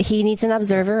 He needs an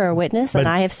observer or a witness, and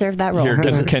I have served that role. Here,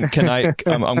 can I?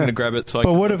 I'm going to grab it. So.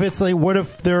 But what if it's like? What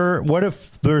if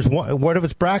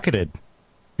it's bracketed?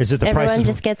 Is it the Everyone Price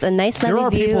just gets a nice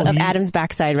lovely view of Adam's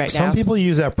backside right now. Some people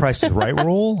use that Price is Right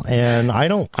rule, and I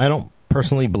don't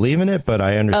personally believe in it, but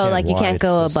I understand. Oh, like you can't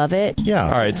go above it? Yeah.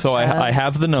 All right, so I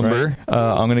have the number. Right.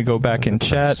 I'm going to go back in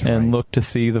chat and look to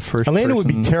see the first Elena person. would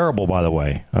be terrible, by the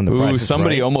way, on the Price is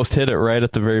somebody Right. almost hit it right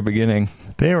at the very beginning.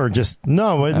 They were just think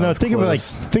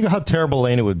of how terrible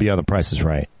Elena would be on the Price is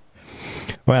Right.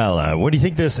 Well, what do you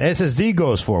think this SSD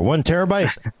goes for? 1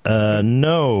 terabyte?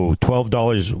 No,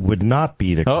 $12 would not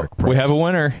be the correct price. We have a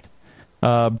winner.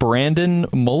 Brandon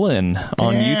Mullen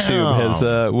on YouTube has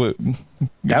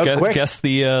guessed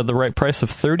the right price of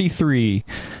 $33.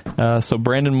 So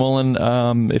Brandon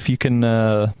Mullen, if you can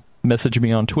message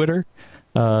me on Twitter,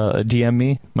 DM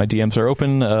me. My DMs are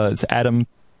open. It's Adam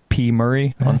P.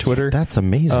 Murray on Twitter. That's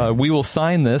amazing. We will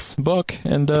sign this book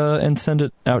and send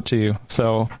it out to you.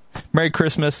 So Merry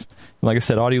Christmas. Like I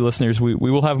said, audio listeners, we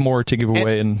will have more to give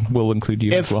away, and we'll include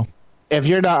you as well. If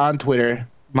you're not on Twitter,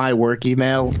 my work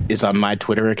email is on my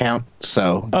Twitter account,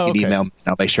 so you can email me, and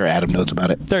I'll make sure Adam knows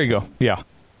about it. There you go. Yeah.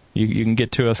 You can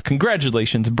get to us.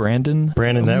 Congratulations, Brandon.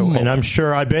 And I'm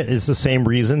sure, I bet it's the same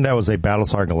reason that was a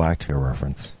Battlestar Galactica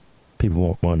reference.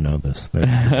 People won't know this.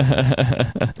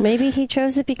 Maybe he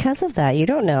chose it because of that. You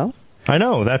don't know. I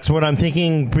know. That's what I'm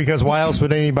thinking, because why else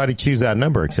would anybody choose that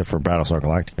number except for Battlestar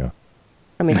Galactica?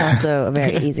 I mean, it's also a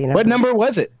very easy number. What number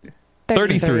was it?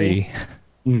 33.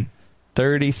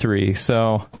 33.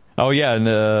 So,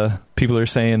 and people are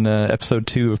saying episode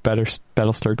 2 of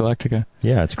Battlestar Galactica.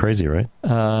 Yeah, it's crazy, right?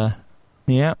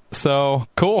 Yeah. So,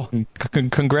 cool.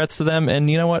 Congrats to them. And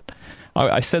you know what?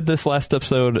 I said this last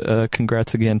episode.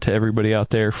 Congrats again to everybody out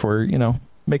there for,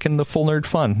 making the Full Nerd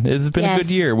fun. It's been a good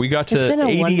year. We got to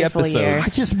 80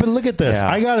 episodes. But look at this.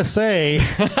 Yeah. I got to say,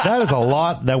 that is a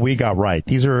lot that we got right.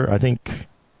 These are, I think,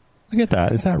 look at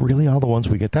that. Is that really all the ones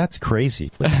we get? That's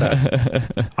crazy. Look at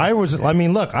that.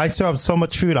 I still have so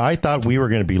much food. I thought we were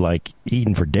going to be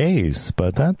eating for days,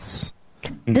 but that's.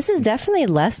 This is definitely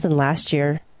less than last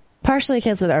year. Partially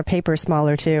because with our paper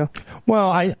smaller too. Well,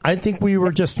 I think we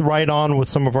were just right on with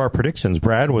some of our predictions.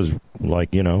 Brad was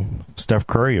Steph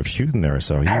Curry of shooting there,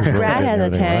 so he was really Brad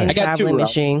has a Tang traveling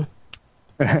machine.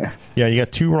 Yeah, you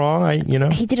got 2 wrong.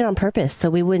 He did it on purpose, so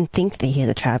we wouldn't think that he has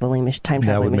a time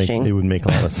traveling machine. It would make a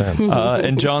lot of sense.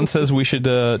 And John says we should.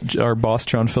 Our boss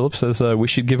John Phillips says we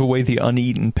should give away the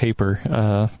uneaten paper.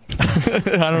 I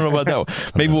don't know about that one.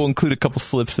 Maybe we'll include a couple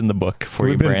slips in the book for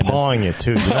you, Brandon. We've been pawing it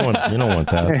too. You don't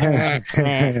want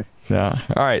that. Yeah.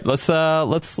 All right. Let's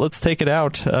take it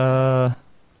out. All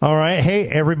right. Hey,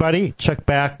 everybody, check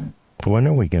back. When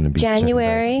are we going to be?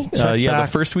 January. The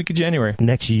first week of January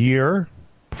next year.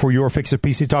 For your fix of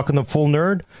PC Talk and the Full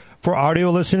Nerd. For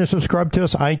audio listeners, subscribe to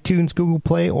us, iTunes, Google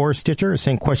Play, or Stitcher.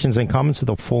 Send questions and comments to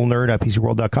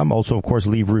thefullnerd@PCWorld.com. Also, of course,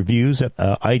 leave reviews at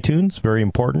iTunes. Very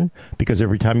important, because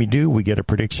every time you do, we get a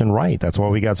prediction right. That's why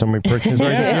we got so many predictions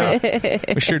right this year.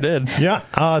 We sure did. Yeah.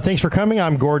 Thanks for coming.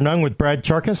 I'm Gordon Ung with Brad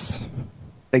Charkis.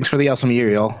 Thanks for the awesome year,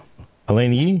 y'all.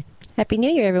 Elena Yee. Happy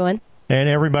New Year, everyone. And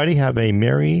everybody have a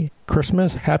Merry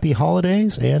Christmas, Happy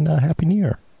Holidays, and a Happy New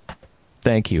Year.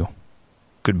 Thank you.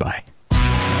 Goodbye.